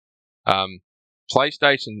well.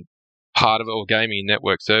 PlayStation part of it, or gaming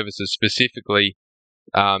network services specifically,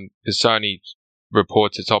 because Sony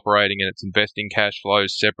reports its operating and its investing cash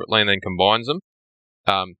flows separately and then combines them.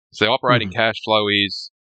 So the operating cash flow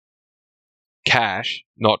is cash,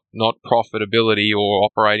 not profitability or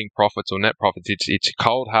operating profits or net profits. It's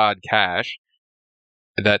cold hard cash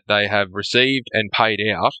that they have received and paid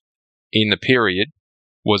out in the period.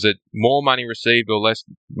 Was it more money received or less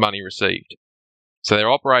money received? So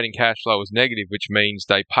their operating cash flow was negative, which means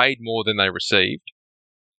they paid more than they received.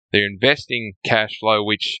 Their investing cash flow,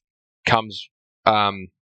 which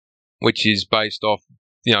is based off,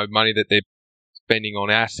 money that they're spending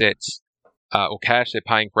on assets, or cash they're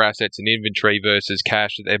paying for assets and inventory versus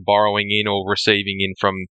cash that they're borrowing in or receiving in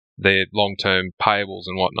from their long-term payables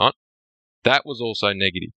and whatnot. That was also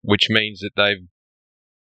negative, which means that they've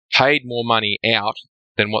paid more money out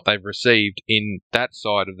than what they've received in that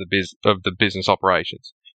side of the business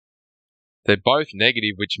operations. They're both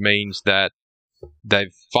negative, which means that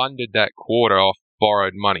they've funded that quarter off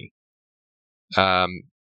borrowed money, or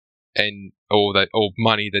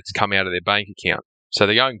money that's come out of their bank account. So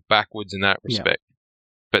they're going backwards in that respect. Yeah.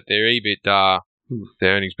 But their EBITDA,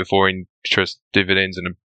 their earnings before interest, dividends,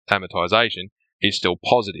 and amortization, is still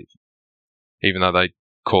positive, even though they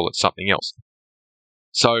call it something else.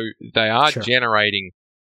 So they are generating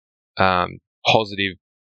positive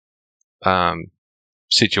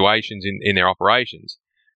situations in their operations,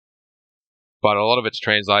 but a lot of it's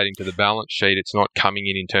translating to the balance sheet. It's not coming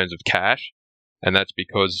in terms of cash, and that's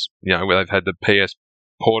because where they've had the PS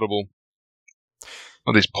portal,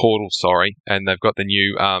 and they've got the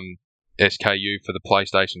new SKU for the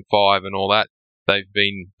PlayStation 5 and all that. They've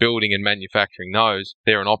been building and manufacturing those.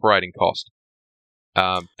 They're an operating cost.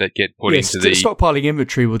 That get put into the stockpiling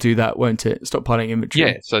inventory will do that, won't it? Stockpiling inventory.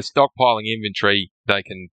 Yeah, so stockpiling inventory, they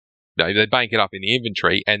bank it up in the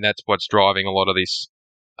inventory, and that's what's driving a lot of this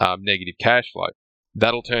negative cash flow.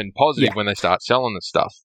 That'll turn positive when they start selling the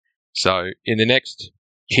stuff. So in the next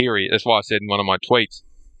period, that's why I said in one of my tweets,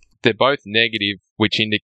 they're both negative,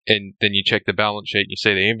 and then you check the balance sheet and you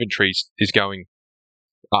see the inventory is going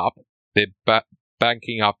up. They're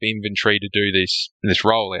banking up inventory to do this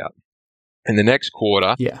rollout. In the next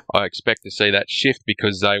quarter, I expect to see that shift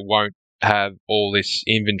because they won't have all this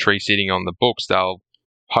inventory sitting on the books. They'll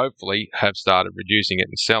hopefully have started reducing it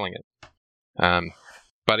and selling it.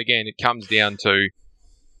 But again, it comes down to,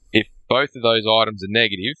 if both of those items are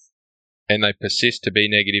negative and they persist to be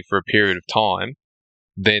negative for a period of time,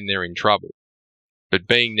 then they're in trouble. But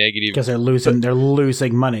being negative, because they're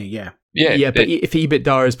losing money. Yeah, but if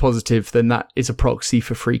EBITDA is positive, then that is a proxy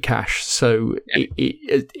for free cash. So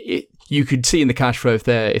you could see in the cash flow if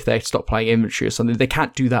they stop playing inventory or something, they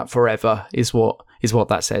can't do that forever. Is what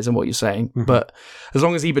that says and what you're saying. Mm-hmm. But as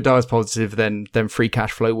long as EBITDA is positive, then free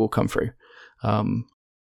cash flow will come through.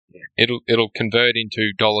 It'll convert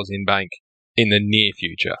into dollars in bank in the near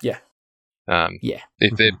future. Yeah.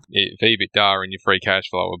 If EBITDA and your free cash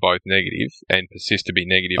flow are both negative and persist to be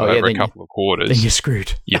negative over a couple of quarters, then you're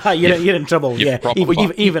screwed. You're in trouble.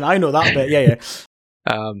 Even I know that bit. Yeah.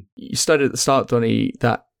 You stated at the start, Donny,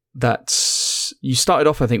 that you started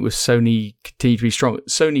off, I think, with Sony continue to be strong.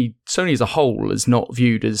 Sony as a whole is not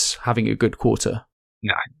viewed as having a good quarter.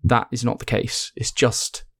 No. That is not the case. It's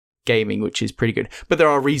just gaming, which is pretty good. But there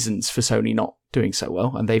are reasons for Sony not doing so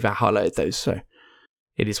well, and they've highlighted those, so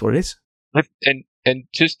it is what it is. And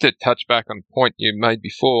just to touch back on a point you made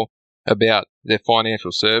before about their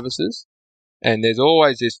financial services, and there's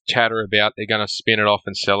always this chatter about they're going to spin it off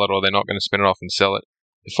and sell it, or they're not going to spin it off and sell it.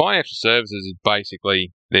 The financial services is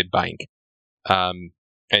basically their bank, and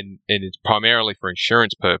it's primarily for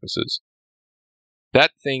insurance purposes.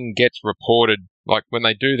 That thing gets reported, like when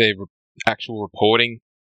they do their actual reporting,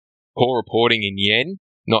 core reporting in yen,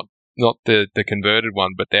 not the converted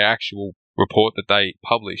one, but their actual report that they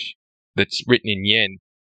publish that's written in yen,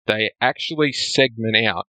 they actually segment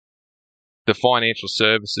out the financial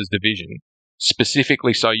services division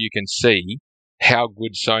specifically so you can see how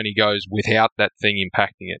good Sony goes without that thing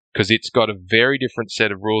impacting it, because it's got a very different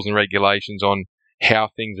set of rules and regulations on how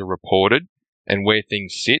things are reported and where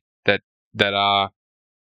things sit that are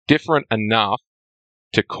different enough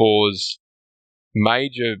to cause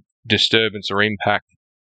major disturbance or impact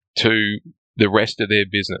to the rest of their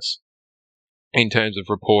business in terms of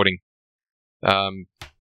reporting.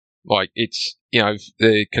 Like it's,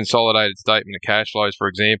 the consolidated statement of cash flows, for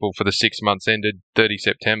example, for the 6 months ended 30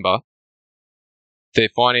 September, their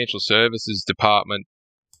financial services department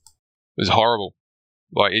was horrible.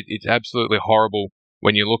 Like it's absolutely horrible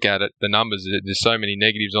when you look at it. The numbers, there's so many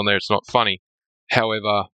negatives on there, it's not funny.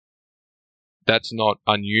 However, that's not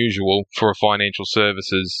unusual for a financial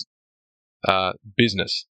services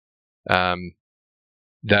business.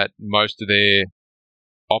 That most of their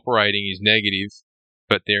operating is negative,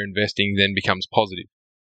 but their investing then becomes positive.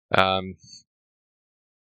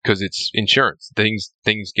 Because it's insurance. Things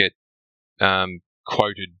get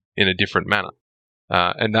quoted in a different manner.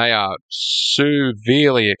 And they are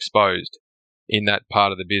severely exposed in that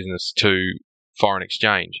part of the business to foreign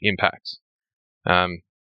exchange impacts.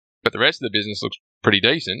 But the rest of the business looks pretty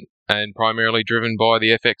decent and primarily driven by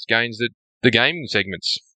the FX gains that the gaming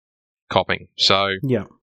segment's copping. So,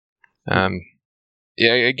 again,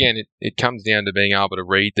 it comes down to being able to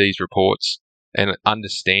read these reports and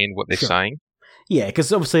understand what they're saying. Yeah,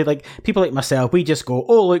 because obviously, like people like myself, we just go,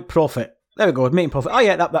 "Oh, look, profit. There we go, making profit. Oh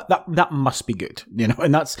yeah, that must be good,"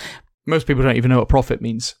 And that's most people don't even know what profit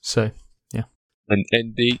means. So yeah.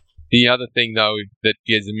 And the other thing though that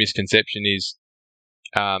is a misconception is,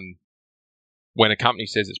 when a company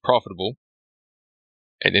says it's profitable,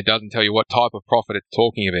 and it doesn't tell you what type of profit it's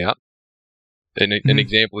talking about. An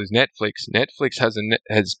example is Netflix. Netflix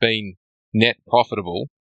has been net profitable,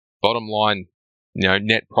 bottom line,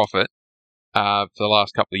 net profit, for the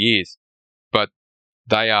last couple of years. But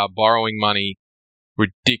they are borrowing money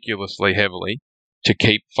ridiculously heavily to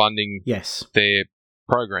keep funding their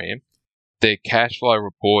program. Their cash flow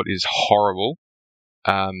report is horrible,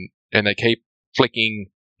 and they keep flicking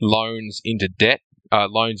loans into debt,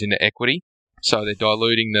 loans into equity. So they're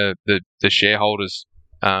diluting the shareholders'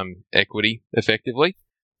 equity effectively.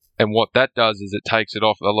 And what that does is it takes it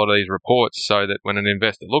off a lot of these reports so that when an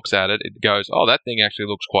investor looks at it, it goes, oh, that thing actually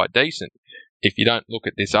looks quite decent. If you don't look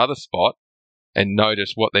at this other spot and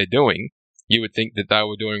notice what they're doing, you would think that they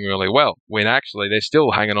were doing really well, when actually they're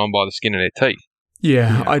still hanging on by the skin of their teeth.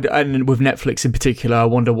 Yeah. And with Netflix in particular, I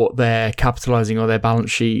wonder what they're capitalizing on their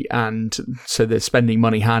balance sheet, and so they're spending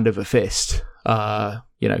money hand over fist,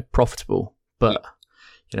 profitable. But,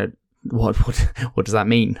 what does that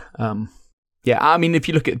mean? I mean, if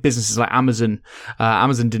you look at businesses like Amazon,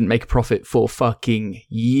 Amazon didn't make a profit for fucking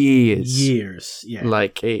years. Yeah.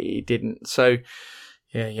 Like, it didn't. So,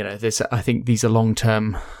 yeah, I think these are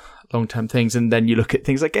long-term things. And then you look at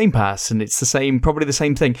things like Game Pass, and it's probably the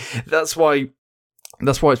same thing. That's why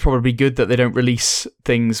it's probably good that they don't release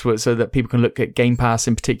things so that people can look at Game Pass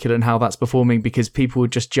in particular and how that's performing, because people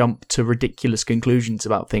would just jump to ridiculous conclusions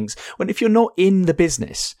about things. When if you're not in the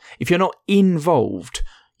business, if you're not involved,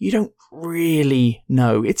 you don't really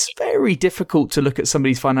know. It's very difficult to look at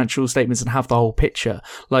somebody's financial statements and have the whole picture.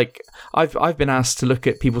 Like I've been asked to look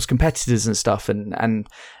at people's competitors and stuff,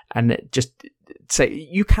 and just say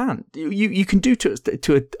you can do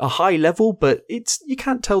to a high level, but you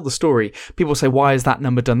can't tell the story. People say, why has that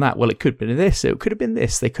number done that? Well, it could have been this, it could have been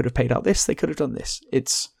this, they could have paid out this, they could have done this.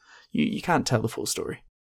 It's you can't tell the full story.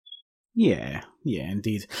 Yeah,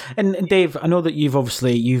 indeed. And Dave, I know that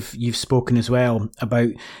you've spoken as well about,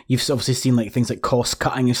 you've obviously seen like things like cost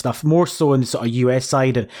cutting and stuff, more so in the sort of US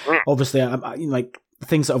side, and obviously like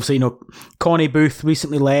things that obviously, Connie Booth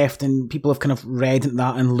recently left, and people have kind of read into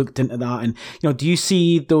that and looked into that, and do you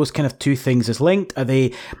see those kind of two things as linked? Are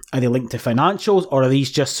they linked to financials, or are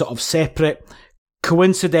these just sort of separate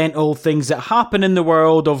coincidental things that happen in the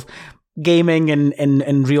world of gaming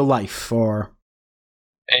in real life, or?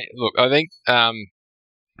 Look, I think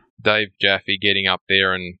Dave Jaffe getting up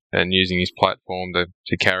there and using his platform to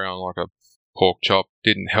carry on like a pork chop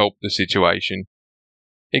didn't help the situation.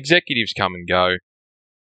 Executives come and go.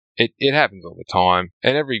 It happens all the time.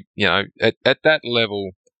 And at that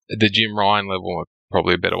level, the Jim Ryan level,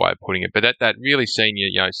 probably a better way of putting it, but at that really senior,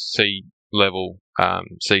 C-level,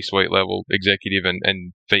 C-suite level executive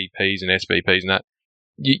and VPs and SVPs and that,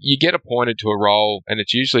 you get appointed to a role, and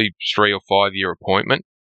it's usually 3 or 5 year appointment,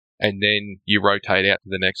 and then you rotate out to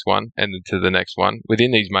the next one and to the next one.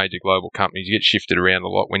 Within these major global companies, you get shifted around a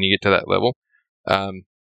lot when you get to that level. So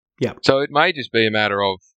it may just be a matter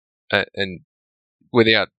of, and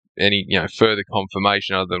without any further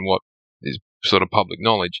confirmation other than what is sort of public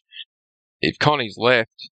knowledge, if Connie's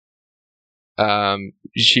left,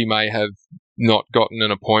 she may have not gotten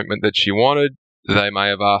an appointment that she wanted. They may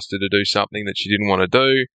have asked her to do something that she didn't want to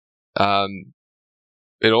do.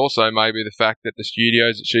 It also may be the fact that the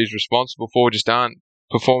studios that she's responsible for just aren't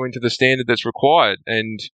performing to the standard that's required.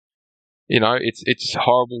 And, it's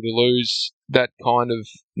horrible to lose that kind of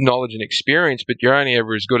knowledge and experience, but you're only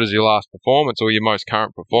ever as good as your last performance or your most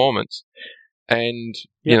current performance. And,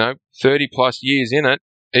 30 plus years in it,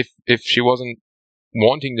 if she wasn't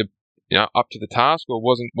wanting to, up to the task or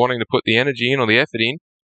wasn't wanting to put the energy in or the effort in,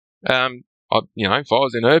 if I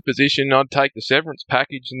was in her position, I'd take the severance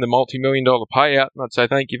package and the multi-million-dollar payout, and I'd say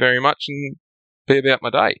thank you very much and be about my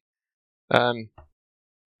day. And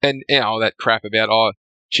that crap about,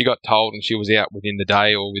 she got told and she was out within the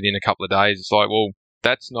day or within a couple of days. It's like, well,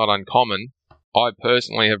 that's not uncommon. I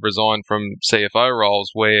personally have resigned from CFO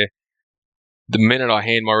roles where the minute I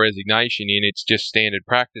hand my resignation in, it's just standard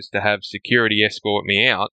practice to have security escort me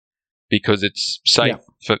out because it's safe.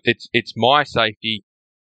 It's my safety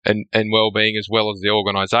and well-being as well as the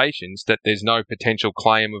organisation's, that there's no potential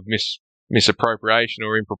claim of misappropriation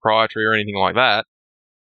or impropriety or anything like that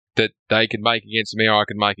they could make against me or I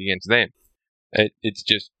could make against them. It's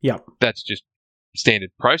just that's just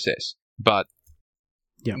standard process. But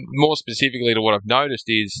more specifically to what I've noticed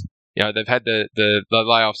is they've had the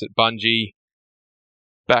layoffs at Bungie,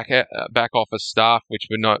 back office staff, which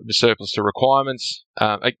were not surplus to requirements.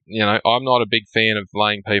 I'm not a big fan of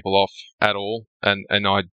laying people off at all, and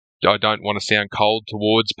I don't want to sound cold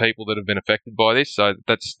towards people that have been affected by this. So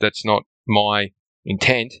that's not my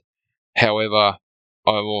intent. However,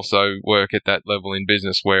 I also work at that level in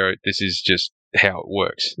business where this is just how it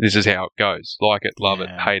works. This is how it goes. Like it, love it,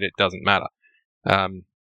 hate it, doesn't matter.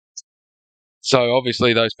 So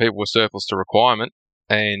obviously those people were surplus to requirement,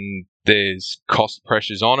 and there's cost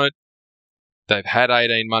pressures on it. They've had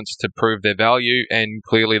 18 months to prove their value, and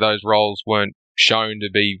clearly those roles weren't shown to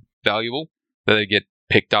be valuable, that they get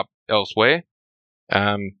picked up elsewhere.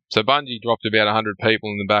 So Bungie dropped about 100 people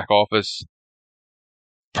in the back office.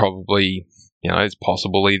 Probably, it's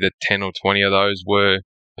possible either 10 or 20 of those were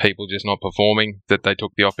people just not performing, that they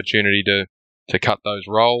took the opportunity to cut those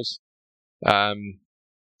roles.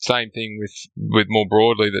 Same thing with more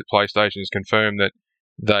broadly, that PlayStation has confirmed that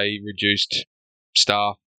they reduced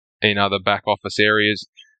staff in other back office areas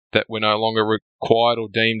that were no longer required or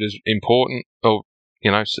deemed as important, or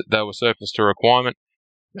they were surplus to requirement.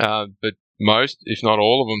 But most, if not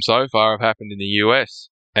all of them so far, have happened in the US,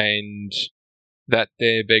 and that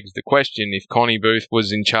there begs the question: if Connie Booth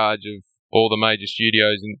was in charge of all the major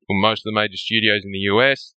studios, or most of the major studios in the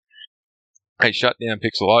US, they shut down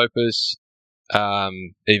Pixel Opus.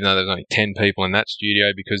 Even though there's only 10 people in that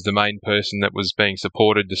studio, because the main person that was being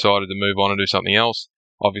supported decided to move on and do something else.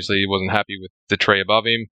 Obviously, he wasn't happy with the tree above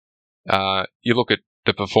him. You look at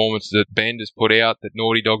the performance that Bend has put out, that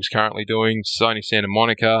Naughty Dog's currently doing, Sony Santa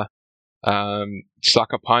Monica,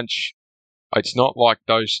 Sucker Punch. It's not like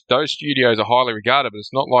those studios are highly regarded, but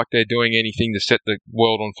it's not like they're doing anything to set the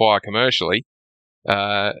world on fire commercially.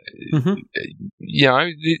 It's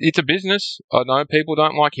a business. I know people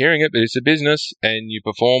don't like hearing it, but it's a business, and you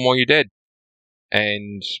perform or you're dead.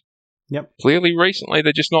 And clearly recently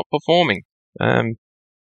they're just not performing.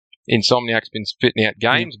 Insomniac's been spitting out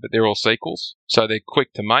games, but they're all sequels, so they're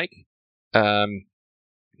quick to make.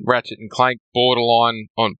 Ratchet and Clank, borderline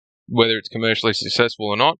on whether it's commercially successful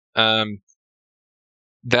or not.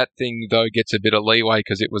 That thing, though, gets a bit of leeway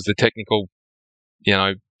because it was the technical,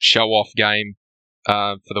 show-off game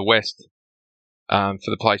for the West, for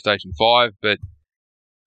the PlayStation 5, but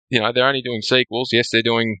they're only doing sequels. Yes, they're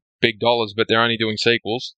doing big dollars, but they're only doing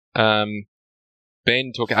sequels.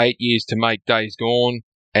 Ben took 8 years to make Days Gone,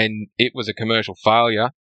 and it was a commercial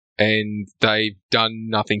failure, and they've done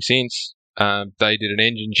nothing since. They did an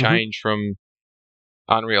engine change from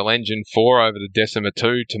Unreal Engine 4 over to Decima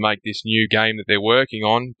 2 to make this new game that they're working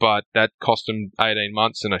on, but that cost them 18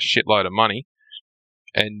 months and a shitload of money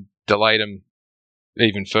and delayed them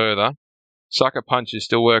even further. Sucker Punch is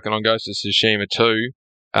still working on Ghost of Tsushima 2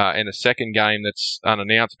 and a second game that's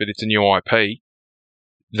unannounced, but it's a new IP.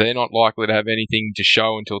 They're not likely to have anything to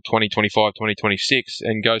show until 2025, 2026,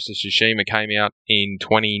 and Ghost of Tsushima came out in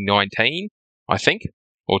 2019, I think,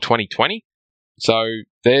 or 2020. So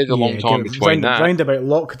there's a long time between that. Round about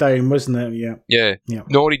lockdown, wasn't it? Yeah.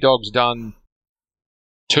 Naughty Dog's done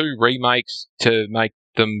 2 remakes to make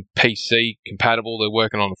them PC compatible. They're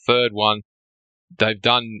working on a third one. They've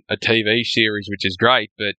done a TV series, which is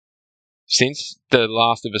great, but since The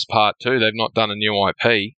Last of Us Part 2, they've not done a new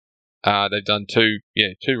IP. They've done two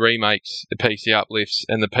remakes, the PC uplifts,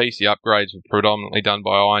 and the PC upgrades were predominantly done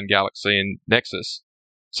by Iron Galaxy and Nexus.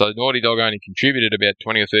 So Naughty Dog only contributed about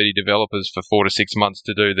 20 or 30 developers for 4 to 6 months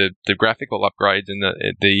to do the graphical upgrades and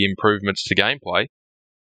the improvements to gameplay.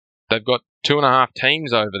 They've got 2.5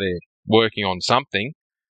 teams over there working on something.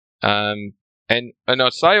 And I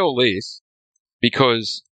say all this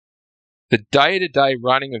because the day-to-day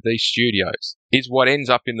running of these studios is what ends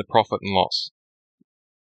up in the profit and loss.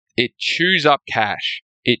 It chews up cash.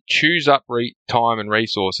 It chews up time and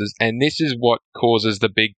resources, and this is what causes the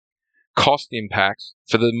big cost impacts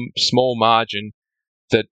for the small margin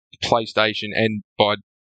that PlayStation and, by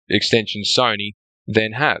extension, Sony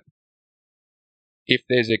then have. If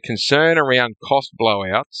there's a concern around cost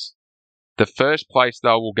blowouts, the first place they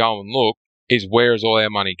will go and look is where is all our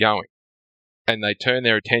money going? And they turn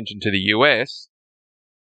their attention to the US.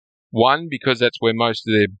 One, because that's where most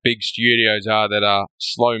of their big studios are that are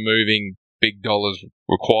slow-moving, big dollars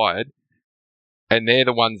required. And they're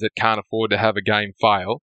the ones that can't afford to have a game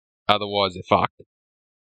fail. Otherwise, they're fucked.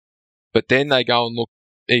 But then they go and look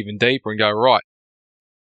even deeper and go, right,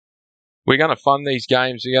 we're going to fund these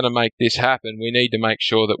games. We're going to make this happen. We need to make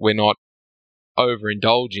sure that we're not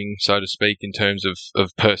overindulging, so to speak, in terms of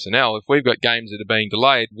personnel. If we've got games that are being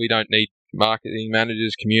delayed, we don't need marketing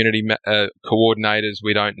managers, community coordinators.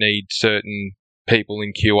 We don't need certain people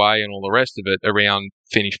in QA and all the rest of it around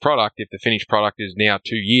finished product if the finished product is now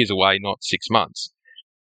 2 years away, not 6 months.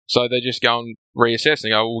 So they just go and reassess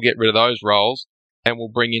and go, we'll get rid of those roles and we'll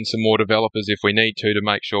bring in some more developers if we need to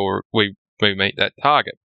make sure we meet that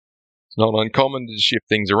target. It's not uncommon to shift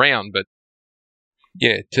things around, but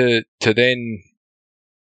yeah, to then,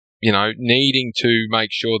 needing to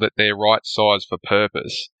make sure that they're right size for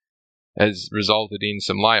purpose has resulted in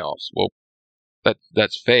some layoffs. Well,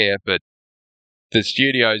 that's fair, but the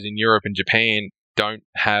studios in Europe and Japan don't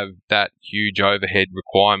have that huge overhead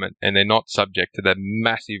requirement, and they're not subject to the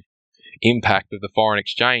massive impact of the foreign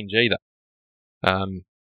exchange either.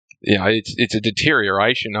 It's a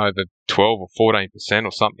deterioration over 12 or 14%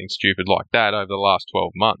 or something stupid like that over the last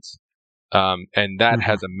 12 months. And that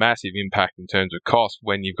has a massive impact in terms of cost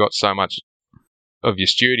when you've got so much of your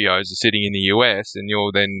studios are sitting in the US and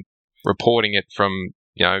you're then reporting it from,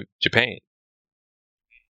 Japan.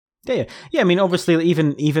 Yeah. I mean, obviously,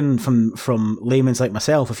 even from layman's like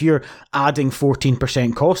myself, if you're adding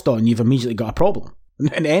 14% cost on, you've immediately got a problem.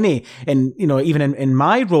 Even in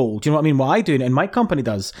my role, do you know what I mean? What I do and my company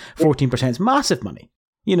does, 14% is massive money.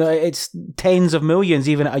 It's tens of millions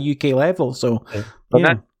even at a UK level. So,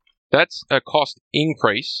 that's a cost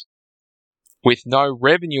increase with no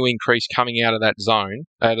revenue increase coming out of that zone,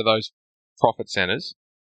 out of those profit centers.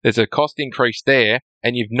 There's a cost increase there,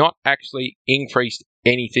 and you've not actually increased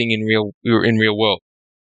anything in real world.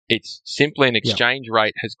 It's simply an exchange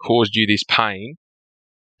rate has caused you this pain,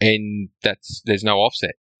 and there's no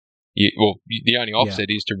offset. The only offset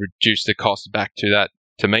is to reduce the cost back to that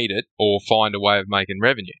to meet it, or find a way of making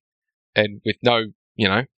revenue. And with no,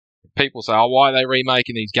 people say, why are they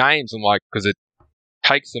remaking these games? I'm like, because it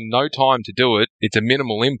takes them no time to do it. It's a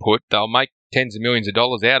minimal input. They'll make tens of millions of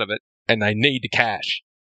dollars out of it, and they need the cash.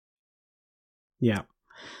 Yeah.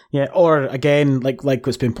 Or again, like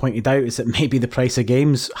what's been pointed out, is that maybe the price of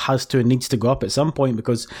games has to and needs to go up at some point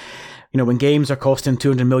because, when games are costing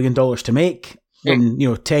 $200 million to make,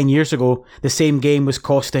 when 10 years ago the same game was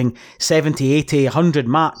costing 70, 80, 100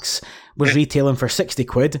 max, was retailing for 60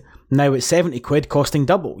 quid. Now it's 70 quid, costing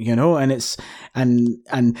double. And it's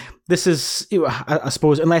and this is, I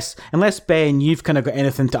suppose, unless Ben, you've kind of got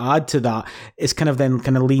anything to add to that, it's kind of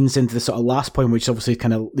leans into the sort of last point, which is obviously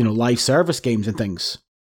kind of live service games and things.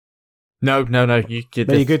 No.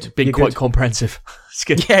 Very good. Been quite comprehensive. It's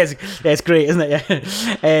good. Yeah, it's great, isn't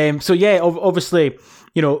it? Yeah. Obviously,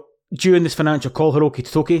 during this financial call, Hiroki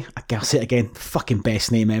Totoki, I'll say it again, fucking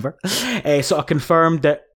best name ever, sort of confirmed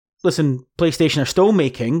that, listen, PlayStation are still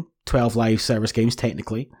making 12 live service games,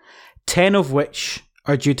 technically, 10 of which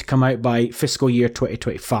are due to come out by fiscal year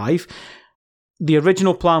 2025. The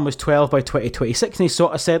original plan was 12 by 2026, and he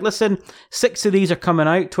sort of said, listen, 6 of these are coming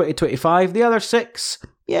out 2025. The other 6,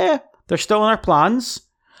 yeah, they're still in our plans,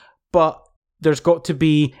 but there's got to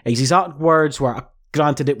be, his exact words were,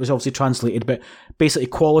 granted it was obviously translated, but basically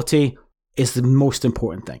quality is the most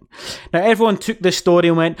important thing. Now, everyone took this story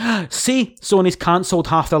and went, see, Sony's cancelled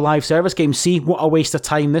half their live service games. See, what a waste of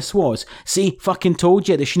time this was. See, fucking told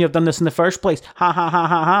you, they shouldn't have done this in the first place. Ha ha ha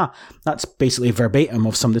ha ha. That's basically verbatim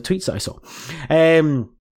of some of the tweets that I saw.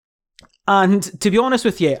 And to be honest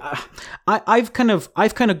with you, I've kind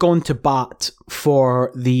of gone to bat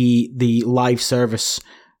for the live service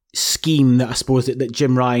scheme that I suppose that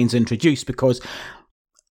Jim Ryan's introduced, because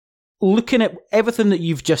looking at everything that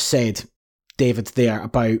you've just said, David, there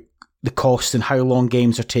about the cost and how long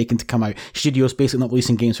games are taking to come out, studios basically not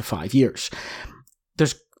releasing games for 5 years,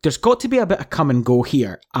 there's got to be a bit of come and go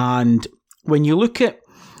here. And when you look at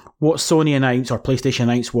what Sony announced, or PlayStation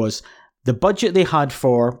announced, was the budget they had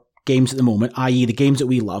for games at the moment, i.e. the games that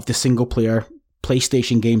we love, the single player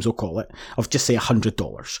PlayStation games we'll call it, of just say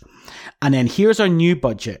 $100. And then here's our new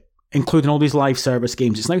budget, including all these live service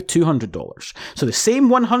games. It's now $200. So the same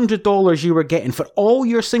 $100 you were getting for all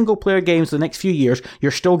your single player games the next few years, you're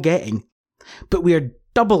still getting. But we're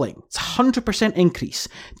doubling. It's a 100% increase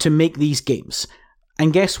to make these games.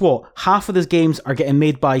 And guess what? Half of these games are getting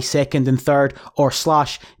made by second and third or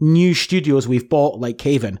 / new studios we've bought, like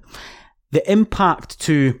Haven. The impact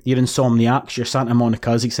to your Insomniacs, your Santa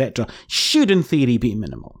Monicas, etc., should in theory be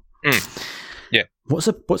minimal. Yeah. What's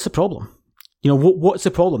the problem? You know, what's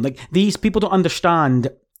the problem? Like, these people don't understand.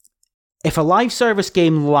 If a live service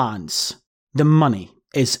game lands, the money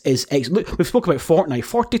is look, we've spoken about Fortnite.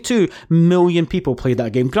 42 million people played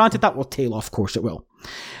that game. Granted, that will tail off, of course it will.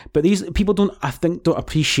 But these people don't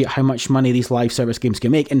appreciate how much money these live service games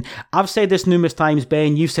can make. And I've said this numerous times,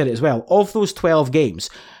 Ben, you've said it as well. Of those 12 games,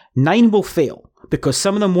 9 will fail because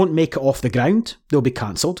some of them won't make it off the ground. They'll be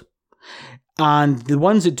cancelled. And the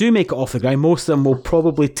ones that do make it off the ground, most of them will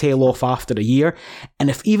probably tail off after a year.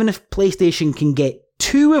 And even if PlayStation can get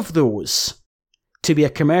 2 of those to be a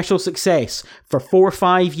commercial success for 4 or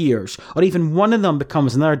 5 years, or even one of them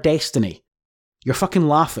becomes another Destiny, you're fucking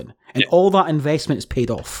laughing. And all that investment is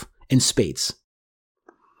paid off in spades.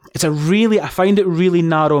 I find it really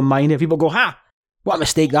narrow-minded. People go, what a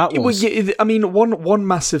mistake that was. Well, yeah, I mean, one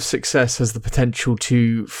massive success has the potential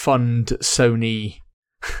to fund Sony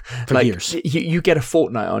for years. You get a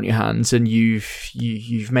Fortnite on your hands and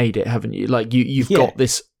you've made it, haven't you? Like you've got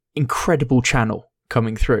this incredible channel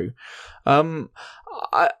coming through. The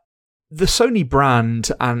Sony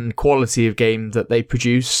brand and quality of game that they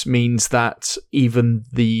produce means that even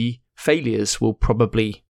the failures will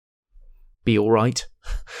probably be all right.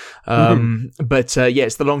 But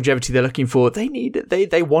it's the longevity they're looking for.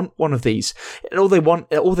 They want one of these. And all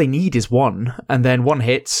they need is one, and then one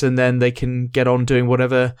hits, and then they can get on doing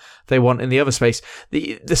whatever they want in the other space.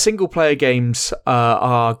 The single player games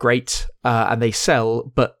are great, and they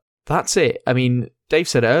sell, but that's it. I mean, Dave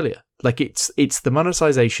said it earlier, like it's the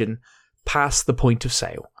monetization past the point of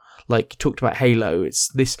sale. Like you talked about Halo, it's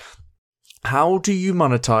this, how do you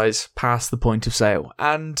monetize past the point of sale?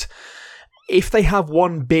 And if they have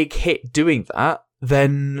one big hit doing that,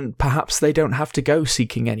 then perhaps they don't have to go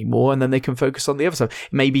seeking anymore, and then they can focus on the other side.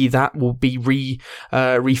 Maybe that will be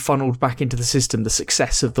refunneled back into the system, the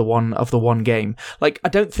success of the one game. Like, I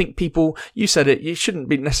don't think people, you said it, you shouldn't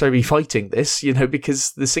be necessarily fighting this,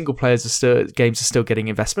 because the single players games are still getting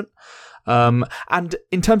investment. And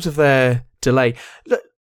in terms of their delay, look,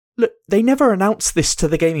 they never announced this to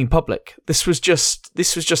the gaming public. This was just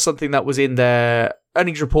something that was in their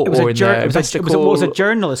earnings report or in their investor call. It was a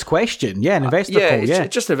journalist question. Yeah, an investor call. Yeah,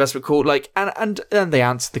 just an investment call. Like, and they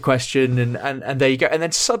answered the question, and there you go. And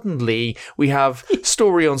then suddenly we have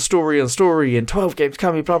story on story on story, and 12 games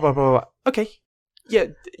coming. Blah blah blah blah. Okay, yeah,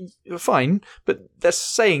 fine, but they're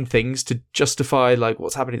saying things to justify like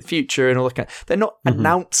what's happening in the future and all that kind of, they're not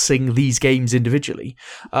announcing these games individually.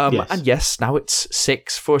 And yes, now it's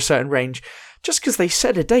 6 for a certain range. Just because they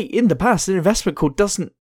set a date in the past, an investment call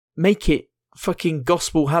doesn't make it fucking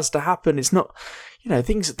gospel has to happen. It's not,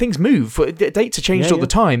 things move. Dates are changed all the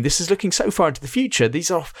time. This is looking so far into the future.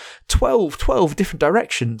 These are 12 different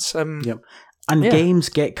directions. And games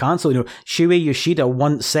get cancelled. Shuei Yoshida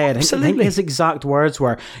once said, I think his exact words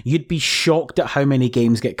were, "You'd be shocked at how many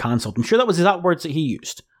games get cancelled." I'm sure that was the exact words that he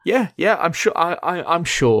used. Yeah, I'm sure. I'm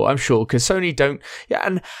sure because Sony don't. Yeah,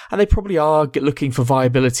 and they probably are looking for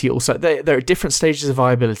viability. Also, they're at different stages of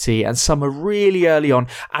viability, and some are really early on.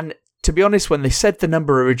 And to be honest, when they said the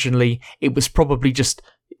number originally, it was probably just,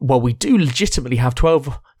 well, we do legitimately have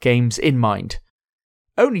 12 games in mind.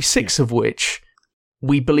 only 6 of which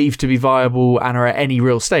we believe to be viable and are at any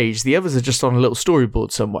real stage. The others are just on a little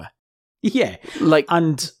storyboard somewhere. Yeah, but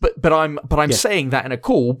I'm saying that in a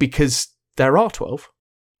call because there are 12.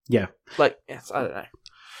 Yeah, yes, I don't know.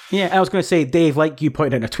 Yeah, I was going to say, Dave, like you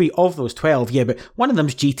pointed out in a tweet, of those 12, but one of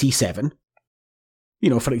them's GT7.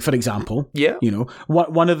 For example. Yeah.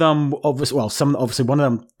 One of them, obviously, one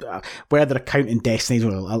of them, where they're counting Destinies,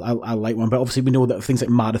 I like one, but obviously we know that things like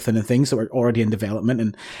Marathon and things that are already in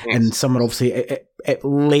development, and some are obviously at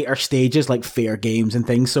later stages, like Fair Games and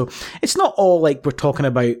things. So it's not all like we're talking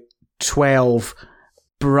about 12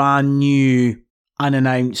 brand new,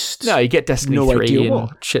 unannounced. No, you get Destiny 3 and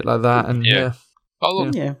shit like that. And yeah. Oh,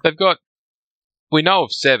 look, they've got, we know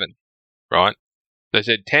of 7, right? They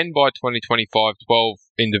said 10 by 2025, 12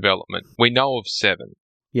 in development. We know of 7.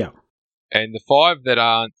 Yeah. And the 5 that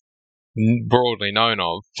aren't broadly known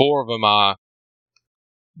of, 4 of them are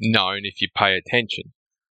known if you pay attention.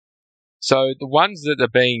 So the ones that are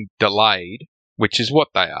being delayed, which is what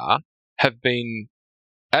they are, have been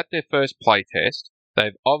at their first playtest.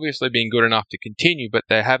 They've obviously been good enough to continue, but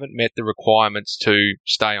they haven't met the requirements to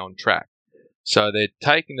stay on track. So they're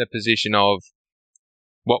taking the position of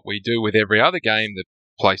what we do with every other game that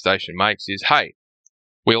PlayStation makes is, hey,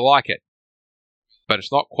 we like it, but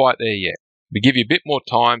it's not quite there yet. We give you a bit more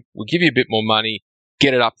time, we'll give you a bit more money,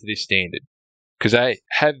 get it up to this standard. Because they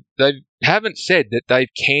haven't said that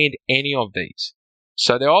they've canned any of these.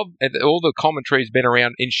 So all the commentary has been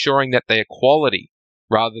around ensuring that they're quality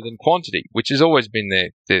rather than quantity, which has always been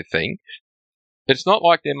their thing. It's not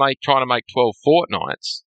like they're trying to make 12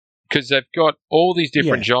 Fortnites, because they've got all these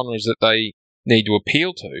different genres that they need to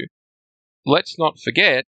appeal to. Let's not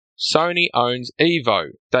forget, Sony owns Evo.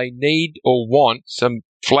 They need or want some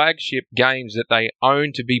flagship games that they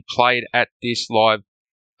own to be played at this live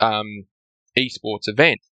esports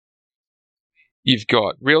event. You've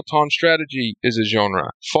got real-time strategy as a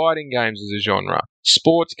genre, fighting games as a genre,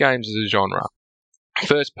 sports games as a genre,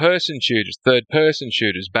 first-person shooters, third-person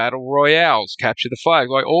shooters, battle royales, capture the flag,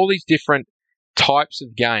 like all these different types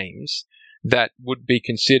of games that would be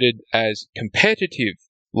considered as competitive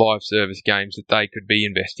live service games that they could be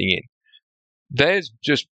investing in. There's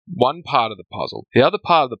just one part of the puzzle. The other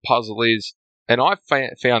part of the puzzle is, and I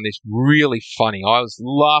found this really funny, I was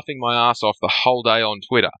laughing my ass off the whole day on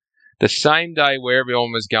Twitter, the same day where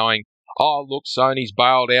everyone was going, oh, look, Sony's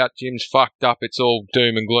bailed out, Jim's fucked up, it's all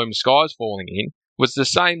doom and gloom, sky's falling in, was the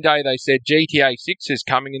same day they said GTA 6 is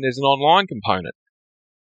coming and there's an online component.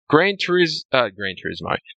 Grand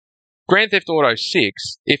Theft Auto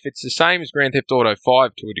 6, if it's the same as Grand Theft Auto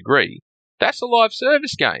 5 to a degree, that's a live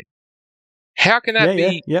service game. How can that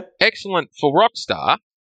be excellent for Rockstar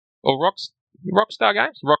or Rockstar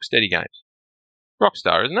Games? Rocksteady Games.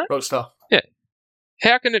 Rockstar, isn't it? Rockstar. Yeah.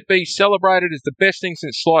 How can it be celebrated as the best thing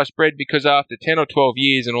since sliced bread because after 10 or 12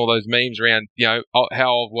 years and all those memes around, how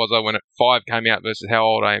old was I when 5 came out versus how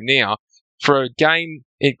old I am now, for a game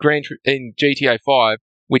in GTA 5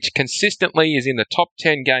 which consistently is in the top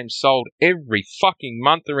 10 games sold every fucking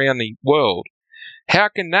month around the world, how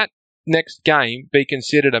can that next game be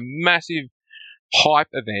considered a massive hype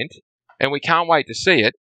event and we can't wait to see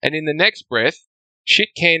it, and in the next breath shit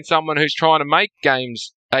can someone who's trying to make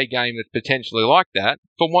a game that's potentially like that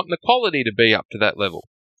for wanting the quality to be up to that level?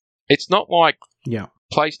 It's not like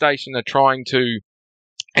PlayStation are trying to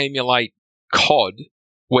emulate COD,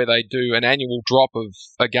 where they do an annual drop of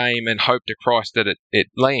a game and hope to Christ that it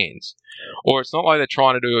lands. Or it's not like they're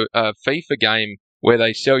trying to do a FIFA game where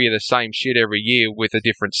they sell you the same shit every year with a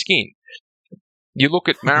different skin. You look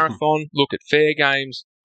at Marathon, look at Fair Games,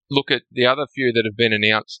 look at the other few that have been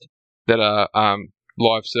announced that are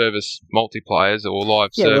live service multiplayers or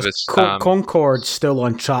live service. Concord's still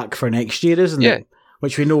on track for next year, isn't it?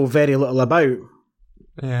 Which we know very little about.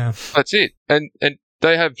 Yeah. That's it. And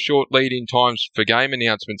they have short lead-in times for game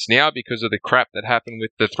announcements now because of the crap that happened with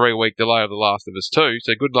the 3-week delay of The Last of Us 2.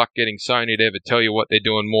 So good luck getting Sony to ever tell you what they're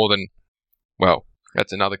doing more than, well,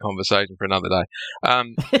 that's another conversation for another day.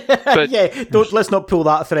 But let's not pull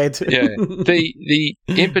that thread. The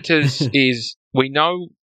impetus is we know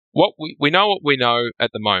what we know at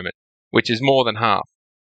the moment, which is more than half.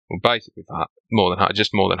 Well, basically more than half,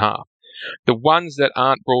 just more than half. The ones that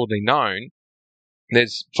aren't broadly known,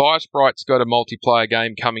 there's Firesprite's got a multiplayer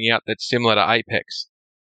game coming out that's similar to Apex.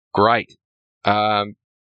 Great. The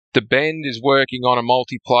Bend is working on a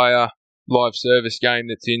multiplayer live service game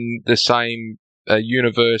that's in the same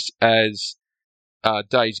universe as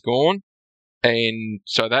Days Gone, and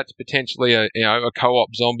so that's potentially a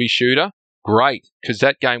co-op zombie shooter. Great, because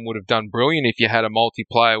that game would have done brilliant if you had a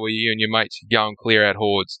multiplayer where you and your mates could go and clear out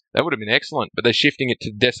hordes. That would have been excellent, but they're shifting it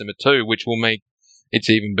to Decima 2, which will make it's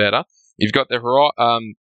even better. You've got the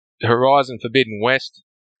Horizon Forbidden West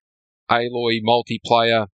Aloy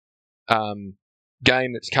multiplayer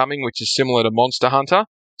game that's coming, which is similar to Monster Hunter.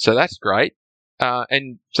 So that's great.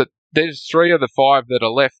 And so there's 3 of the 5 that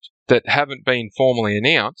are left that haven't been formally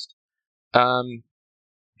announced. And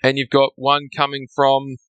you've got one coming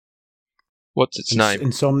from, what's its name?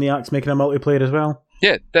 Insomniac's making a multiplayer as well.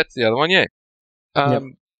 Yeah, that's the other one, yeah. Yep.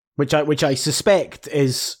 Which I suspect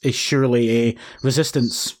is surely a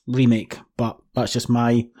Resistance remake, but that's just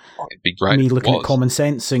me looking at common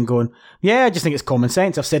sense and going, yeah, I just think it's common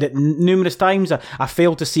sense. I've said it numerous times. I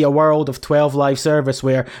fail to see a world of 12 live service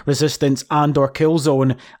where Resistance and or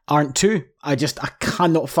Killzone aren't 2. I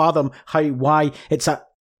cannot fathom why it's a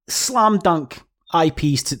slam dunk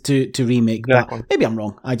IPs to remake. Exactly. But maybe I'm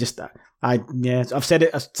wrong. I've said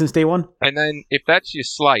it since day one. And then if that's your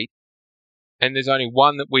slate, and there's only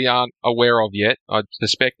one that we aren't aware of yet, I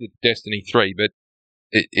suspect it's Destiny 3, but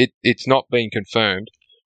it's not been confirmed.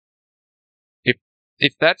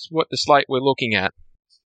 If that's what the slate we're looking at,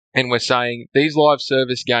 and we're saying these live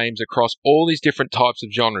service games across all these different types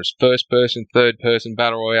of genres, first person, third person,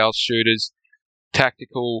 battle royale, shooters,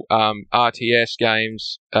 tactical, RTS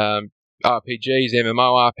games, RPGs,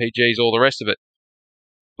 MMORPGs, all the rest of it.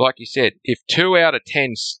 Like you said, if 2 out of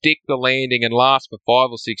 10 stick the landing and last for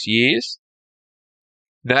 5 or 6 years,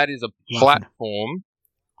 that is a platform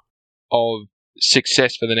of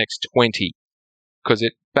success for the next 20, because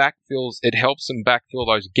it helps them backfill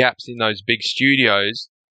those gaps in those big studios,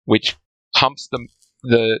 which pumps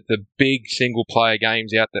the big single player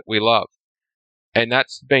games out that we love. And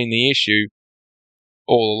that's been the issue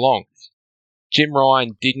all along. Jim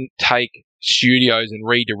Ryan didn't take studios and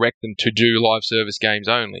redirect them to do live service games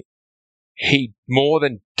only. He more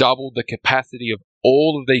than doubled the capacity of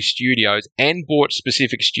all of these studios and brought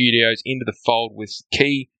specific studios into the fold with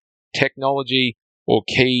key technology or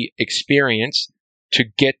key experience to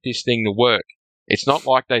get this thing to work. It's not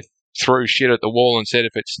like they threw shit at the wall and said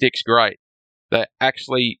if it sticks, great. They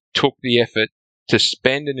actually took the effort to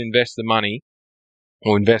spend and invest the money,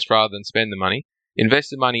 or invest rather than spend the money, invest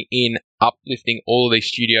the money in uplifting all of these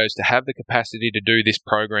studios to have the capacity to do this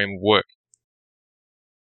program of work.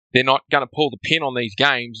 They're not going to pull the pin on these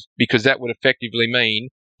games because that would effectively mean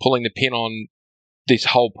pulling the pin on this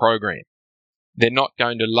whole program. They're not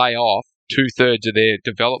going to lay off 2/3 of their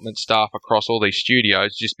development staff across all these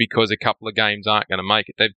studios just because a couple of games aren't going to make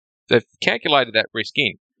it. They've calculated that risk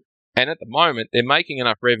in. And at the moment, they're making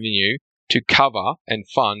enough revenue to cover and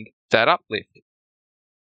fund that uplift.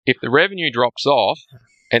 If the revenue drops off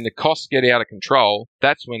and the costs get out of control,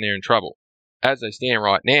 that's when they're in trouble. As they stand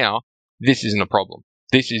right now, this isn't a problem.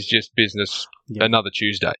 This is just business another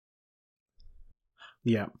Tuesday.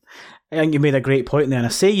 Yeah. I think you made a great point there, and I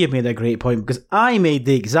say you made a great point because I made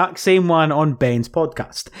the exact same one on Ben's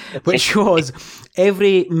podcast, which was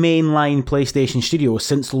every mainline PlayStation studio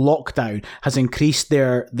since lockdown has increased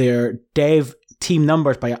their dev team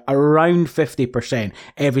numbers by around 50%,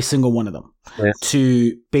 every single one of them,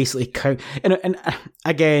 to basically count. And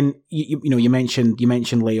again, you mentioned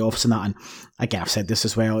layoffs and that, and again, I've said this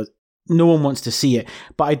as well. No one wants to see it,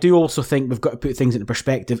 but I do also think we've got to put things into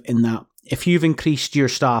perspective in that if you've increased your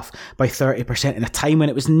staff by 30% in a time when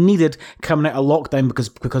it was needed coming out of lockdown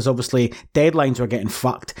because obviously deadlines were getting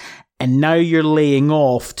fucked, and now you're laying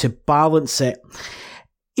off to balance it.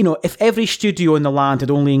 If every studio in the land had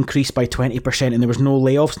only increased by 20% and there was no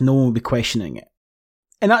layoffs, no one would be questioning it.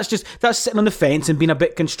 And that's sitting on the fence and being a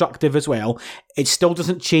bit constructive as well. It still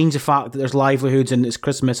doesn't change the fact that there's livelihoods and it's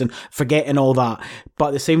Christmas and forgetting all that. But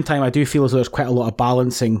at the same time, I do feel as though there's quite a lot of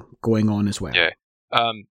balancing going on as well. Yeah.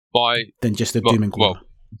 Than just the doom and gloom.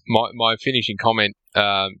 Well, my finishing comment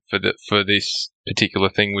for this particular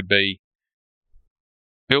thing would be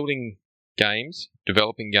building games,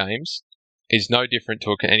 developing games, is no different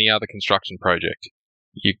to any other construction project.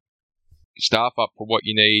 You staff up for what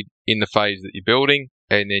you need in the phase that you're building,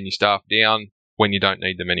 and then you staff down when you don't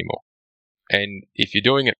need them anymore. And if you're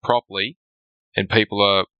doing it properly and people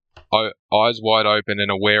are eyes wide open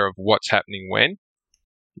and aware of what's happening when,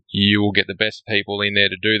 you will get the best people in there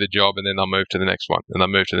to do the job, and then they'll move to the next one, and they'll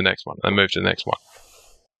move to the next one, and they'll move to the next one.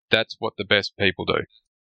 That's what the best people do.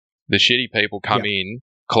 The shitty people come in,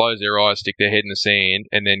 close their eyes, stick their head in the sand,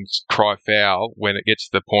 and then cry foul when it gets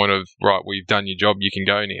to the point of, right, well, you've done your job, you can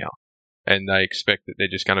go now. And they expect that they're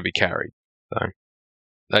just going to be carried.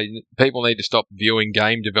 So people need to stop viewing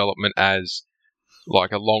game development as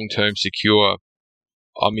like a long-term secure.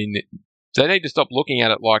 I mean, they need to stop looking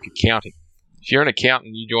at it like accounting. If you're an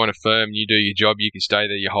accountant, you join a firm, you do your job, you can stay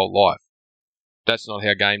there your whole life. That's not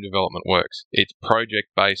how game development works. It's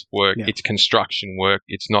project-based work. Yeah. It's construction work.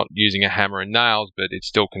 It's not using a hammer and nails, but it's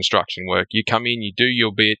still construction work. You come in, you do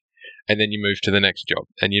your bit, and then you move to the next job,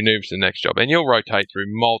 and you move to the next job, and you'll rotate through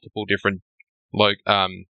multiple different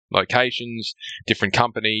locations, different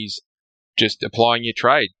companies, just applying your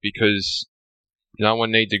trade, because no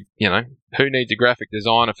one needs who needs a graphic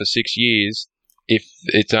designer for 6 years if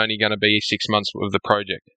it's only going to be 6 months of the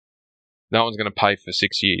project? No one's going to pay for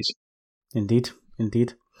 6 years. Indeed.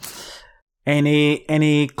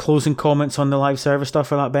 Any closing comments on the live service stuff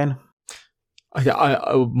for that, Ben?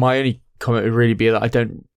 My only comment would really be that I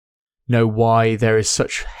don't know why there is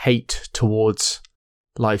such hate towards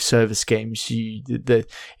live service games.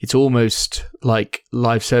 It's almost like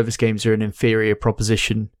live service games are an inferior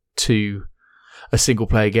proposition to a single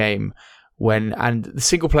player game, and the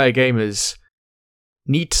single player gamers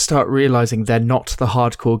need to start realizing they're not the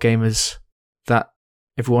hardcore gamers that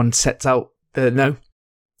everyone sets out. No,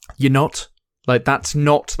 you're not. Like, that's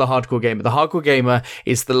not the hardcore gamer. The hardcore gamer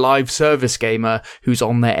is the live service gamer who's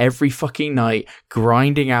on there every fucking night,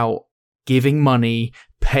 grinding out, giving money,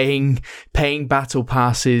 paying battle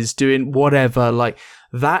passes, doing whatever. Like,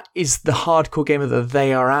 that is the hardcore gamer that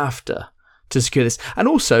they are after to secure this. And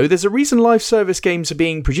also, there's a reason live service games are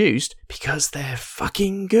being produced, because they're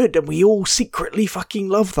fucking good, and we all secretly fucking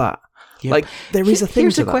love that. Yep. Like, there is a thing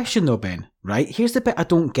Here's to the that. question though, Ben, right? Here's the bit I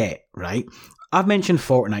don't get, right? I've mentioned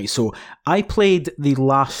Fortnite, so I played the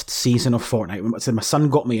last season of Fortnite. So my son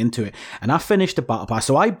got me into it, and I finished the battle pass.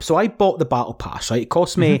 So I bought the battle pass, right? It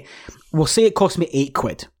cost me, we'll say it cost me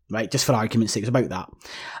 £8, right? Just for argument's sake, it's about that.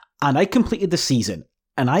 And I completed the season,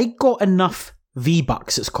 and I got enough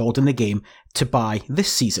V-Bucks, it's called in the game, to buy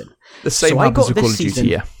this season. The same happens with Call of Duty,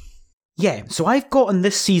 yeah. Yeah, so I've gotten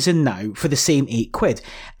this season now for the same £8.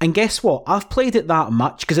 And guess what? I've played it that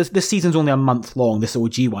much, because this season's only a month long, this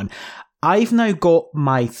OG one. I've now got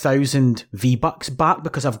my 1,000 V-Bucks back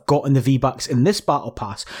because I've gotten the V-Bucks in this battle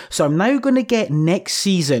pass. So I'm now going to get next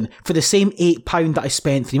season for the same £8 that I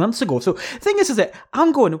spent 3 months ago. So the thing is that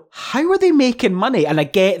I'm going, how are they making money? And I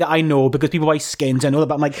get that, I know, because people buy skins, I know that,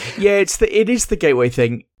 but I'm like... Yeah, it is the gateway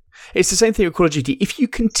thing. It's the same thing with Call of Duty. If you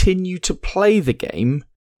continue to play the game,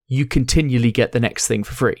 you continually get the next thing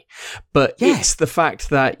for free. But it's the fact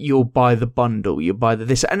that you'll buy the bundle, you buy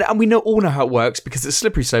this, and we all know how it works, because it's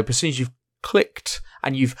slippery slope. As soon as you've clicked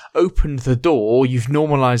and you've opened the door, you've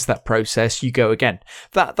normalized that process, you go again.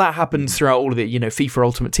 That happens throughout all of it. FIFA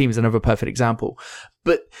Ultimate Team is another perfect example.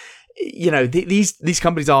 But these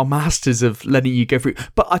companies are masters of letting you go through.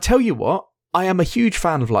 But I tell you what, I am a huge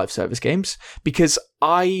fan of live service games, because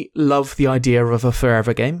I love the idea of a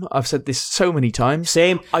forever game. I've said this so many times.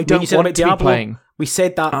 Same. I don't want to be playing. We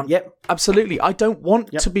said that. Yep. Absolutely. I don't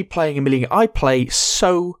want to be playing a million. I play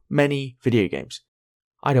so many video games.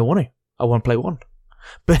 I don't want to. I want to play one.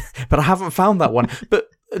 But I haven't found that one. But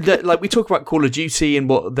like, we talk about Call of Duty and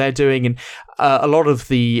what they're doing, and a lot of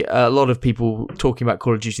people talking about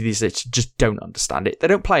Call of Duty these days just don't understand it. They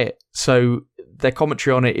don't play it. So their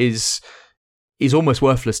commentary on it is almost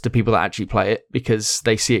worthless to people that actually play it, because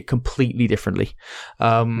they see it completely differently.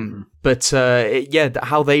 But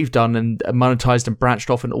how they've done and monetized and branched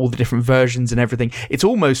off and all the different versions and everything, it's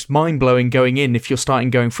almost mind-blowing going in. If you're starting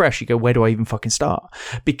going fresh, you go, where do I even fucking start?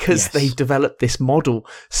 Because they've developed this model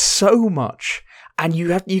so much, and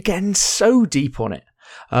you're getting so deep on it.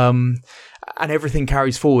 And everything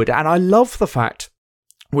carries forward. And I love the fact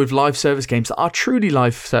with live service games that are truly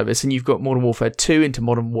live service, and you've got Modern Warfare 2 into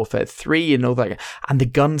Modern Warfare 3 and all that, and the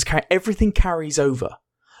guns everything carries over.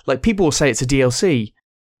 Like, people will say it's a DLC.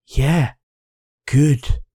 Yeah,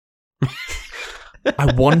 good.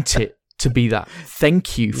 I want it to be that.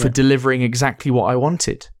 Thank you for delivering exactly what I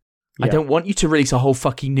wanted. I don't want you to release a whole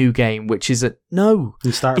fucking new game, which is no.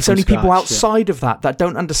 It's only people outside of that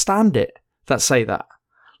don't understand it that say that.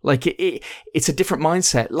 Like, it's a different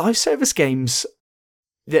mindset. Live service games,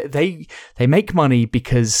 they make money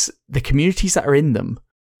because the communities that are in them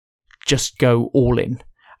just go all in,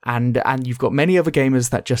 and you've got many other gamers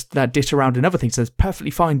that dit around in other things. And it's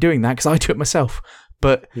perfectly fine doing that, because I do it myself.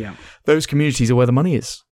 But those communities are where the money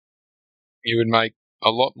is. You would make a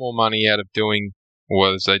lot more money out of doing,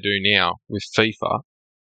 or as they do now with FIFA.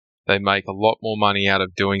 They make a lot more money out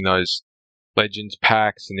of doing those Legends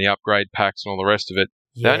packs and the upgrade packs and all the rest of it.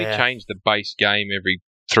 They only change the base game every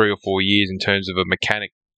 3 or 4 years in terms of a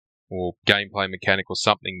mechanic or gameplay mechanic or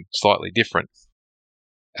something slightly different.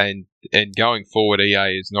 And going forward,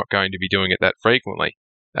 EA is not going to be doing it that frequently.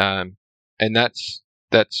 And that's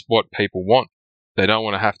what people want. They don't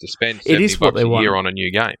want to have to spend $70 a year on a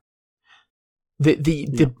new game.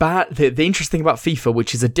 The interesting thing about FIFA,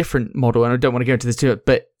 which is a different model, and I don't want to go into this too,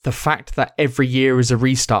 but the fact that every year is a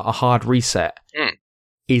restart, a hard reset,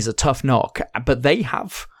 is a tough knock. But they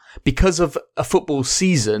have, because of a football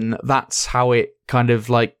season, that's how it kind of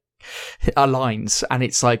like aligns. And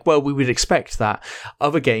it's like, well, we would expect that.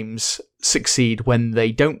 Other games succeed when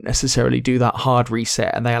they don't necessarily do that hard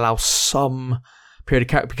reset and they allow some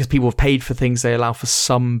period of because people have paid for things, they allow for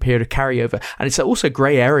some period of carryover. And it's also a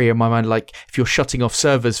grey area in my mind, like if you're shutting off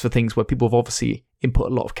servers for things where people have obviously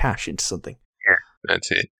input a lot of cash into something. Yeah,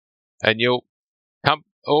 that's it. And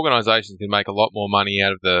organisations can make a lot more money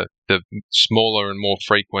out of the smaller and more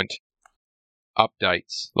frequent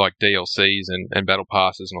updates like DLCs and battle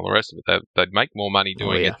passes and all the rest of it. They'd make more money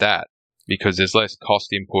doing it that because there's less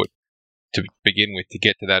cost input to begin with to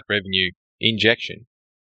get to that revenue injection.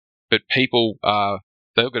 But people,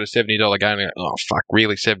 they look at a $70 game and go, oh, fuck,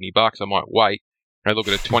 really, $70? I might wait. They look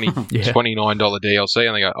at a $29 DLC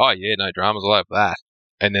and they go, oh, yeah, no dramas, I'll have that.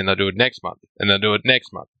 And then they'll do it next month, and they'll do it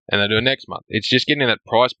next month, and they'll do it next month. It's just getting to that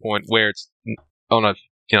price point where it's on a,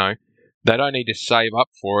 they don't need to save up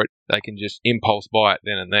for it. They can just impulse buy it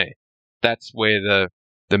then and there. That's where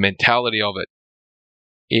the mentality of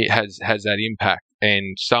it has that impact.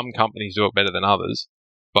 And some companies do it better than others,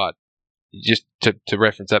 but just to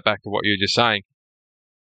reference that back to what you were just saying,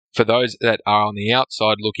 for those that are on the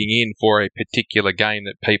outside looking in for a particular game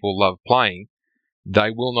that people love playing,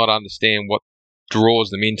 they will not understand what draws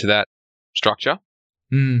them into that structure.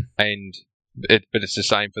 But it's the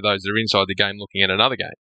same for those that are inside the game looking at another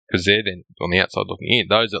game, because they're then on the outside looking in.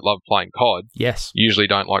 Those that love playing COD usually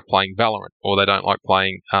don't like playing Valorant, or they don't like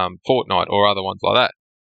playing Fortnite or other ones like that,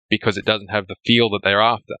 because it doesn't have the feel that they're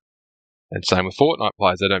after. And same with Fortnite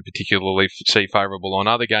players, they don't particularly see favourable on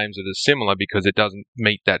other games that are similar because it doesn't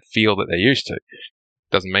meet that feel that they're used to.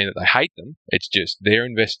 Doesn't mean that they hate them, it's just they're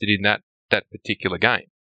invested in that particular game.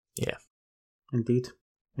 Yeah. Indeed.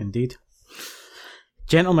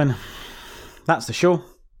 Gentlemen, that's the show.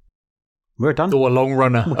 We're done. Oh, a long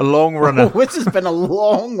runner. Oh, this has been a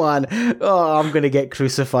long one. Oh, I'm going to get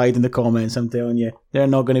crucified in the comments, I'm telling you. They're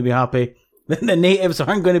not going to be happy. The natives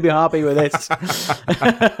aren't going to be happy with this.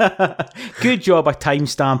 Good job, I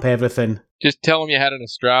timestamp everything. Just tell them you had an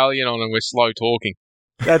Australian on and we're slow talking.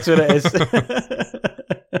 That's what it is.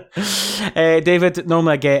 David,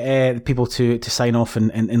 normally I get people to sign off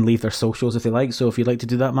and leave their socials if they like. So if you'd like to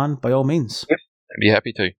do that, man, by all means. I'd be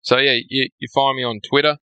happy to. So yeah, you find me on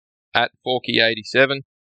Twitter at Forky87.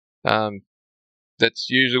 That's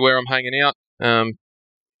usually where I'm hanging out.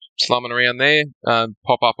 Slumming around there,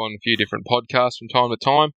 pop up on a few different podcasts from time to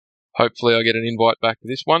time. Hopefully I get an invite back to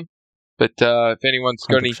this one. But if anyone's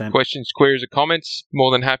got 100%. Any questions, queries or comments,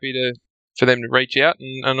 more than happy for them to reach out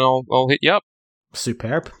and I'll hit you up.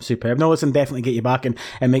 Superb. No, listen, definitely get you back, and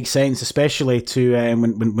it makes sense, especially to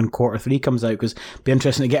when quarter 3 comes out, because it'll be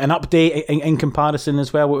interesting to get an update in comparison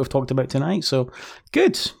as well, what we've talked about tonight. So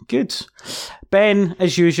good. Ben,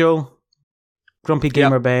 as usual, Grumpy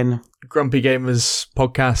Gamer Ben. Grumpy Gamers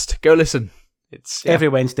podcast. Go listen. It's every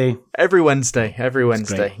Wednesday. Every Wednesday.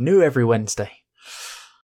 New every Wednesday.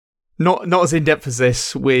 Not as in depth as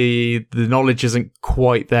this. The knowledge isn't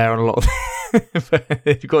quite there on a lot of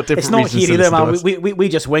you've got different. It's not here either, man. We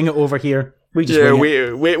just wing it over here.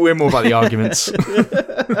 We're more about the arguments.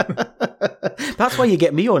 That's why you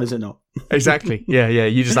get me on, is it not? Exactly. Yeah.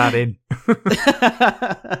 You just add in.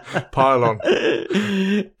 Pile on.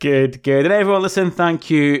 Good. And everyone, listen, thank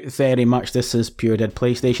you very much. This is Pure Dead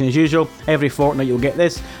PlayStation as usual. Every fortnight you'll get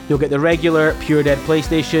this. You'll get the regular Pure Dead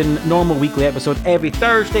PlayStation normal weekly episode every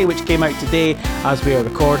Thursday, which came out today as we are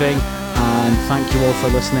recording. And thank you all for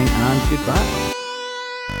listening, and goodbye.